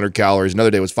was 200 calories, another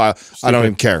day it was 5. I don't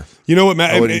even care. You know what,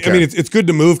 Matt? I mean, it's good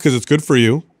to move because it's good for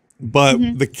you.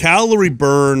 But the calorie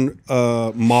burn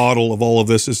model of all of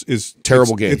this is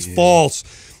terrible game. It's false.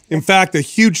 In fact, a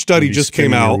huge study just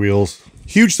came out.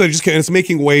 Huge study just came, and it's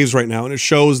making waves right now, and it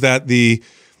shows that the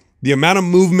amount of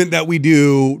movement that we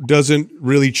do doesn't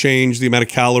really change the amount of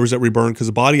calories that we burn because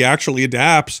the body actually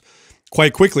adapts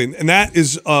quite quickly, and that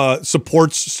is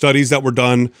supports studies that were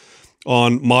done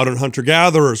on modern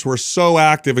hunter-gatherers who are so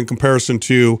active in comparison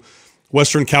to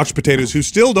Western couch potatoes who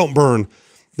still don't burn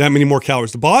that many more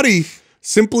calories. The body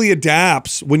simply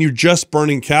adapts when you're just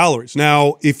burning calories.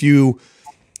 Now, if you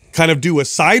kind of do a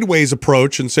sideways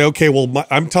approach and say, okay, well,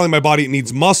 I'm telling my body it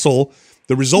needs muscle,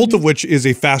 the result of which is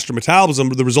a faster metabolism,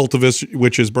 the result of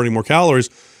which is burning more calories,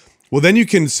 well, then you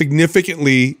can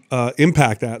significantly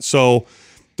impact that. So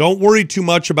don't worry too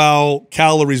much about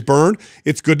calories burned.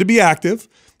 It's good to be active.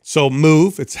 So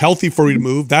move. It's healthy for you to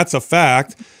move. That's a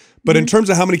fact. But in terms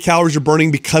of how many calories you're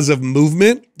burning because of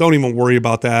movement, don't even worry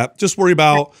about that. Just worry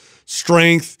about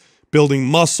strength, building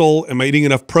muscle. Am I eating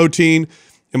enough protein?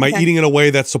 Am I eating in a way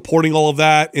that's supporting all of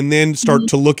that? And then start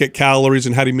to look at calories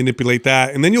and how do you manipulate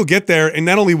that. And then you'll get there. And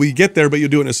not only will you get there, but you'll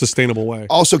do it in a sustainable way.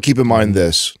 Also keep in mind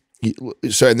this.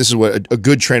 So, and this is what a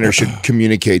good trainer should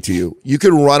communicate to you. You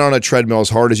could run on a treadmill as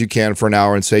hard as you can for an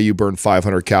hour and say you burn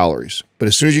 500 calories. But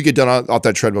as soon as you get done off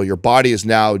that treadmill, your body is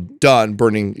now done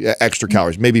burning extra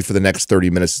calories. Maybe for the next 30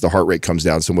 minutes, as the heart rate comes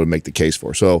down, someone would make the case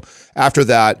for. So after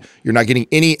that, you're not getting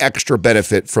any extra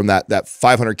benefit from that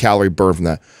 500 calorie burn from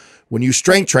that. When you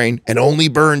strength train and only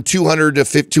burn 200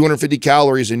 to 250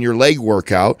 calories in your leg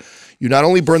workout, you not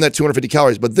only burn that 250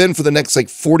 calories, but then for the next like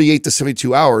 48 to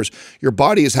 72 hours, your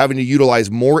body is having to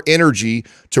utilize more energy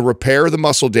to repair the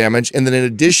muscle damage. And then in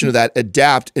addition to that,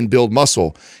 adapt and build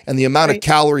muscle. And the amount of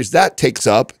calories that takes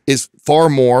up is far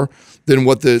more than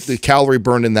what the calorie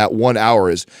burn in that 1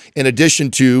 hour is. In addition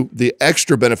to the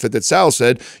extra benefit that Sal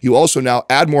said, you also now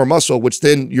add more muscle, which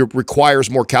then requires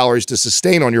more calories to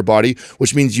sustain on your body,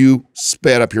 which means you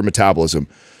sped up your metabolism.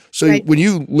 So when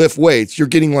you lift weights, you're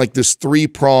getting like this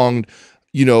three-pronged,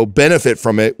 benefit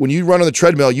from it. When you run on the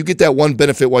treadmill, you get that one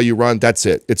benefit while you run. That's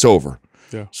it. It's over.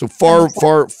 Yeah. So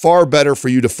far better for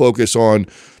you to focus on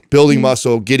building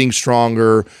muscle, getting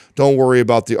stronger. Don't worry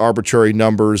about the arbitrary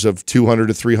numbers of 200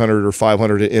 to 300 or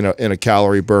 500 in a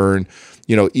calorie burn.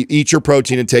 Eat your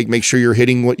protein intake. Make sure you're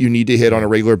hitting what you need to hit on a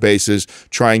regular basis.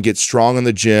 Try and get strong in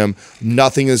the gym.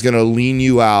 Nothing is going to lean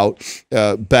you out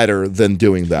better than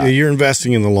doing that. Yeah, you're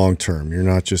investing in the long term. You're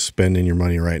not just spending your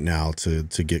money right now to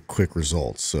get quick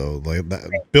results. So like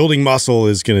building muscle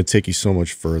is going to take you so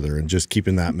much further, and just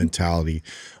keeping that mentality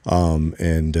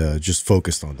and just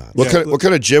focused on that. What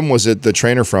kind of gym was it the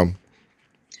trainer from?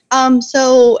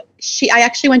 So I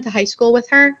actually went to high school with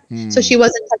her, so she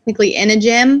wasn't technically in a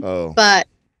gym, but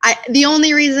the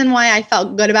only reason why I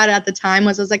felt good about it at the time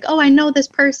was I was like, oh, I know this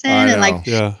person, and like,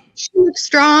 she looks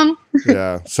strong.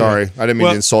 Yeah, sorry, I didn't mean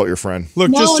to insult your friend.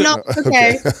 Look,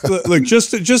 okay. Look,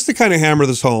 just to kind of hammer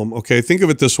this home, okay? Think of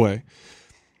it this way: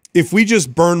 if we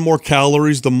just burned more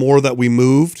calories, the more that we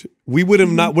moved, we would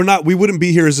have we wouldn't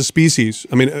be here as a species.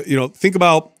 I mean, think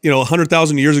about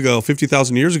 100,000 years ago,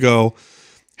 50,000 years ago.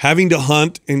 Having to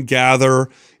hunt and gather,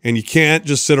 and you can't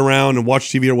just sit around and watch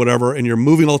TV or whatever, and you're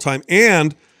moving all the time.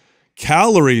 And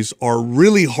calories are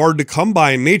really hard to come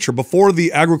by in nature. Before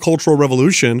the agricultural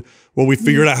revolution, where we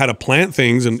figured out how to plant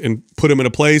things and put them in a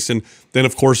place, and then,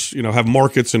 of course, have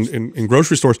markets and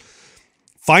grocery stores.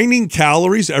 Finding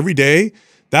calories every day,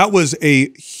 that was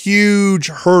a huge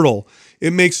hurdle.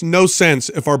 It makes no sense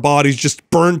if our bodies just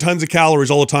burn tons of calories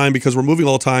all the time because we're moving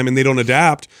all the time and they don't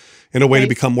adapt in a way to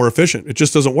become more efficient. It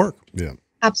just doesn't work. Yeah.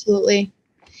 Absolutely.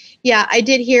 Yeah, I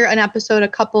did hear an episode a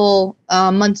couple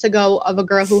months ago of a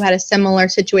girl who had a similar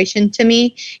situation to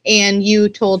me, and you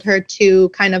told her to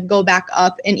kind of go back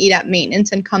up and eat at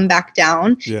maintenance and come back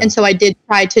down. Yeah. And so I did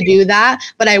try to do that,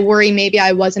 but I worry maybe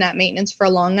I wasn't at maintenance for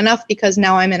long enough because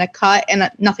now I'm in a cut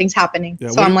and nothing's happening.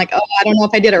 Yeah, so I'm like, oh, I don't know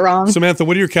if I did it wrong. Samantha,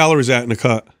 what are your calories at in a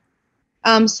cut?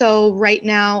 So right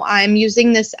now I'm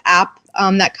using this app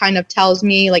that kind of tells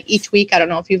me like each week, I don't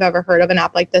know if you've ever heard of an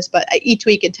app like this, but each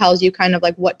week it tells you kind of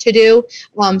like what to do.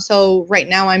 So right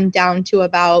now I'm down to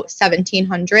about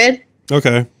 1,700.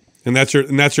 Okay. And that's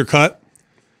your cut?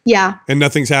 Yeah. And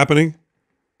nothing's happening?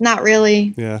 Not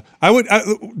really. Yeah. I would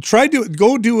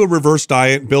go do a reverse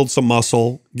diet, build some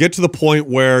muscle, get to the point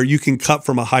where you can cut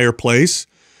from a higher place.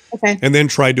 Okay. And then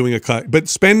try doing a cut. But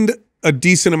spend a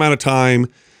decent amount of time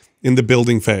in the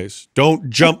building phase. Don't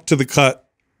jump to the cut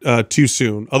too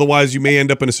soon. Otherwise, you may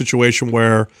end up in a situation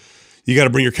where you got to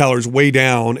bring your calories way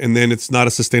down, and then it's not a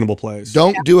sustainable place.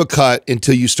 Don't do a cut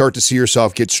until you start to see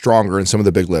yourself get stronger in some of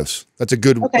the big lifts. That's a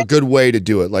good way to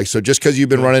do it. Like, so just because you've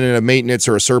been running in a maintenance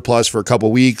or a surplus for a couple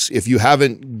of weeks, if you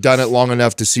haven't done it long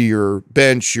enough to see your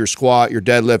bench, your squat, your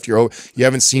deadlift, you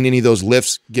haven't seen any of those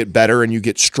lifts get better and you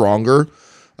get stronger,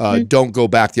 don't go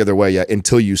back the other way yet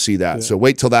until you see that. Yeah. So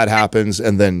wait till that happens,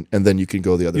 and then you can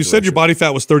go the other. You said your body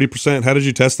fat was 30%. How did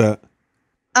you test that?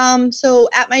 So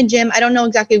at my gym, I don't know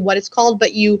exactly what it's called,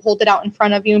 but you hold it out in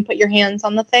front of you and put your hands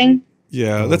on the thing.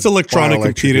 Yeah, that's electronic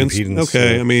impedance.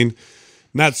 Okay, I mean,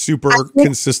 not super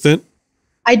consistent.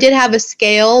 I did have a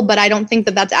scale, but I don't think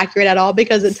that that's accurate at all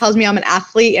because it tells me I'm an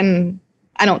athlete, and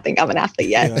I don't think I'm an athlete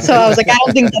yet. Yeah. So I was like, I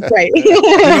don't think that's right. You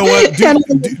know what?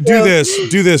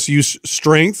 Do this. Use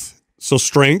strength. So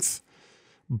strength,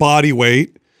 body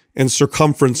weight, and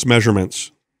circumference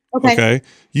measurements. Okay.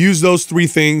 Use those three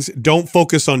things. Don't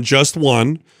focus on just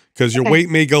one. because your weight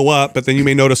may go up, but then you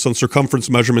may notice on circumference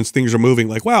measurements, things are moving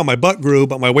like, wow, my butt grew,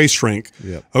 but my waist shrank.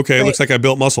 Yep. Okay, it looks like I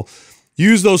built muscle.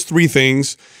 Use those 3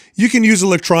 things. You can use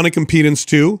electronic impedance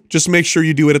too. Just make sure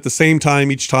you do it at the same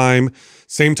time each time,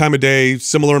 same time of day,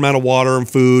 similar amount of water and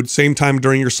food, same time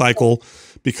during your cycle,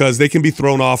 because they can be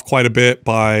thrown off quite a bit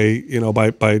by, you know,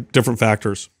 by different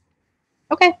factors.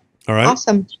 Okay. All right.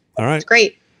 Awesome. All right. That's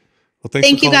great. Well, thanks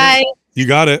Thank for you, calling in. guys. You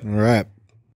got it. All right.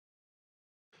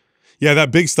 Yeah,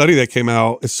 that big study that came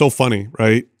out is so funny,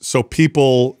 right? So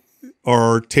people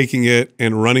are taking it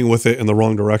and running with it in the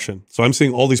wrong direction. So I'm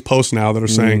seeing all these posts now that are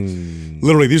saying,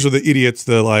 literally, these are the idiots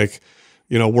that like,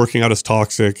 you know, working out is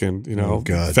toxic and, you know,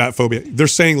 fat phobia. They're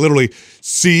saying literally,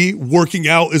 see, working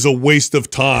out is a waste of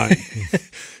time.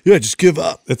 Yeah, just give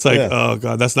up. It's like, oh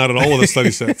God, that's not at all what the study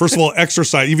said. First of all,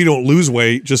 exercise, even if you don't lose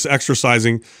weight, just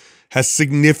exercising has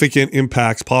significant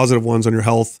impacts, positive ones on your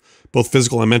health, both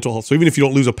physical and mental health. So even if you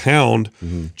don't lose a pound,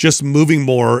 just moving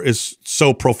more is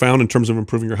so profound in terms of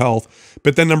improving your health.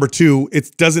 But then number 2,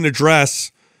 it doesn't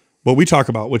address what we talk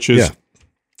about, which is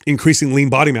increasing lean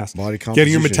body mass,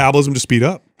 getting your metabolism to speed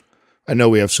up. I know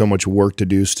we have so much work to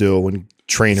do still when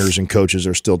trainers and coaches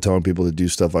are still telling people to do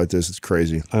stuff like this. It's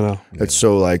crazy. I know. It's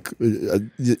so like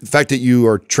the fact that you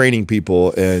are training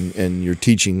people and you're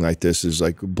teaching like this is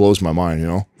like blows my mind, you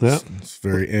know? Yeah. It's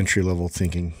very entry level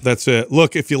thinking. That's it.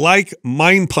 Look, if you like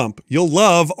Mind Pump, you'll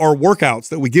love our workouts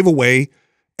that we give away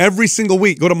every single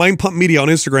week. Go to Mind Pump Media on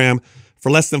Instagram.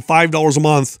 For less than $5 a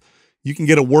month, you can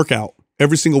get a workout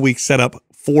every single week set up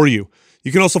for you.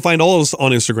 You can also find all of us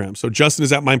on Instagram. So Justin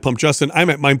is at Mind Pump Justin.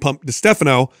 I'm at Mind Pump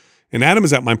DeStefano. And Adam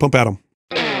is at Mind Pump Adam.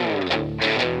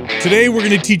 Today, we're going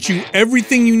to teach you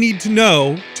everything you need to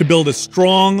know to build a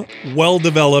strong,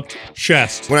 well-developed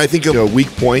chest. When I think of weak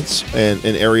points and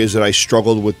areas that I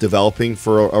struggled with developing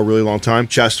for a really long time,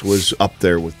 chest was up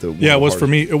there with the Yeah, it was for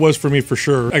me. It was for me for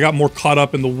sure. I got more caught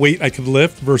up in the weight I could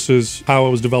lift versus how I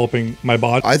was developing my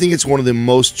body. I think it's one of the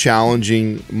most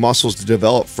challenging muscles to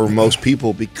develop for most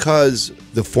people because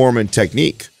the form and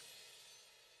technique.